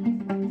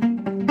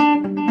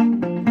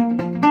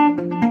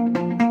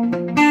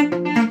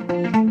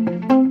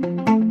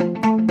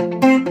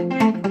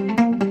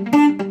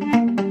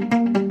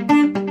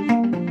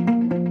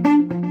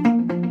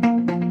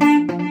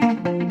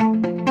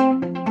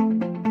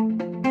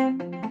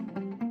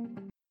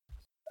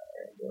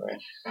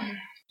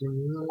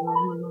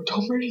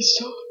 Tom Brady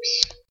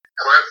sucks.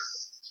 Hello?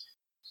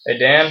 Hey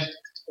Dan,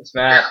 it's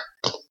Matt.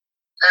 Hey,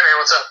 man,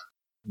 what's up?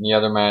 The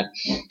other Matt.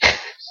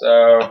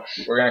 So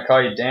we're gonna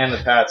call you Dan,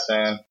 the Pats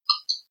fan. Okay.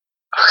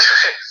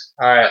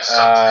 All right. That's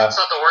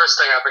not the worst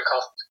thing I've been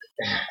called.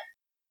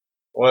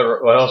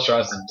 What else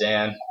runs to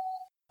Dan?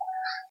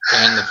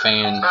 Dan the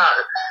fan. No,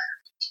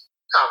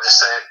 I'm just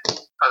saying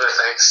other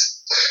things.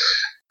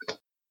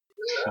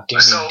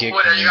 So,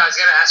 what, are you guys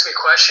going to ask me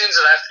questions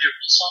and I have to do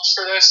research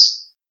for this?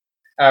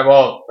 All right.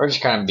 Well, We're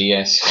just kind of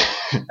BS.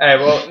 hey.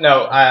 Well,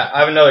 no. I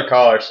have another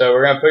caller, so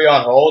we're gonna put you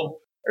on hold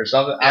or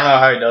something. I don't know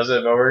how he does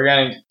it, but we're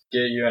gonna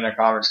get you in a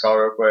conference call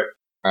real quick.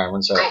 All right,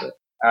 one second.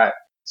 All right.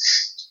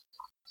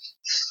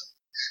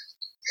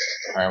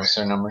 All right, what's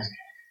their number?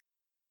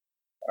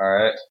 All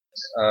right.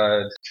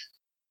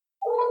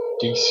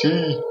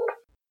 DC.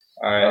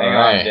 All right. Hang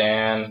Alright. on,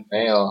 Dan.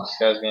 Mail. This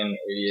guy's being an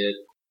idiot.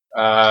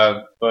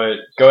 But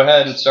go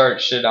ahead and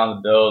start shit on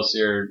the Bills.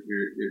 You're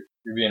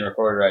being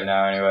recorded right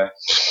now, anyway.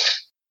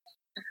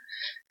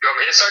 You want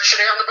me to start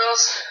shitting on the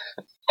Bills?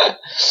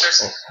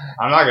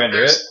 I'm not gonna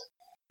do it.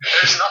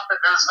 There's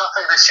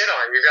nothing to shit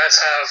on. You guys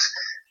have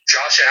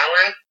Josh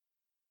Allen,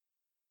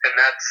 and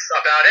that's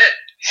about it.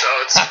 So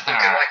it's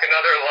looking like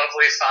another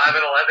lovely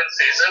 5-11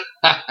 season,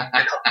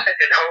 and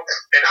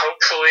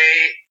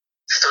hopefully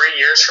 3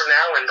 years from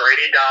now, when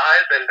Brady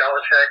dies and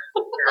Belichick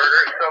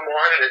murders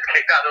someone and is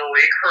kicked out of the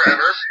league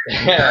forever,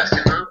 you guys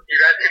can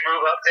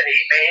move up to 8,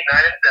 8,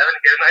 9, and 7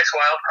 and get a nice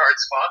wild card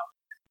spot.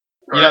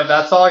 You know,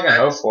 that's all I can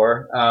hope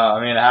for. I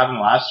mean, it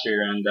happened last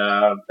year, and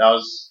that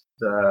was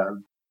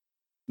the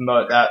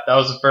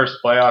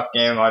first playoff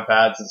game I've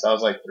had since I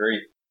was like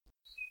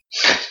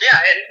 3.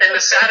 Yeah, and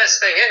the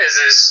saddest thing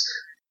is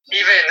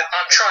even,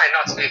 I'm trying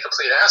not to be a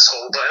complete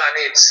asshole, but I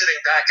mean, sitting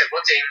back and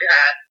looking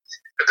at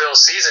the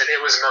Bills season,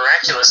 it was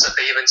miraculous that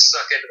they even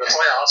stuck into the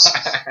playoffs.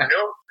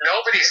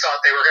 Nobody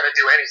thought they were going to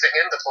do anything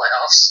in the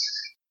playoffs,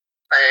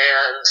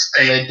 and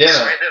they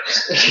didn't.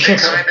 They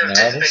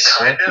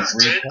kind of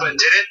did, but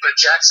didn't. But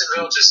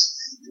Jacksonville just,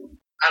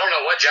 I don't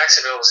know what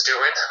Jacksonville was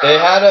doing. They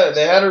had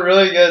a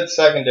really good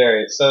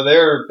secondary, so they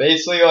were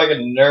basically like a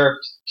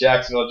nerfed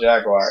Jacksonville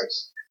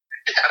Jaguars.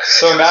 Yeah,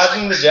 So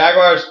imagine the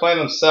Jaguars playing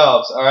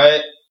themselves,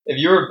 alright? If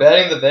you were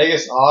betting the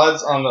Vegas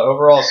odds on the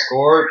overall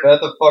score,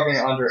 bet the fucking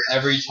under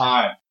every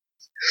time.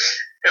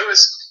 It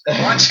was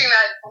watching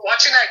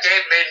that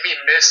game made me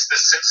miss the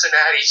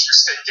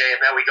Cincinnati-Houston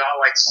game that we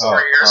got like 4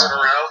 years in a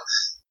row.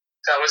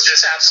 That was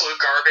just absolute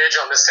garbage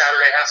on the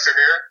Saturday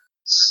afternoon.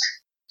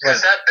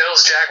 Because that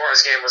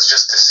Bills-Jaguars game was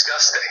just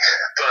disgusting.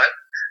 But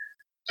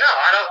no,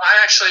 I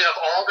actually, of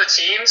all the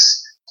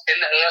teams in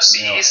the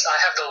AFC East, I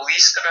have the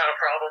least amount of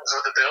problems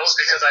with the Bills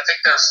because I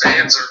think their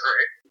fans are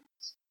great.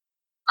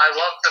 I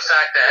love the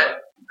fact that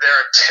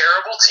they're a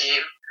terrible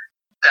team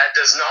that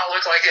does not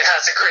look like it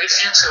has a great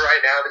future right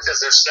now because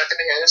they're stuck in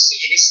the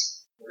NFC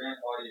East.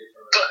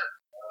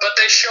 But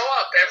they show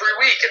up every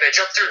week and they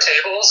jump through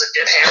tables and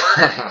get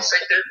hammered and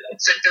think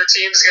their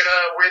team's going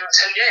to win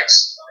 10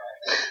 games.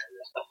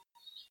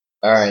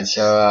 Alright,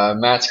 so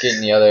Matt's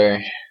getting the other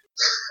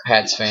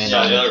Pats fan.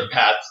 Yeah, the other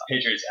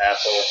Patriots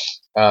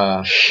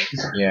asshole.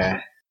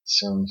 Yeah.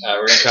 So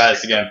we're going to try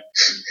this again.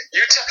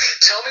 You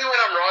tell me when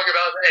I'm wrong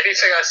about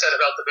anything I said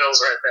about the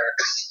Bills right there.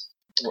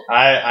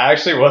 I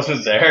actually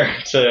wasn't there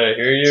to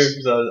hear you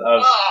because I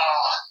was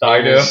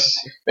talking to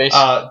him.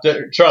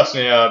 Trust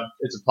me,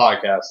 it's a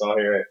podcast, so I'll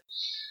hear it.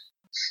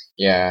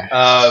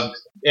 Yeah.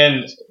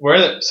 And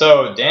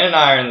so Dan and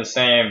I are in the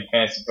same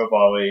fantasy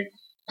football league.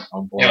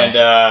 Oh boy. And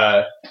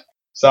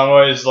so I'm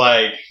always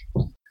like,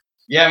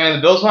 yeah, man,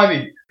 the Bills might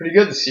be pretty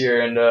good this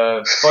year, and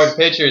fuck the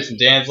Patriots. And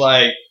Dan's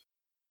like,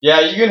 yeah,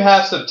 you can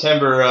have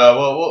September.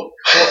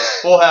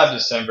 We'll have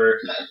December.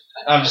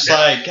 I'm just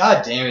like,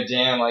 God damn it,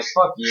 Dan. Like,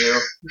 fuck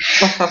you.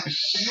 Every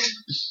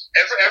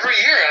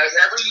year,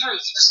 you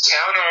just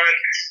count on.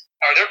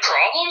 Are there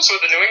problems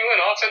with the New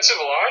England offensive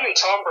line and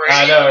Tom Brady?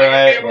 I know,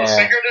 right? Be able to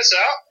figure this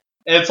out.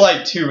 It's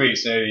like 2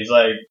 weeks, maybe. He's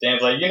like,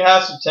 Dan's like, you can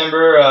have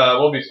September.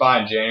 We'll be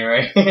fine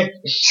January. Yeah.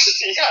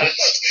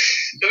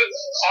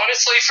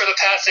 Honestly, for the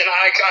Pats, and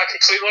I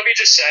completely, let me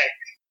just say,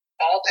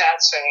 all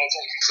Pats fans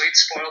are complete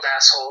spoiled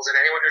assholes, and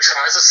anyone who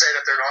tries to say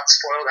that they're not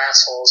spoiled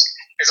assholes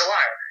is a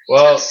liar.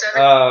 Well,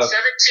 17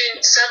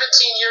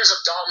 years of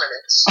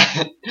dominance.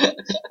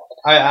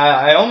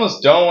 I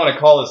almost don't want to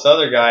call this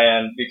other guy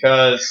in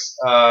because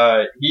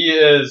he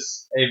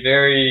is a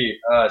very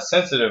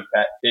sensitive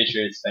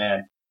Patriots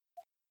fan.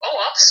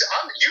 Oh,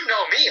 you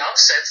know me. I'm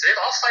sensitive.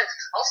 I'll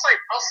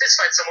fist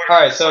fight someone. All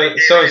right, so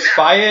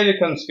Spygate a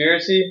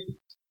conspiracy?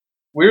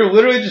 We were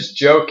literally just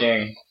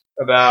joking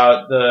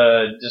about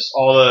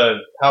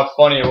how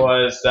funny it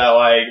was that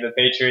like the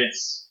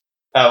Patriots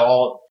have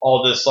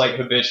all this like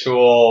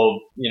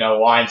habitual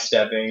line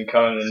stepping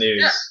coming in the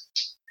news.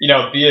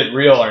 Yeah. Be it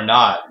real or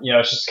not,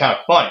 it's just kind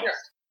of funny,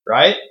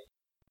 right?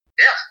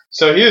 Yeah.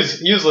 So he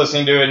was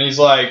listening to it and he's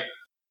like,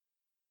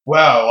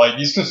 wow, like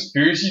these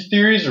conspiracy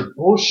theories are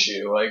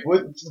bullshit. Like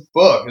what the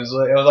fuck? I was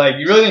like,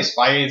 you really think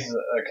Spygate's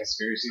a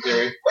conspiracy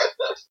theory?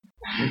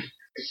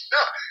 No.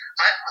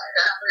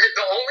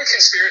 The only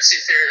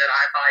conspiracy theory that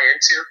I buy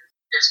into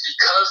is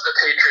because the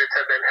Patriots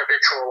have been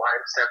habitual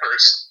line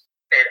steppers,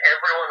 and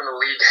everyone in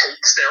the league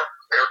hates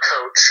their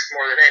coach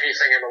more than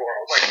anything in the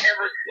world. Like I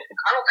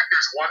don't think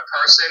there's one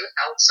person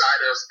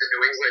outside of the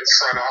New England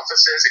front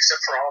offices,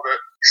 except for all the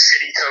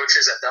shitty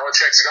coaches that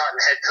Belichick's gotten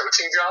head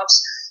coaching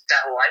jobs,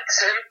 that likes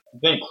him.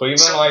 You think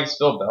Cleveland likes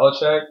Bill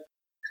Belichick?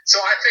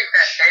 So I think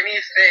that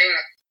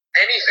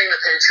anything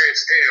the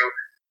Patriots do,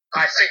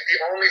 I think the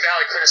only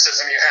valid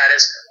criticism you had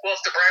is, well,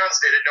 if the Browns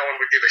did it, no one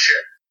would give a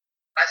shit.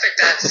 I think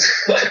that's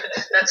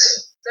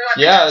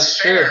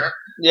true. Fair.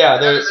 Yeah,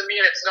 that doesn't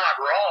mean it's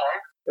not wrong.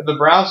 If the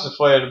Browns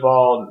deflated the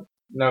ball,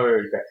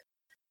 nobody would care.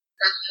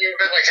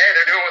 But like, hey,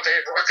 they're doing what they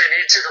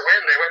need to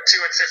win. They went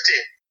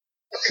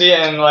 2-15. See,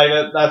 and like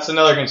that's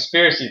another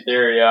conspiracy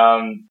theory.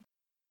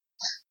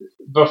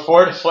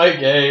 Before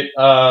Deflategate,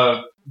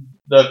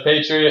 the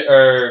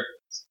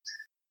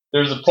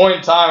there was a point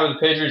in time where the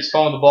Patriots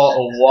fumbled the ball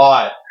a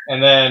lot,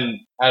 and then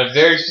at a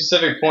very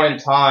specific point in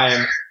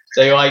time,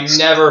 they like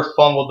never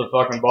fumbled the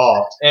fucking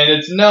ball. And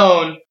it's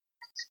known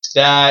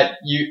that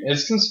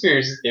it's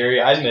conspiracy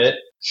theory, I admit,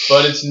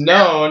 but it's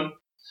known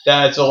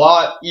that it's a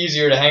lot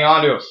easier to hang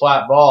on to a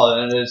flat ball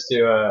than it is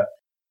to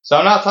so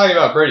I'm not talking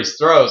about Brady's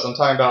throws, I'm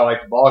talking about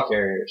like the ball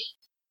carriers.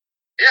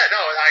 Yeah, no,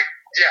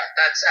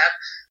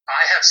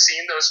 I have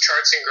seen those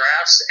charts and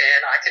graphs,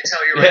 and I can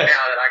tell you right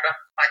now that I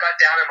got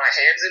down on my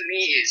hands and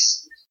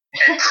knees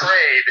and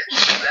prayed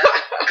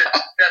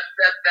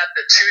that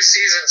the 2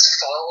 seasons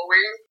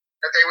following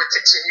that they would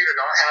continue to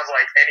not have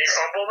like any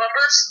fumble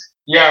numbers.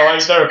 Yeah,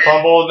 like their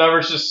fumble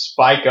numbers just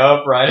spike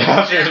up right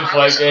after the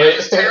play game. I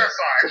was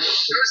terrified. I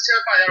was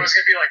terrified that it was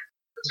going to be like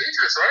the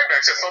Patriots running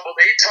backs have fumbled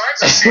 8 times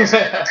this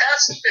season.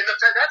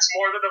 That's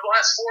more than the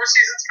last 4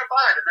 seasons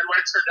combined. And then when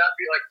it turned out to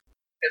be like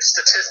it's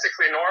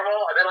statistically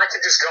normal, and then I can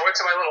just go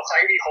into my little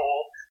hidey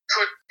hole,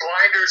 put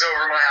blinders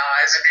over my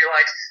eyes, and be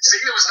like, see,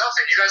 it was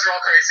nothing. You guys are all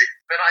crazy.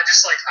 Then I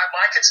just like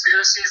my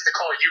conspiracy is to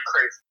call you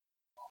crazy.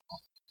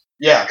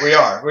 Yeah, we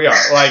are.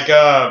 Like,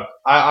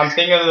 I'm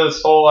thinking of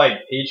this whole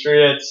like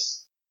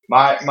Patriots.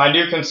 My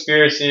new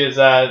conspiracy is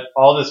that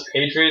all this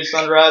Patriots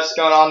unrest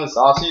going on this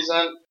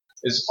offseason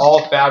is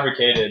all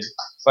fabricated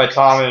by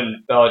Tom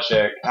and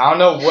Belichick. I don't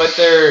know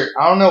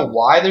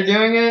why they're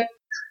doing it,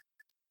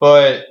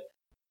 but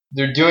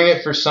they're doing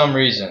it for some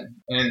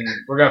reason, and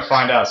we're gonna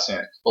find out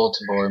soon.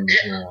 Baltimore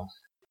material.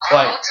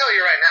 I'll tell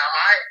you right now,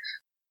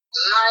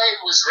 I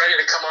was ready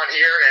to come on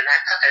here and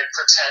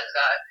pretend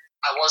that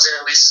I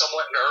wasn't at least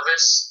somewhat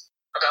nervous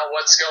about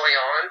what's going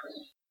on,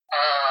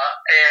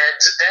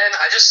 and then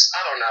I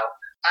don't know.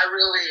 I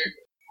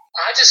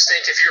just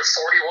think if you're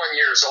 41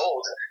 years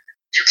old,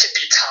 you can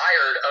be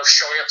tired of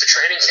showing up to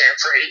training camp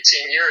for 18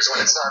 years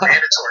when it's not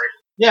mandatory.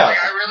 Yeah,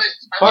 like,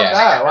 fuck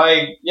that.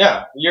 Like,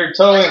 yeah, you're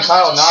totally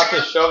entitled not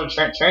to show up to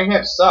training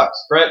camp.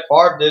 Sucks. Brett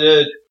Favre did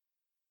it.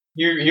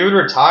 He would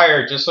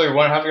retire just so he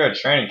wouldn't have to go to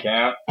training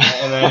camp,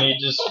 and then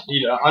he'd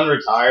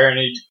unretire, and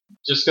he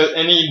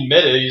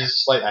admitted he's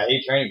just like, I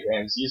hate training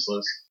camp. It's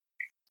useless.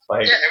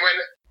 Like, yeah,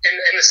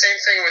 and the same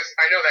thing with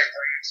I know that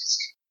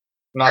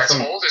Brett's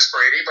old as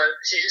Brady, but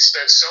he's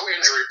been so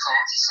injury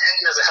prone.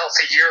 He has a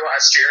healthy year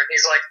last year, and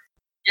he's like,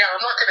 yeah,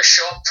 I'm not going to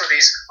show up for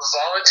these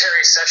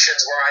voluntary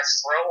sessions where I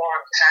throw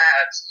on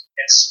pads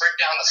and sprint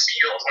down the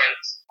field when,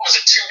 was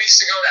it 2 weeks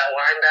ago, that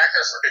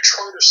linebacker for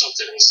Detroit or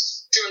something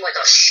was doing like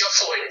a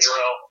shuffling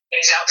drill, and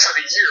he's out for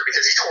the year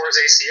because he tore his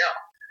ACL.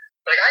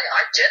 Like,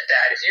 I get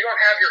that. If you don't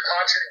have your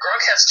contract,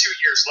 Gronk has 2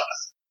 years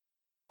left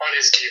on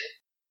his deal.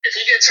 If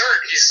he gets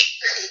hurt, he's,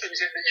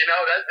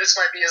 this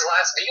might be his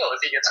last deal if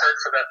he gets hurt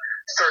for the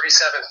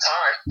 37th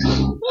time.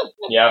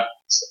 Yeah.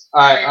 All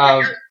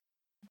right.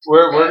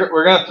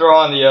 We're gonna throw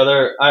on the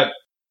other.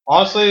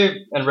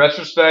 Honestly, in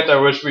retrospect, I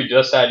wish we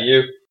just had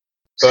you,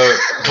 but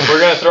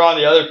we're gonna throw on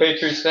the other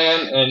Patriots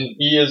fan, and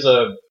he is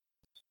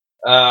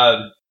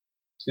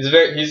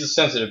he's a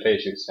sensitive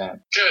Patriots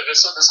fan. Good.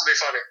 This will be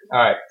funny.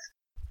 All right.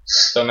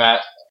 So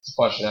Matt,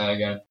 punch it in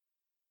again.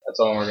 That's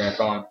all we're gonna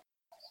call him.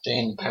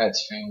 Dan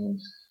Pats fan.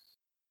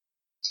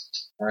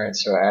 All right.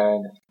 So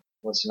add.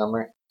 What's the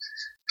number?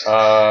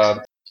 Oh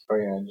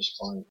yeah, just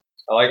fine.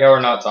 I like how we're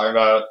not talking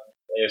about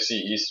AFC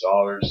East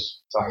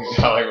dollars, talking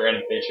about like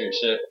random Patriot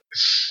shit.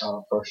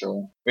 Oh, for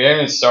sure. We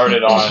haven't even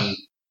started on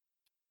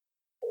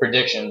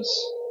predictions.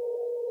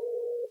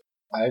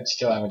 I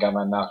still haven't got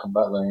my Malcolm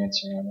Butler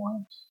Instagram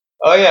one.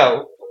 Oh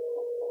yeah,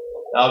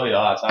 that'll be the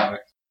hot topic.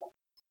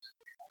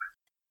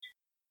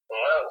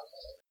 Hello.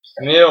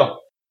 Emil.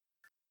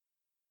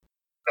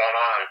 What's going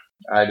on?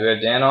 Alright, do we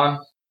have Dan on?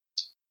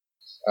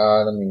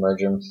 Let me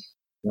merge him.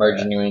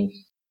 Merging you in.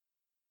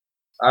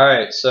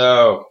 Alright,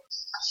 so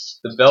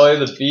the belly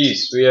of the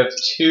beast. We have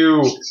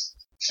 2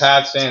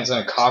 Pats fans in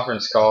a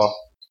conference call.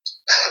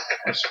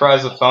 I'm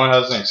surprised the phone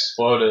hasn't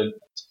exploded.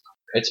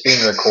 It's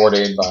being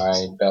recorded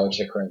by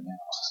Belichick right now.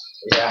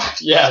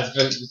 Yeah,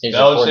 it's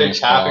Belichick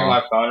tapping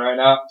my phone right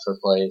now for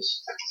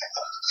plays.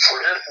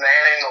 We're just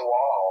manning the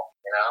wall,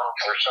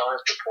 We're showing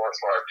support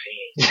for our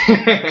team.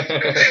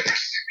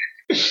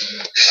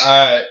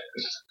 Alright,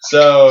 so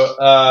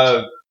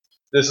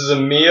this is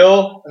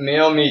Emil.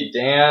 Emil meet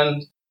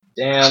Dan.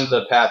 Dan,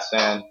 the Pats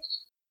fan.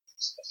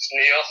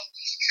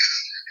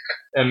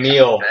 Emil. Damn.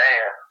 I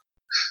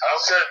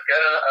hope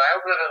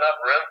there's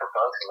enough room for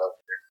both of us.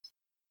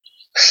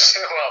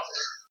 Well,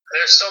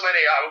 there's so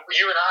many.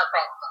 You and I are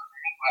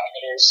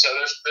probably so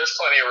there's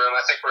plenty of room.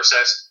 I think we're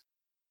safe.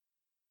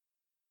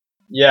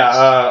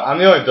 Yeah, I'm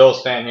the only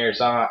Bills fan here,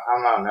 so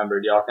I'm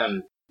outnumbered. Y'all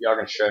can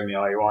shred me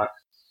all you want.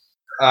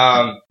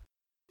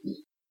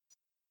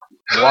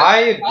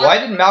 Why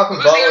did Malcolm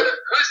Butler?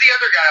 Who's the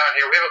other guy on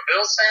here? We have a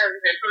Bills fan,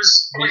 and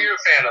who are you a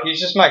fan of? He's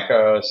just my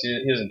co-host.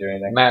 He doesn't do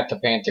anything. Matt, the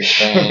Panthers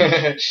fan.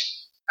 Panthers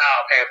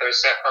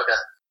fan.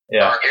 Okay.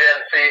 Yeah. You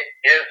didn't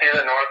see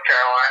the North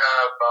Carolina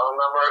phone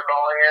number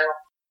calling in?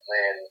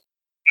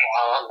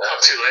 I'm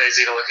too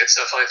lazy to look at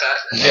stuff like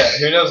that. Yeah,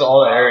 who knows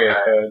all the area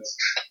codes?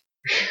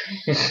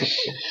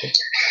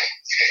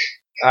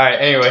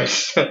 Alright,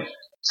 anyways.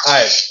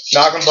 Alright,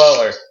 Malcolm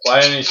Butler. Why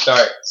didn't he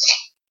start?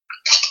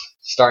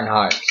 Starting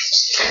hot.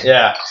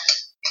 Yeah.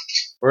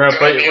 We're gonna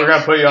put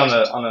you on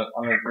the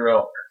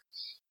grill.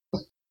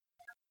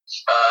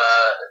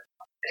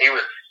 He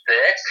was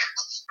sick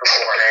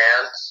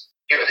beforehand.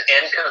 He was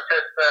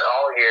inconsistent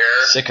all year.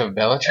 Sick of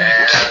Belichick?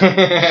 And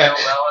Bill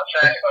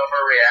Belichick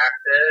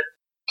overreacted.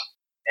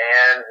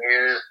 And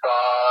you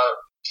saw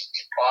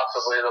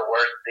possibly the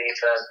worst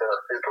defense in a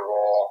Super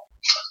Bowl.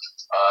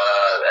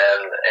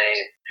 And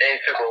any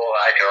Super Bowl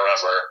I can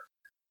remember.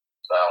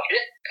 So.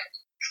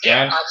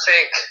 Dan? I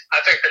think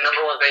the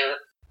number one thing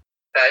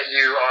that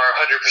you are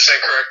 100%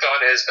 correct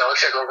on is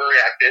Belichick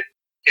overreacted.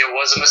 It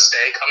was a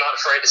mistake. I'm not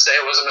afraid to say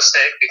it was a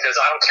mistake because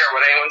I don't care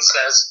what anyone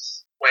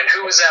says.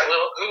 Who was that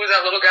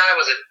little guy?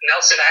 Was it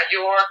Nelson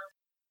Aguilar?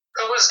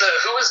 Who was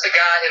the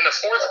guy in the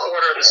fourth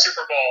quarter of the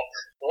Super Bowl?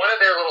 One of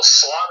their little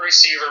slot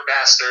receiver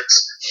bastards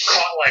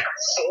caught like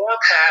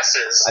 4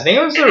 passes. I think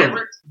it was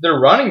their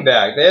running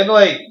back. They had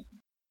like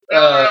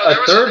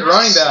a third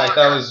running back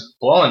that was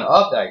blowing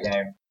up that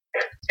game.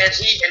 And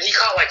he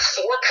caught like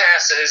 4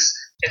 passes,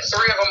 and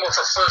 3 of them were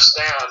for first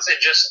downs. It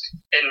just,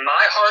 in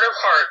my heart of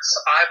hearts,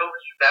 I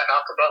believe that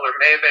Malcolm Butler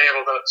may have been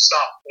able to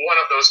stop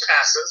one of those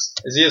passes.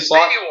 Is he a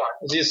slot? Maybe one.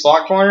 Is he a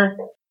slot corner?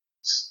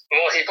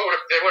 Well, they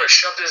would have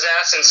shoved his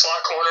ass in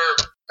slot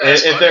corner.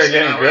 If they were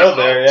getting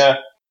grilled there, yeah.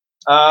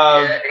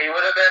 Yeah, he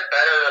would have been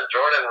better than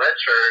Jordan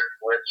Richard,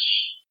 which,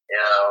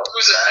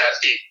 who's a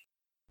safety?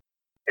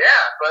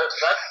 Yeah, but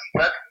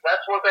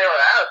that's what they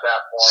were at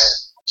that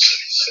point.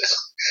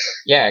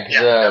 Yeah,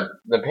 because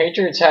the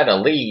Patriots had a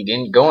lead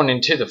going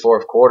into the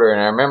fourth quarter,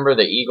 and I remember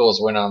the Eagles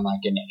went on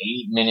like an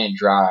 8-minute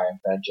drive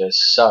that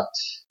just sucked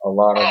a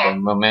lot of the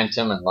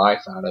momentum and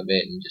life out of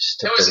it, and just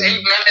took It was the 8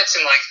 lead. minutes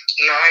and like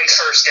 9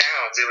 first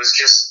downs. It was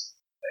just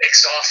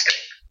exhausting.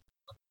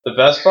 The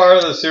best part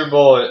of the Super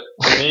Bowl to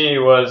me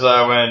was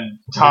when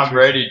Tom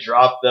Brady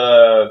dropped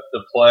the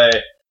play,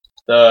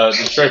 the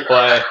trick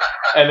play,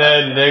 and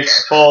then Nick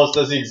Foles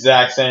does the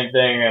exact same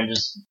thing and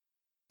just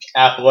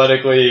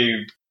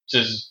athletically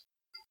just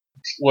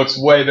looks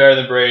way better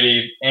than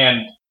Brady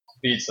and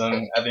beats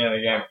them at the end of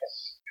the game.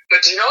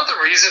 But do you know the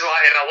reason why?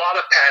 And a lot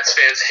of Pats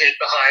fans hid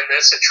behind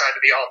this and tried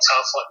to be all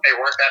tough, like they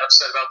weren't that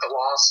upset about the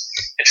loss.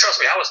 And trust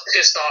me, I was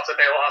pissed off that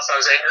they lost. I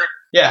was angry.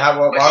 Yeah,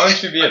 why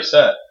wouldn't you be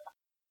upset?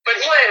 But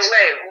wait,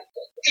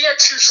 he had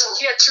two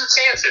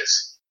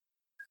chances.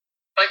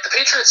 Like the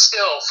Patriots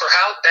still, for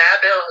how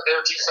bad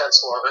their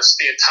defense was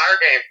the entire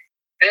game,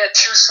 they had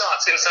 2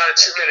 shots inside of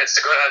 2 minutes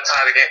to go down and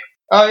tie the game.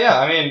 Oh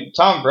yeah, I mean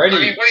Tom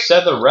Brady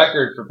set the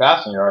record for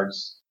passing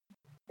yards.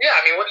 Yeah,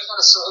 I mean, what are you going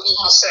to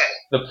say?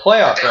 The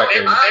playoff record. They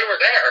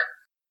were there.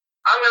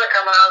 I'm gonna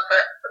come out and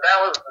say that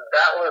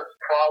was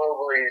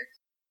probably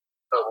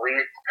the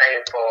least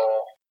painful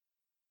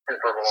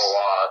Super Bowl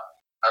loss.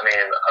 I mean,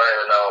 I don't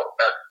even know.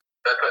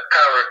 That's a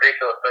kind of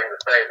ridiculous thing to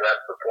say, but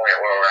that's the point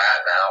where we're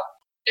at now.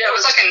 Yeah, it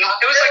was like a 9.5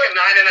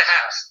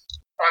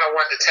 on a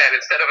 1 to 10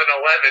 instead of an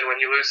 11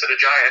 when you lose to the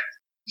Giants.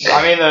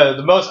 I mean,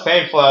 the most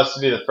painful has to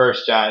be the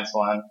first Giants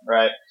one,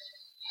 right?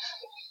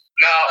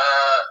 No,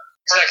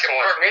 second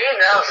one. For me,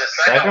 no, the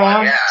Second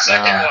one? Yeah,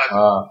 Second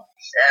one.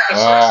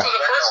 yeah. The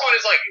first one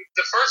is like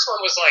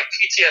was like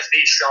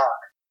PTSD shock.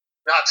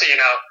 Not to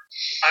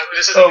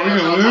this is an we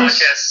NFL lose?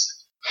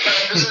 podcast.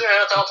 This is an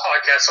NFL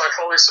podcast, so I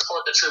fully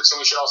support the troops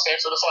and we should all stand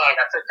for the flag.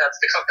 I think that's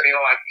the company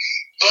line.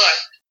 But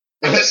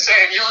I'm just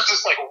saying, you were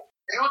just like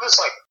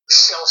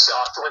shell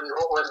shocked when you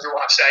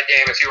watched that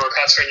game. If you were a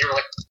Pats fan, you were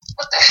like,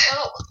 "What the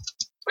hell?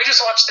 We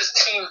just watched this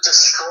team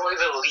destroy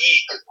the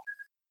league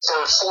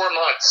for 4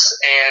 months,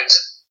 and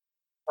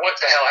what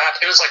the hell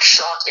happened?" It was like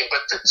shocking.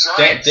 But the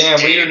Giants, Dan,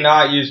 we do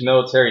not use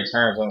military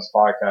terms on this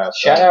podcast.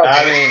 Shout out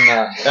that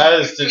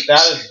to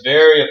that is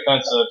very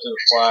offensive to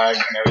the flag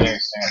and everything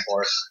we stand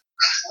for.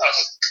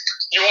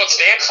 You won't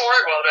stand for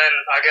it? Well, then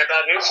I got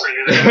that news for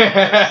you.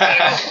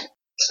 Then.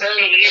 Stand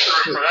in the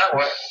newsroom for that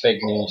one. fake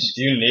news.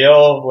 Do you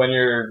kneel when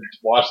you're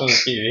watching the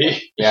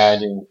TV? Yeah, I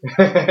do.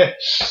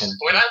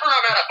 Whenever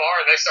I'm at a bar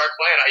and they start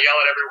playing, I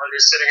yell at everyone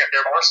who's sitting at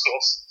their bar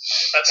stools.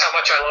 That's how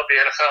much I love the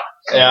NFL.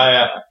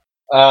 Yeah.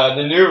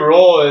 The new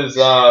rule is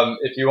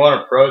if you want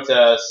to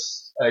protest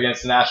against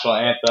the national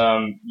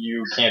anthem,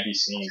 you can't be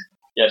seen.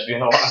 You have to be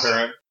in the locker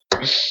room.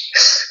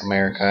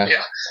 America.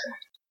 Yeah.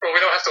 Well, we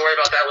don't have to worry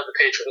about that with the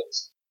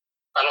Patriots.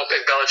 I don't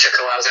think Belichick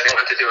allows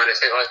anyone to do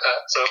anything like that.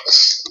 So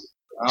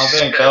I don't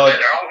think They're all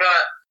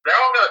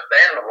gonna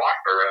stay in the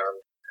locker room.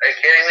 Are you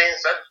kidding me?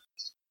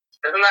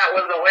 Isn't that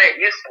what the way it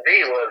used to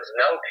be? Was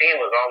no team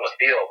was on the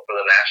field for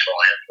the national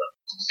anthem.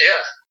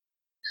 yeah.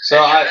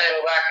 So I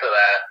go back to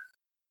that.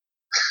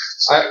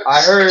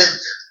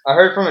 I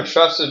heard from a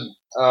trusted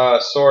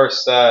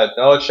source that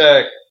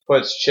Belichick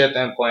puts chip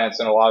implants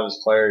in a lot of his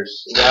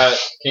players. Can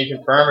you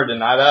confirm or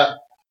deny that?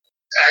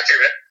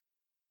 Accurate.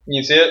 Can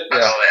you see it? Yeah.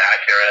 Totally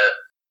accurate.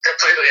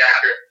 Completely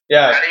accurate.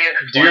 Yeah. How do you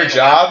Do your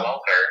explain job.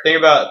 Walter? Think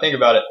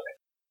about it.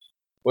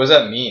 What does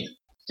that mean?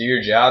 Do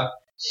your job.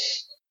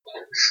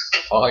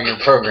 Follow your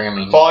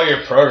programming. Follow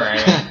your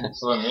programming.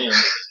 That's what it means.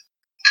 Well,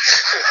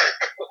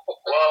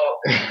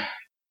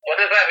 what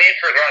does that mean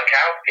for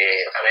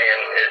Gronkowski? I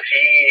mean, is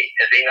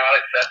he not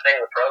accepting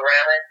the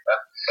programming?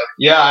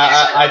 Yeah,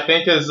 I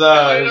think his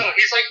No,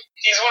 he's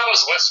He's one of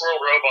those Westworld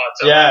robots.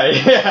 Yeah.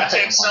 He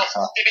became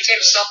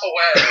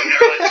self-aware and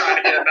really trying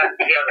to get it back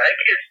together. I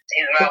think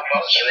he's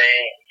malfunctioning.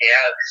 He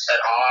has an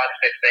odd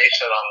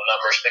fixation on the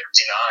number 69.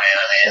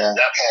 I mean,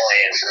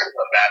 definitely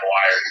a bad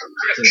wire.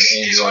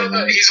 He's one of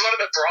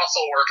the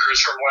brothel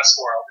workers from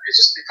Westworld.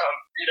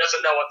 He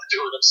doesn't know what to do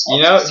with himself.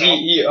 You know,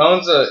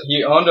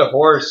 he owned a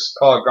horse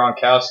called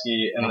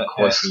Gronkowski in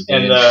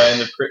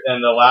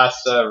the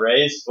last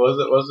race. What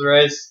was the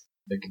race?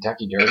 The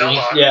Kentucky Derby.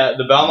 Yeah,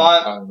 the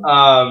Belmont.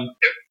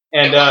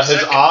 And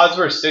his odds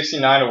were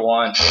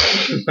 69-1.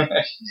 Did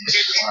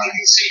you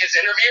see his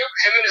interview?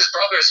 Him and his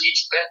brothers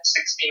each bet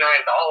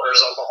 $69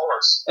 on the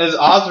horse. His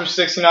odds were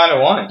 69-1.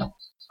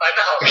 I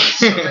know.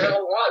 They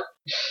all won.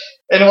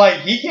 And like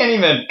he can't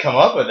even come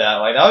up with that.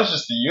 Like that was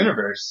just the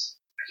universe.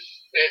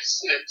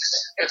 It's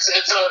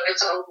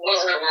a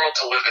lovely world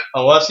to live in.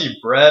 Unless he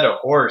bred a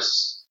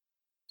horse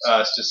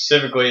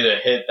specifically to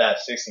hit that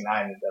 69 to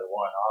 1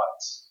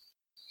 odds.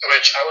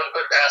 Which I wouldn't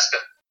put past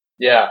him.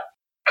 Yeah.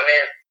 I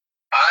mean,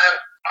 I'm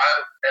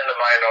in the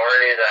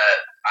minority that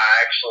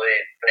I actually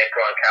think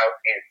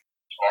Gronkowski's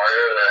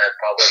smarter than his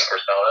public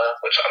persona,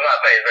 which I'm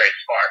not saying very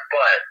smart,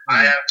 but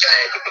I am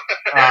saying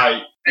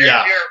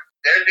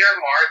there's your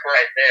mark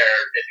right there.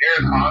 If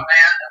you're a con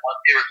man and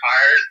once he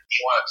retires,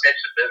 you want to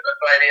pitch a business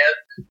idea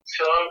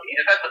to him, you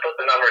just have to put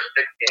the number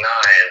 69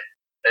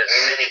 as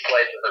many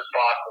places as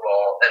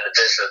possible in the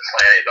business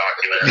planning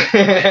document.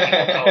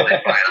 Totally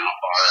sign off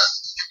on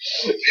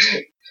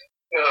it.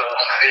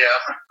 Yeah.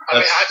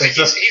 I think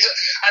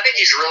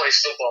he's really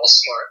football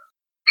smart.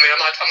 I mean,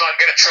 I'm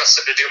not going to trust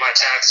him to do my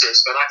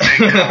taxes, but I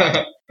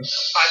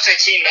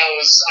think he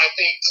knows. I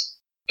think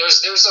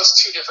there's those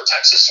two different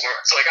types of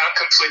smarts. Like I'm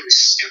completely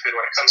stupid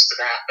when it comes to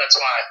math. That's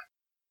why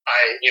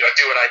I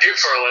do what I do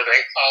for a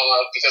living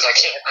because I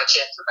can't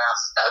do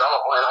math at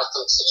all. And I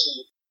think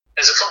he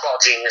is a football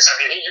genius. I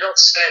mean, you don't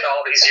spend all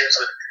these years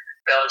with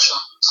Belichick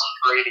and Tom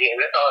Brady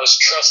and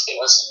trusting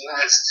us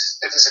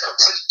if he's a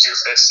complete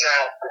doofus.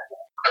 Now,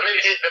 the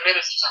minute he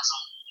gets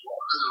on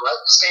the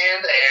right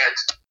stand and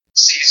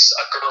sees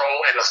a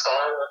girl in a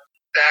thong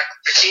back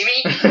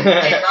bikini,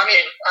 I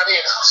mean,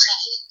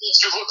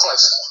 you look like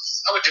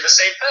I would do the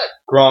same thing.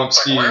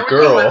 Gronksky like,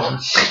 girl.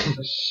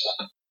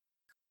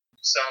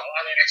 So, I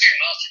mean, if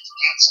you're not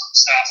doing some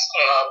stuff.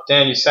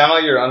 Dan, you sound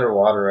like you're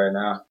underwater right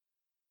now.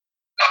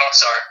 Oh, I'm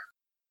sorry.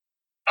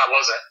 I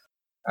wasn't.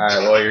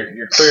 Alright, well,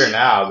 you're clear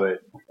now,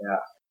 but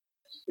yeah.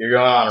 You're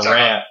going on a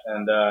rant,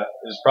 and it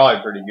was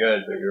probably pretty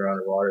good, but you're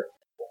underwater.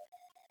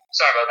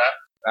 Sorry about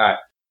that.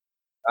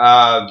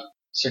 Alright.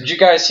 So did you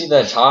guys see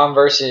the Tom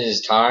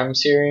versus Time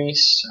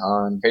series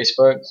on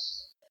Facebook?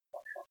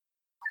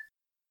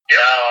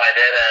 No, I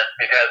didn't,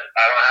 because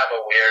I don't have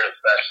a weird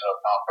obsession with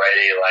Tom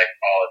Brady like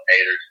all the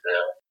haters do.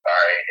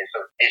 Sorry,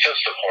 he's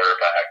just a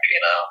quarterback,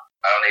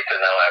 I don't need to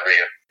know every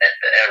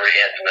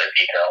intimate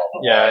detail.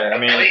 Yeah, I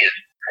mean, please,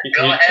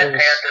 go ahead,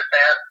 Panthers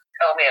fans,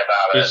 tell me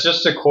about it. He's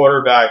just a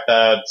quarterback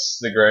that's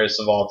the greatest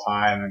of all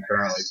time and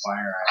currently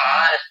playing right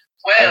now.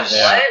 What?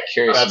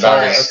 Curious That's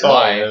about all- his that's all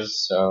it life,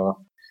 is. so.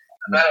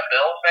 Is that a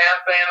Bills fan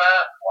saying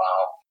that?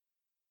 Wow.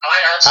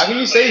 How can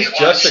you say he's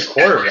just a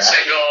quarterback? Every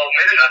single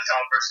minute of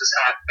Tom versus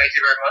Time. Thank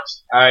you very much.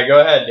 Alright,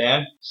 go ahead,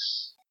 Dan.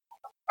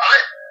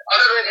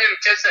 Other than him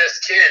kissing his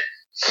kid,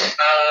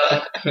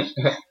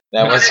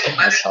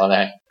 I saw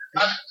that.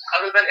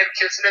 other than him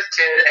kissing his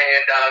kid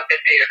and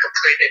it being a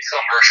complete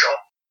infomercial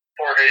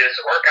for his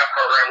workout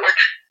program,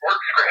 which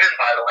works for him,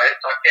 by the way,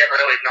 so I can't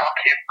really knock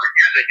him for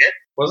using it.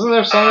 Wasn't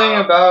there something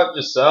about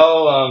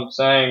Giselle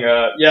saying,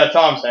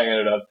 Tom's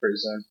hanging it up pretty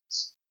soon.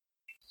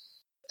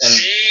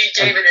 She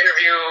gave an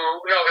interview,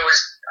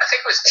 I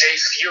think it was Jay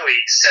Feely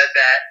said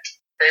that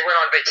they went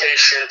on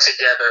vacation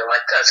together,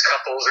 like as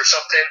couples or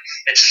something,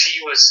 and she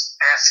was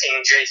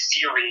asking Jay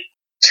Feely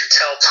to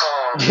tell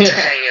Tom to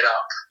hang it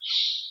up.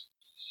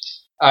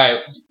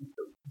 Alright,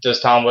 does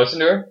Tom listen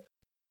to her?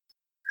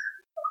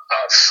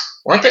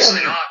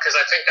 Obviously not, because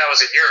I think that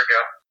was a year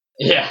ago.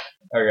 Yeah.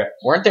 Okay.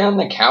 Weren't they on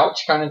the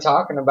couch kind of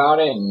talking about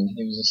it? And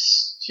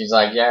she's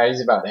like, yeah,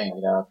 he's about to hang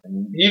it up.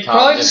 And He Tom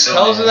probably just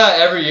tells her that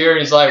every year.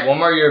 He's like, one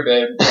more year,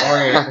 babe. One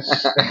more year.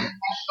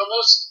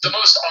 The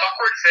most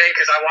awkward thing,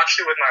 because I watched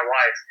it with my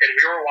wife, and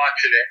we were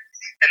watching it,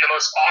 and the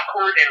most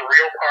awkward and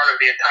real part of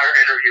the entire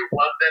interview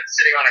was them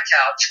sitting on a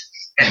couch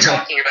and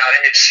talking about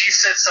it, and she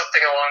said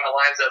something along the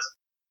lines of,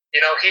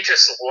 he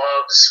just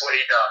loves what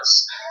he does.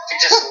 He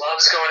just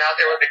loves going out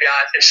there with the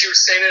guys, and she was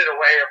saying it in a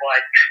way of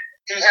like,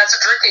 he has a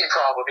drinking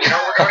problem,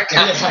 we're going to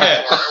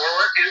counseling for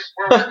it,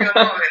 we're working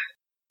on it.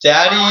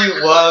 Daddy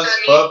loves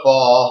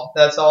football.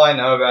 That's all I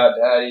know about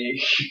Daddy.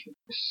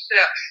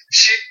 Yeah,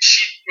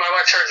 my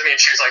wife turns to me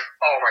and she was like,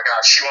 "Oh my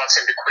gosh, she wants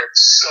him to quit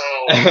so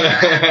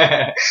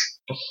bad."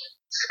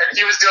 And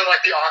he was doing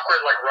like the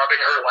awkward, like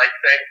rubbing her leg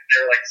thing.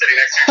 They're like sitting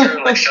next to each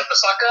other, like, "Shut the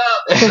fuck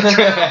up,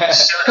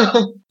 shut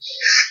up."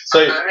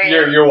 So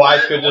your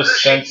wife could just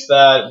sense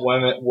that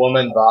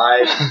woman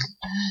vibe.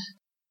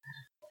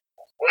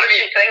 What do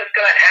you think is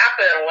going to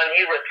happen when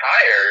he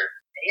retires?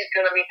 he's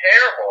going to be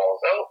terrible.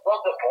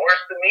 They'll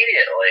divorce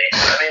immediately.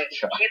 I mean,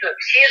 he's a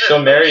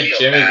She'll marry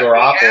Jimmy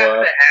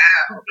Garoppolo.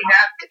 He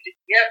has to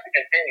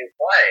continue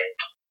playing.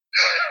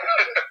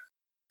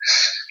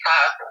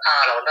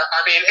 I don't know.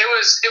 I mean, it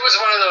was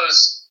one of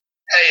those.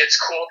 Hey, it's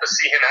cool to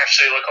see him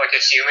actually look like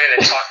a human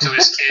and talk to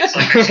his kids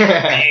like a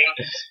human being.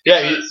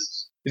 Yeah,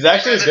 he's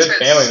actually a good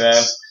family man.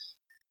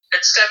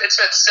 It's been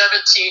 17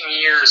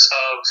 years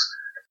of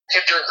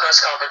him doing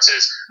press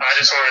conferences. I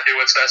just want to do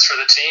what's best for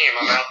the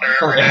team. I'm out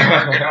there every day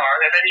working hard,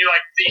 and then you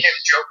like see him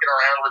joking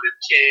around with his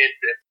kids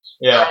and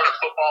throwing a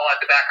football at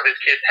the back of his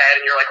kid's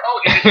head, and you're like, oh,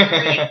 he's a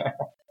human being.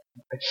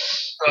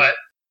 But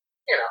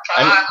you know,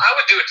 I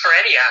would do it for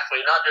any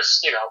athlete, not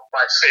just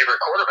my favorite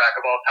quarterback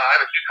of all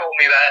time. If you told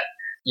me that.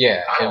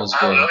 Yeah, I don't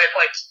know.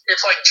 If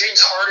like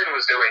James Harden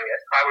was doing it,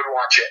 I would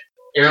watch it.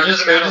 It would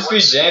just be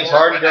James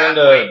Harden going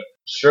to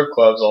strip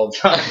clubs all the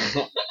time.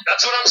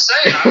 That's what I'm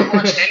saying. I would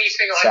watch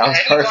anything like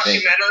any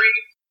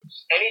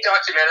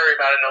documentary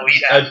about an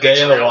elite athlete. A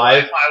day in the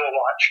life. I will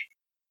watch.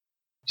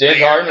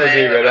 James Harden would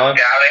be a good one.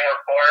 The scouting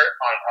report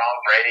on Tom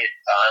Brady's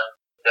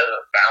son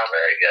doesn't sound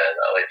very good,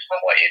 at least from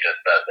what you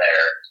just said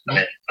there. I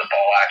mean, the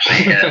ball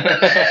actually hit him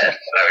in the head.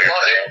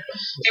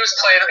 He was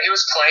playing.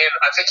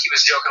 I think he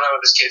was joking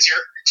around with his kids. Do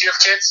you have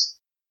kids?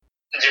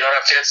 Do you not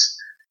have kids?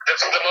 The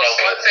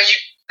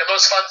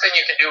most fun thing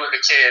you can do with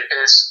a kid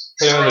is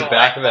hit him in the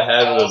back of the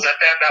head with a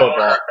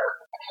football.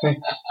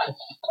 Does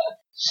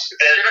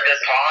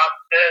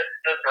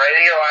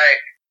Brady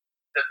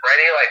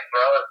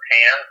throw his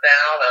hands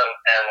down and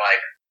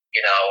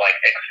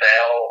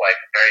exhale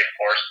very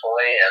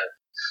forcefully and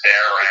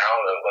stare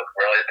around and look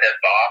really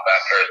pissed off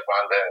after his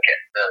son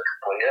didn't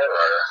complete it,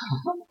 or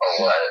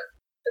what?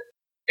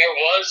 There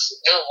was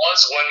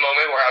one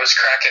moment where I was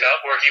cracking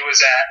up where he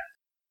was at.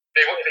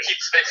 They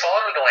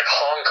followed him to like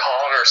Hong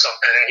Kong or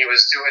something, and he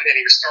was throwing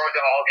to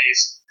all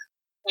these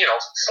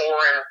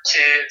foreign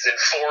kids and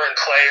foreign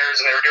players,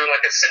 and they were doing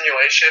like a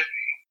simulation,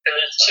 and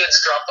these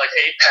kids dropped like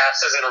 8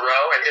 passes in a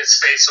row, and his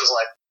face was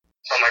like,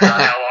 oh my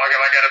god, how long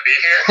am I gonna be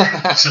here?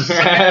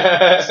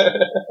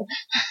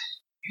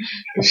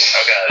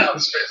 Okay, I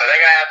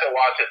think I have to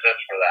watch it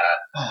just for that.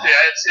 Yeah,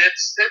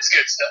 it's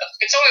good stuff.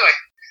 It's only like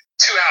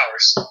 2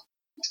 hours,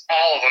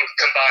 all of them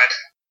combined.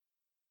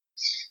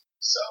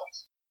 So,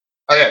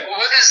 okay. What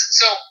are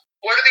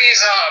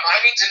these? I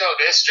need to know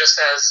this just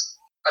as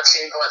a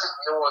team. I think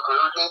you'll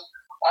agree with me.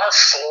 Our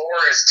floor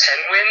is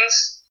 10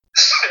 wins,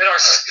 and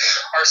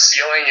our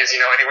ceiling is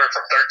anywhere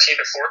from 13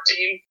 to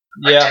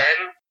 14. Yeah.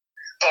 10,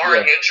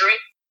 barring injury.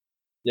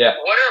 Yeah.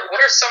 What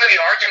are some of the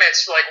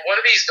arguments? Like, what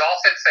are these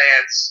Dolphin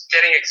fans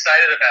getting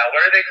excited about?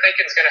 What are they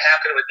thinking is going to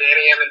happen with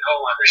Danny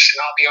Amendola? They should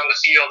not be on the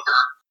field for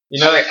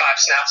 25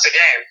 snaps a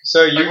game.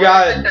 So you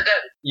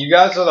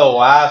guys are the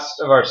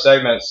last of our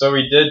segments. So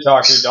we did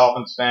talk to a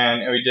Dolphins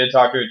fan, and we did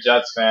talk to a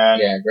Jets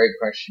fan. Yeah, great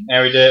question.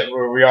 And we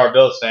are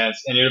Bills fans,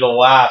 and you're the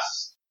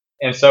last.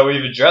 And so we've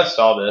addressed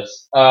all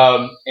this.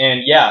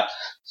 And yeah,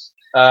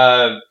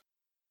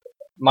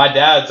 my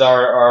dad's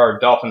our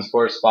Dolphins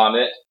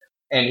correspondent.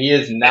 And he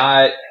is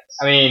not,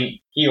 I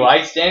mean, he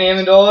likes Danny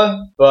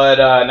Amendola, but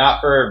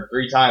not for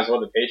 3 times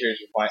what the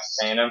Patriots were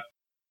paying him.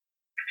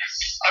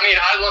 I mean,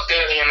 I love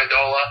Danny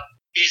Amendola.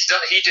 He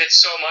did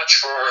so much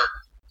for,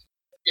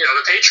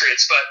 the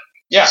Patriots, but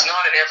he's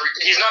not an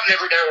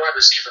everyday wide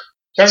receiver.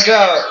 Turns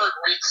out,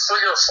 week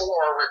 3 or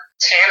 4 with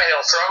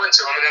Tannehill throwing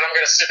to him, and then I'm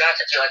going to sit back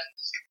and be like,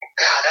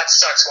 God, that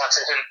sucks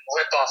watching him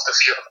limp off the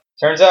field.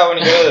 Turns out when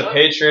you go to the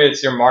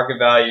Patriots, your market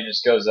value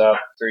just goes up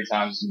 3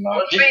 times as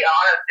much. Let's be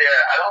honest here.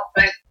 I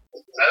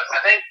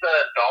think the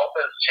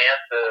Dolphins'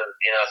 chances,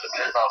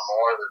 depend on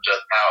more than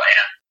just how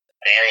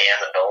Danny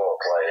Amendola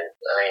plays.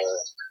 I mean,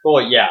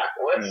 well, yeah.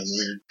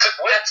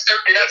 That's the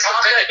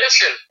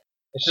addition.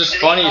 It's just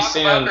funny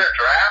seeing their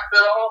draft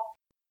at all.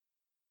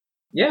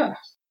 Yeah.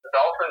 The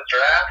Dolphins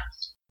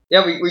draft.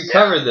 Yeah, we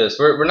covered this.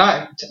 We're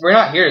not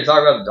here to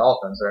talk about the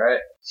Dolphins, right?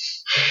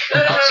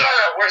 No.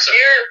 We're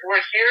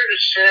here to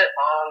shit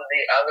on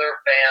the other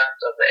fans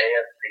of the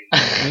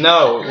AFC.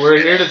 No, we're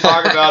here to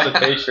talk about the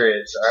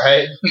Patriots, all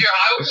right? Here,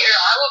 I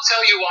will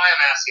tell you why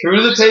I'm asking. Who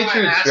do the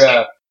Patriots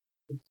draft?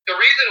 The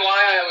reason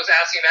why I was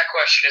asking that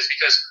question is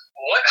because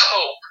what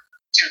hope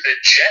do the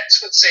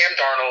Jets with Sam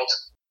Darnold,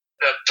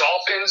 the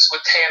Dolphins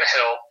with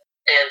Tannehill,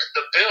 and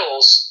the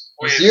Bills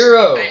with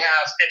Zero. They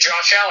have and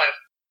Josh Allen?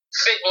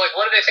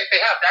 What do they think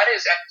they have? That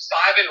is at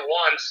 5-1,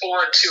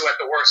 4-2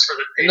 at the worst for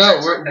the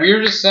Patriots. No,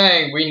 we're just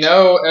saying we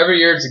know every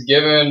year it's a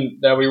given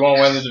that we won't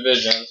win the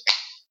division,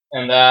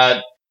 and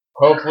that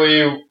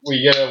hopefully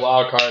we get a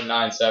wild card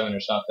 9-7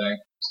 or something.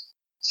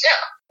 Yeah.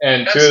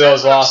 And 2 of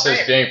those losses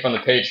being from the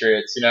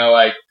Patriots.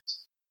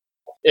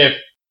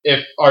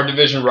 If our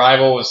division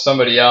rival was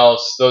somebody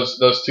else, those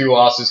 2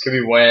 losses could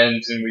be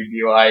wins, and we'd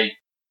be like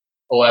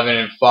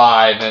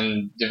 11-5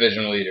 and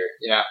division leader.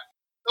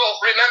 Well,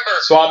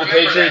 remember. Swap the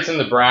Patriots and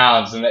the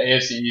Browns, and the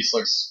AFC East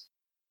looks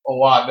a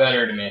lot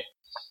better to me.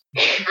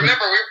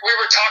 Remember, we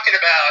were talking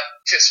about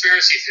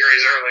conspiracy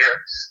theories earlier.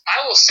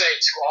 I will say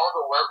to all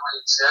the lovely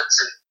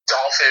Jets and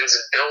Dolphins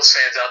and Bills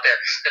fans out there,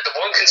 that the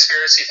one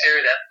conspiracy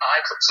theory that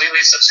I completely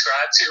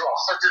subscribe to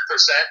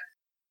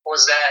 100%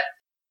 was that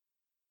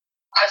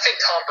I think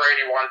Tom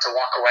Brady wanted to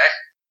walk away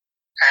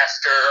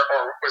after,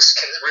 or was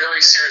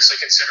really seriously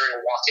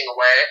considering walking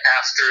away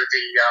after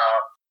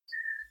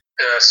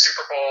the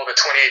Super Bowl, the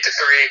 28-3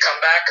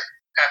 comeback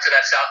after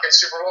that Falcons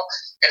Super Bowl.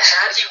 And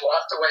had he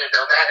walked away and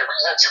done that, and we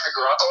had Jimmy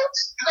Garoppolo,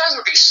 you guys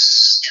would be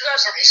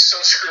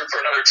so screwed for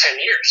another 10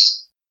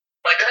 years.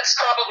 Like, that's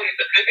probably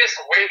the biggest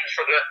win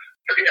for the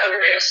other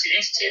AFC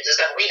East teams, is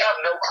that we have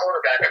no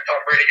quarterback if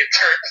Tom Brady gets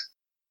hurt.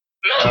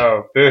 No. Oh,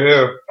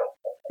 boo-hoo.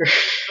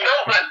 No,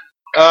 man.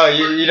 Oh,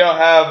 you don't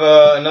have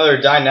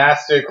another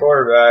dynastic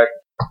quarterback.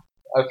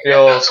 I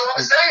feel That's what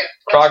I'm saying.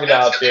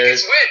 crocodile That's the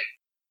tears. biggest win.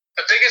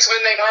 The biggest win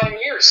they've had in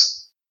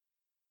years.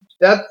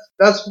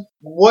 That's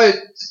what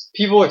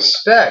people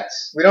expect.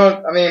 We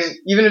don't. I mean,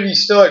 even if you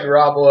still like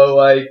Garoppolo,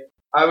 like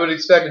I would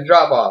expect a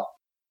drop off.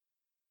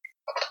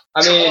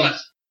 I mean,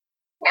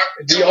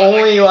 the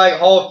only like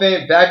Hall of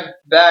Fame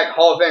back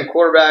Hall of Fame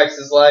quarterbacks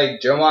is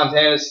like Joe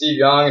Montana, Steve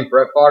Young, and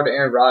Brett Favre to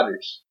Aaron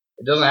Rodgers.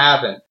 It doesn't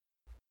happen.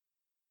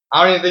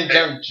 I don't even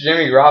think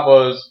Jimmy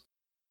Garoppolo's.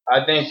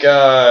 I think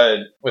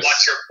watch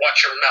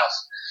your mouth.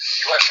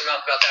 Watch your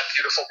mouth about that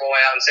beautiful boy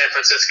out in San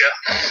Francisco.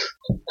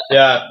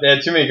 Yeah, they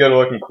had too many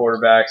good-looking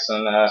quarterbacks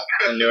in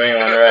New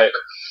England, right?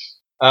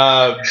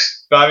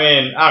 But I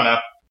mean, I don't know.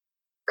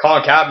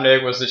 Colin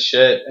Kaepernick was the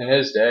shit in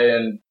his day,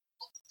 and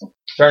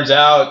turns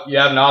out you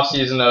have an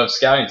off-season of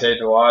scouting tape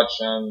to watch,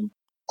 and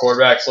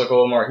quarterbacks look a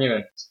little more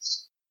human.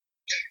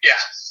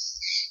 Yeah,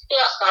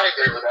 I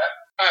agree with that.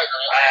 I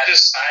agree. I have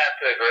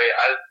to agree.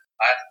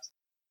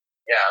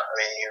 Yeah, I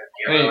mean,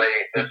 you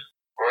really.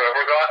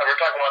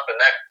 We're talking about the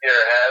next year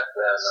ahead,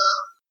 and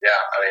yeah,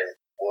 I mean,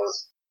 we'll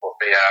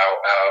see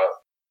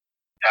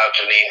how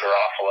Janine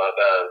Garofalo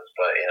does,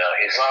 but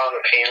he's not on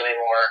the team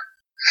anymore.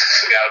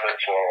 We got to move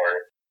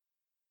forward.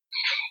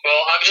 Well,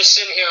 I'm just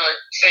sitting here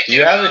thinking. Do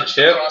you have a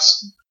chip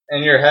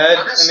in your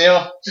head,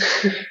 Emil?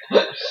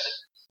 But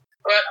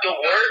the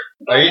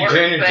Are you worst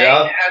doing your thing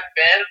job? has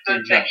been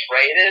since they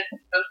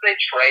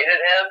traded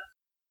him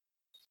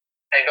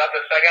and got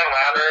the second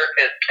rounder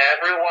is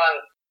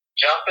everyone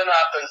jumping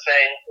up and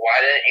saying,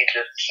 why didn't you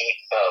just keep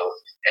both?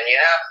 And you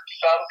have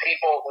some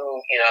people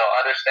who,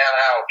 understand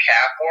how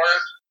cap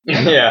works.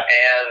 Yeah.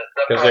 And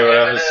the Because they would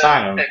have to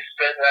sign him.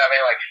 expense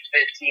having like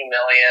 $50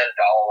 million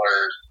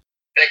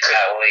They could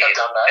at least have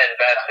done that.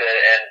 invested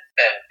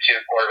in two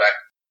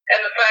quarterbacks.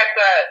 And the fact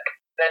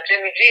that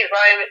Jimmy G is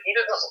not even, he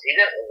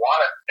didn't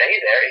want to stay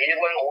there. He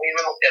wouldn't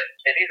even,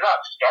 if he's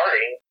not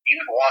starting, he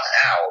would want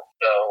out.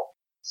 So,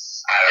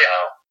 I don't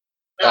know.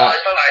 No,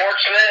 it's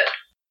unfortunate,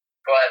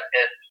 but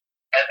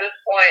at this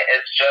point,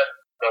 it's just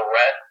the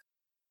rest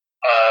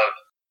of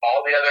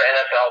all the other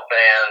NFL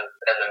fans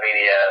and the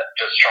media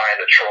just trying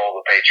to troll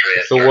the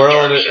Patriots. The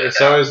world.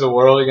 It's always the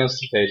world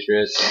against the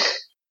Patriots.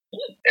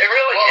 It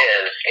really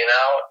is,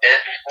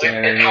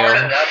 It's hard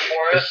enough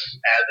for us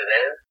as it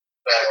is.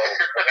 So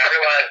if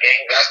everyone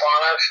gangs up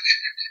on us,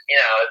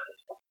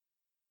 it's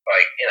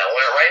like,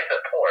 when it rains,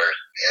 it pours.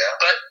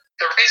 But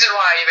the reason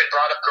why I even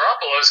brought up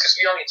Garoppolo is because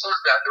we already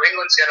talked about New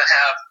England's going to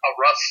have a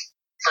rough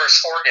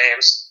first 4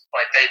 games,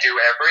 like they do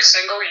every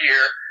single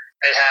year.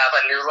 They have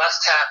a new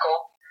left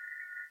tackle.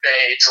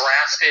 They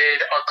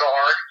drafted a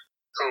guard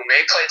who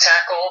may play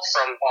tackle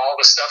from all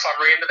the stuff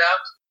I'm reading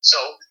about. So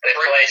they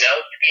play no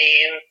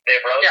scheme. They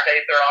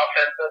rotate their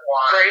offensive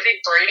line.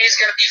 Brady's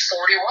going to be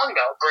 41,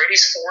 though.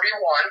 Brady's 41,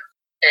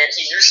 and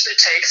he usually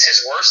takes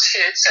his worst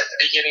hits at the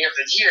beginning of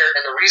the year.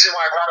 And the reason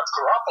why I brought up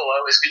Garoppolo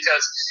is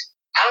because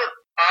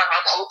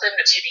I'm hoping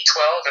the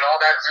TB12 and all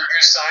that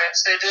voodoo science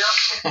they do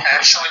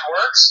actually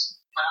works.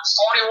 When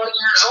I'm 41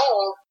 years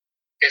old,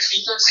 if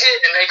he gets hit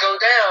and they go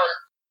down,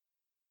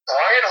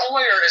 Brian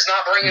Hoyer is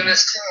not bringing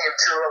this team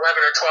to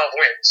 11 or 12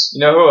 wins.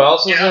 You know who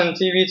else was in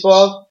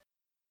TB12?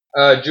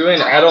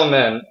 Julian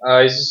Edelman.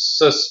 He's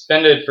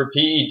suspended for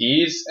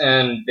PEDs,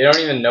 and they don't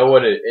even know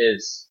what it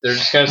is. They're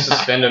just gonna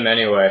suspend him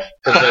anyway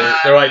because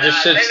they're like, this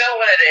shit's. They know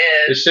what it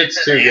is. This shit's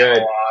it's too good.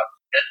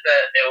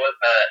 It was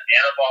an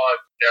anabolic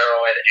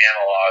steroid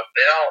analog.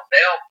 They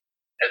don't.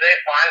 If they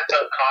find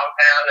some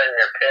compound in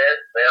your piss,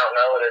 they don't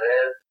know what it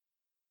is.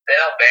 They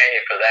don't ban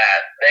you for that.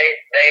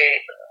 They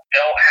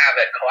don't have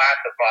it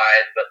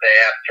classified, but they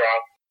have strong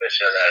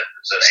suspicion that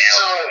it's an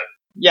analog.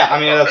 Yeah,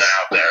 I mean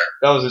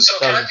that was a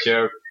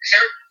joke.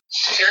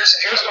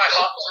 Here's my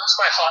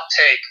hot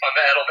take on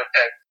the Edelman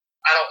thing.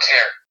 I don't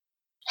care.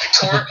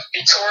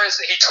 He tore his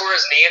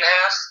knee in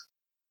half,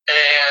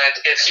 and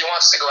if he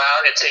wants to go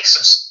out and take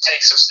some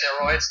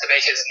steroids to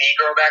make his knee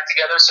grow back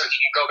together, so he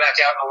can go back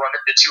out and run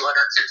into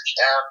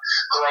 250-pound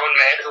grown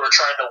men who are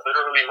trying to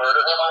literally murder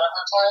him on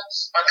every play,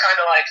 I'm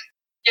kind of like,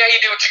 yeah, you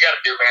do what you got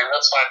to do, man.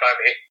 That's fine by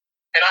me.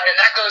 And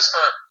that goes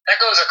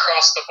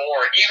across the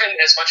board. Even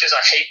as much as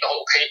I hate the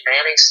whole Peyton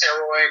Manning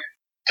steroid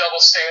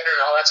double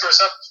standard and all that sort of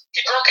stuff,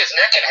 he broke his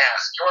neck in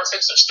half. You want to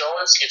take some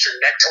steroids to get your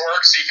neck to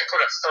work so you can put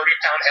a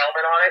 30-pound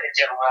helmet on it and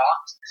get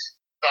rocked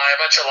by a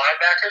bunch of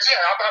linebackers? Yeah,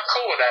 I'm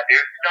cool with that,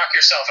 dude. Knock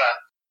yourself out.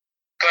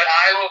 But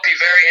I will be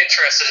very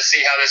interested to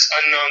see how this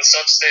unknown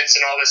substance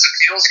and all this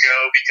appeals go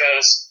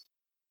because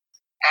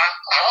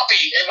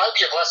it might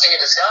be a blessing in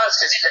disguise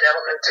because he can get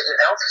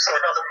healthy for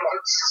another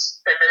month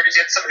and maybe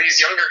get some of these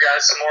younger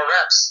guys some more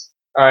reps.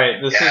 All right,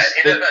 He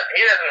doesn't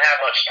have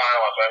much time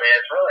left. I mean,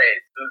 it's really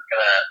who's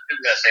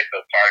gonna take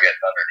those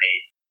targets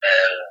underneath,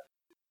 and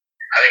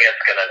I think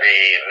it's gonna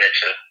be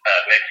mix and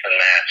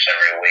match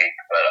every week.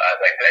 But I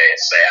think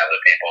they have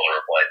the people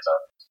to replace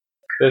them.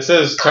 This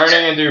is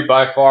turning into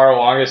by far our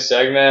longest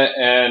segment,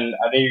 and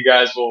I think you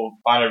guys will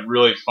find it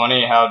really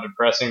funny how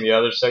depressing the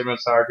other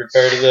segments are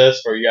compared to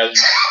this, where you guys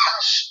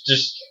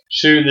just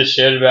shooting the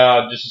shit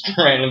about just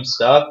random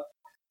stuff.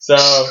 So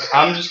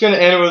I'm just going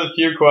to end it with a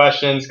few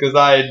questions because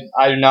I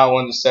do not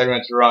want the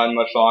segment to run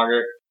much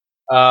longer.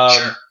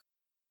 Sure.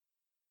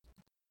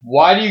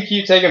 Why do you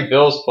keep taking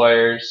Bills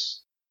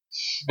players?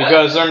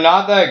 Because they're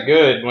not that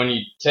good when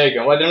you take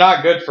them. Like, they're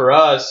not good for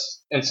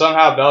us, and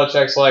somehow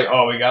Belichick's like,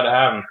 oh, we got to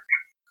have them.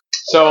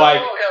 So,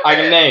 like, I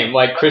can name,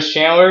 like, Chris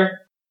Chandler,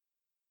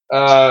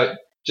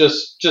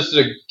 just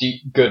a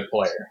good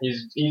player.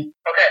 He's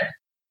Okay.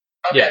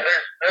 Yeah.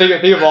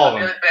 Think of all of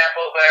them. Good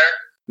examples there.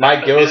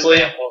 Mike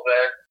Gillislee.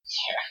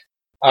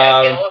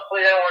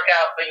 Gillislee didn't work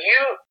out, but you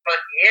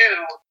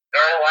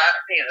during last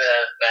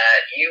season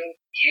that you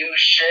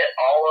shit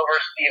all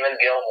over Stephen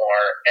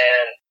Gilmore,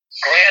 and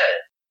granted,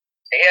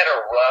 he had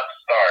a rough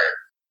start,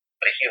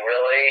 but he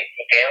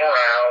came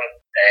around,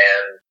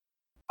 and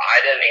I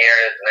didn't hear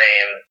his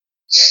name.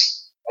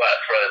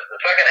 For the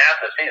second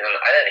half of the season,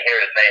 I didn't hear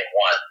his name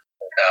once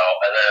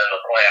and then in the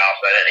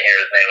playoffs, I didn't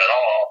hear his name at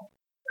all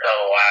until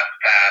the last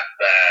pass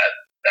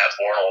that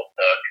Bortles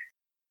took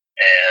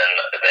in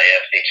the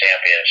AFC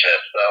Championship.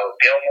 So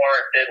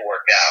Gilmore did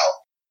work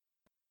out.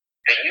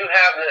 But you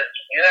have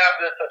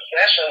this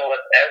obsession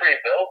with every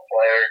Bills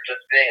player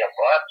just being a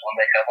bust when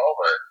they come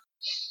over.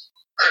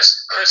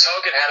 Chris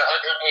Hogan had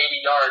 180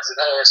 yards in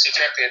the AFC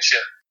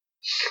Championship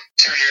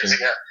 2 years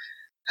ago.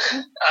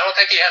 I don't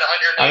think he had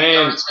 180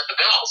 yards with the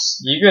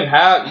Bills. You can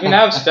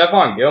have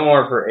Stephon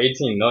Gilmore for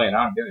 $18 million.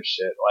 I don't give a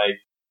shit.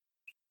 Like,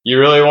 you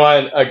really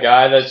want a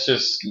guy that's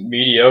just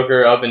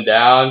mediocre up and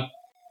down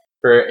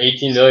for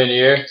 $18 million a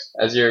year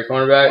as your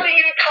cornerback? What are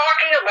you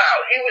talking about?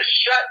 He was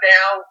shut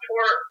down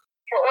for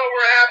over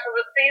half of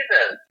the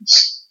season.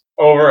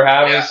 Over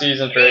half of the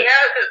season. He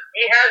has his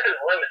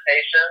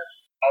limitations.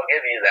 I'll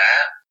give you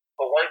that.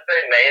 But once they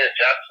made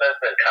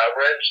adjustments in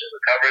coverage, the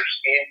coverage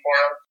scheme for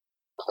him,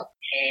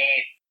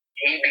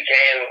 he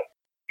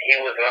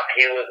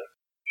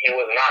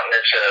was not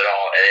mentioned at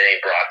all in any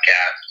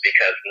broadcast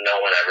because no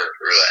one ever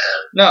threw at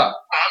him. No,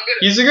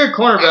 he's a good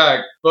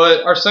cornerback,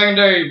 but our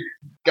secondary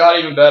got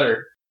even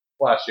better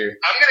last year.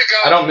 I'm gonna go.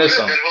 I don't miss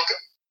him.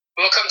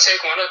 We'll come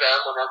take one of them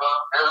whenever.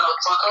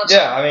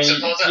 Yeah, I mean,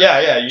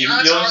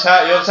 you'll just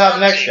have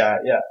the next guy.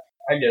 Yeah,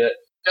 I get it.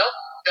 No,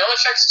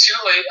 Belichick's too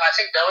late. I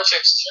think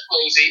Belichick's too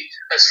lazy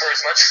as far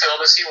as much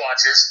film as he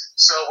watches.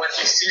 So when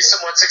he sees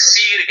someone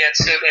succeed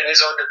against him in his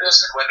own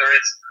division, whether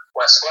it's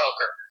Wes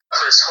Welker,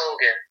 Chris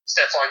Hogan,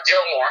 Stephon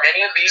Gilmore,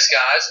 any of these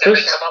guys, and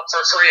they come up for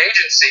free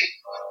agency,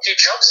 he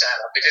jumps at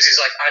them because he's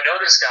like, I know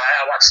this guy,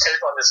 I watched tape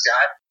on this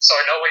guy, so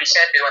I know what he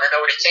can do and I know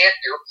what he can't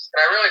do.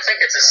 And I really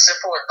think it's as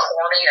simple and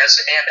corny as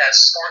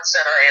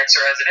SportsCenter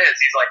answer as it is.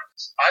 He's like,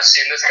 I've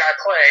seen this guy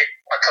play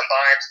a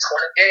combined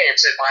 20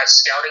 games in my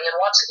scouting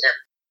and watching him.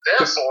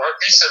 Therefore,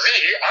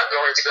 vis-a-vis, I'm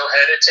going to go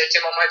ahead and take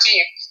him on my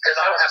team because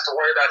I don't have to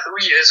worry about who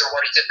he is or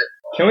what he can do.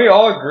 Can we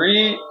all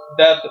agree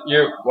that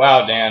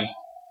wow, Dan.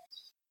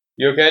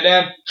 You okay,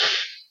 Dan?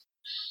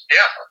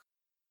 Yeah.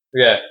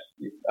 Okay.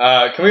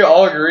 Can we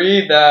all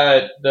agree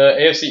that the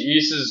AFC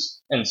East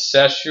is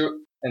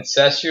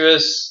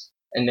incestuous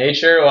in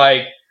nature?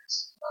 Like,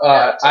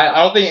 I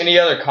don't think any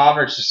other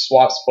conference just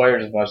swaps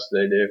players as much as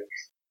they do.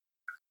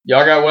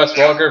 Y'all got Wes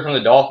Welker from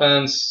the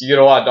Dolphins. You get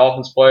a lot of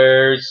Dolphins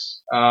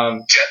players.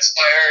 Jets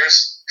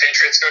players.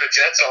 Patriots go to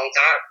Jets all the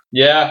time.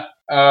 Yeah.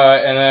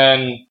 And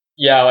then,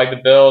 like the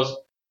Bills.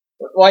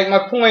 Like,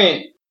 my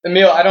point,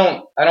 Emil, I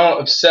don't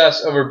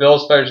obsess over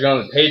Bills players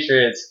going to the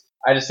Patriots.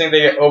 I just think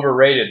they get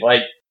overrated.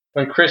 Like,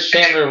 when Chris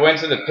Chandler went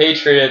to the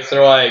Patriots,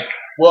 they're like,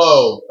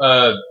 whoa,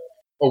 a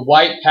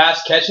white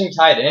pass-catching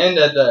tight end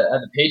at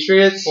the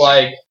Patriots?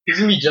 Like, he's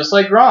going to be just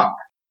like Gronk.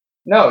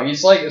 No,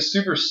 he's like a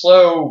super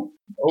slow,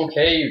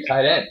 okay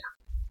tight end.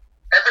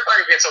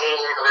 Everybody gets a little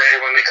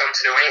overrated when they come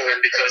to New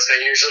England because they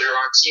usually are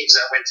on teams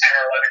that win 10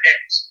 or 11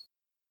 games.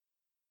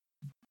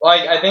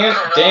 Like, I think it's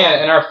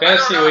Dan in our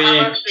fantasy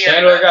league,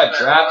 Chandler got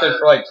drafted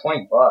for like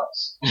 $20.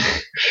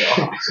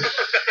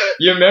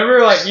 You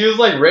remember, like, he was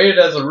like rated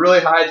as a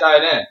really high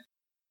tight end.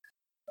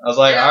 I was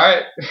like, all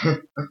right. Hey,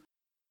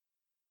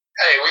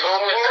 we're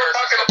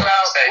talking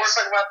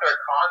about their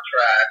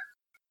contract.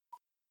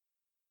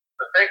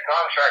 The big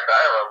contract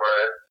I remember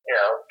is,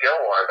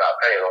 Gilmore got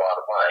paid a lot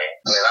of money.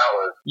 I mean, that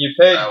was... You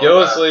paid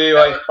Gillislee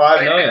like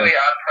 $5 million. Basically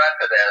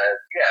unprecedented.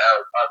 Yeah, it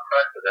was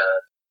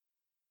unprecedented.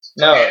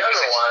 No. The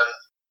other one,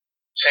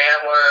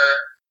 Chandler,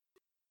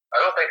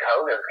 I don't think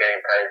Hogan's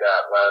getting paid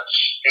that much.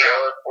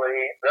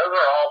 Gillislee, those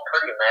are all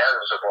pretty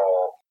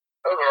manageable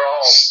Those are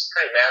all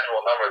pretty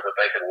manageable numbers that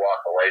they could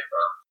walk away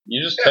from.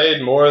 You just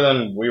paid more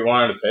than we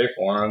wanted to pay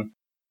for him.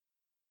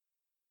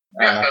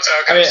 Yeah, that's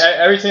how it I mean, goes.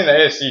 every team in the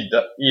AFC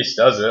East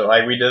does it.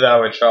 Like, we did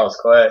that with Charles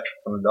Clay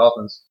from the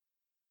Dolphins.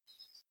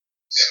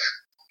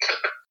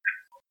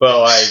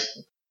 But, like,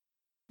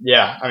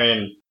 yeah, I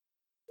mean,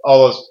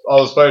 all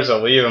those players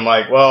that leave, I'm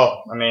like,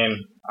 well, I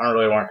mean, I don't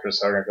really want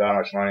Chris Hogan for that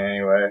much money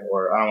anyway,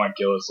 or I don't want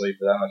Gillislee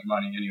for that much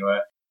money anyway.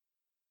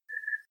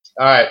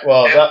 All right,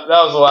 well, that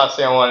was the last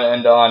thing I wanted to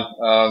end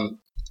on.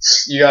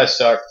 You guys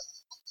suck.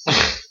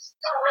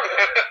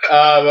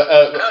 That was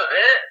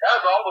it? That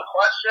was all the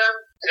questions?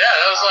 Yeah,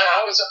 that was like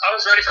I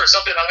was ready for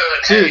something other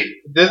than Dude,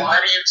 hey, why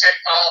do you take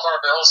all of our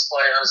Bills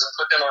players and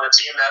put them on a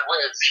team that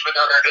wins, even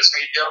though they're just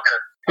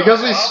mediocre?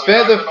 because we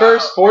spent the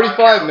first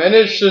 45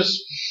 minutes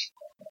just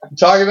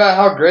talking about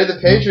how great the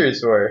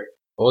Patriots were.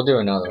 We'll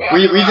do another one.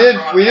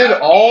 We did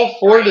all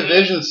 4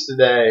 divisions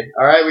today.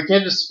 All right, we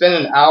can't just spend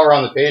an hour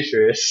on the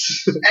Patriots.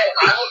 Hey,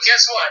 I will.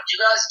 Guess what? You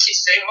guys keep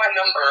save my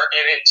number,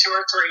 and in 2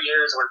 or 3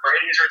 years, when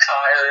Brady's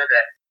retired,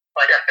 and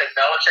like I said,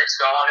 Belichick's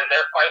gone, and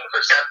they're fighting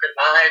for 7 and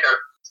 9 or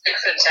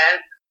 6 and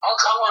 10, I'll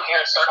come on here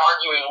and start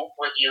arguing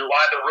with you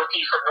why the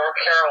rookie from North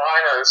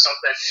Carolina or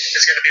something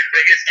is going to be the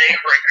biggest game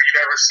breaker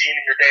you've ever seen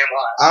in your damn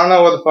life. I don't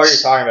know what the fuck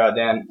you're talking about,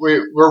 Dan.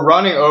 We're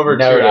running over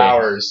 2 Noted.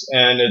 hours,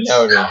 and it's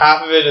Noted.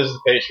 half of it is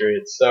the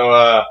Patriots. So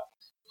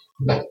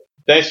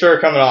thanks for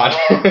coming on.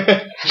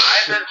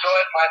 I've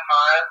enjoyed my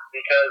time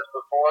because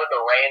before the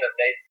reign of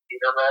Nathan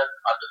Peterman,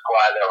 I'm just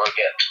glad that we're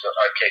getting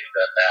our kicks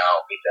in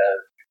now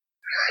because,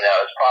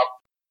 it's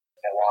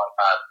probably a long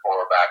time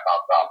before we're back on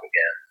top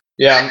again.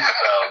 Yeah,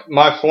 So,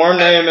 my form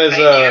name is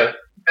Thank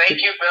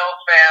you, Bills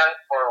fans,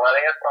 for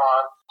letting us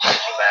on.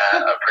 Thank you,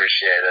 Matt. I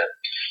appreciate it.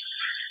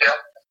 Yep.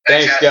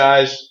 Thanks,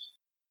 guys.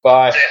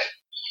 Bye.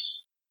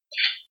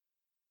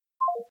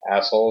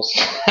 Assholes.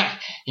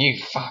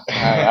 You fuck.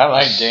 I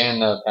like Dan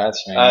the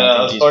Pats fan. I know, think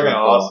that's he's fucking pretty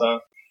cool. awesome.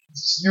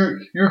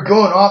 You're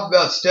going off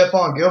about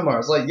Stephon Gilmore. I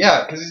was like,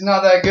 yeah, because he's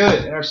not that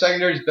good, and our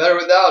secondary's better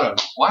without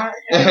him. Why?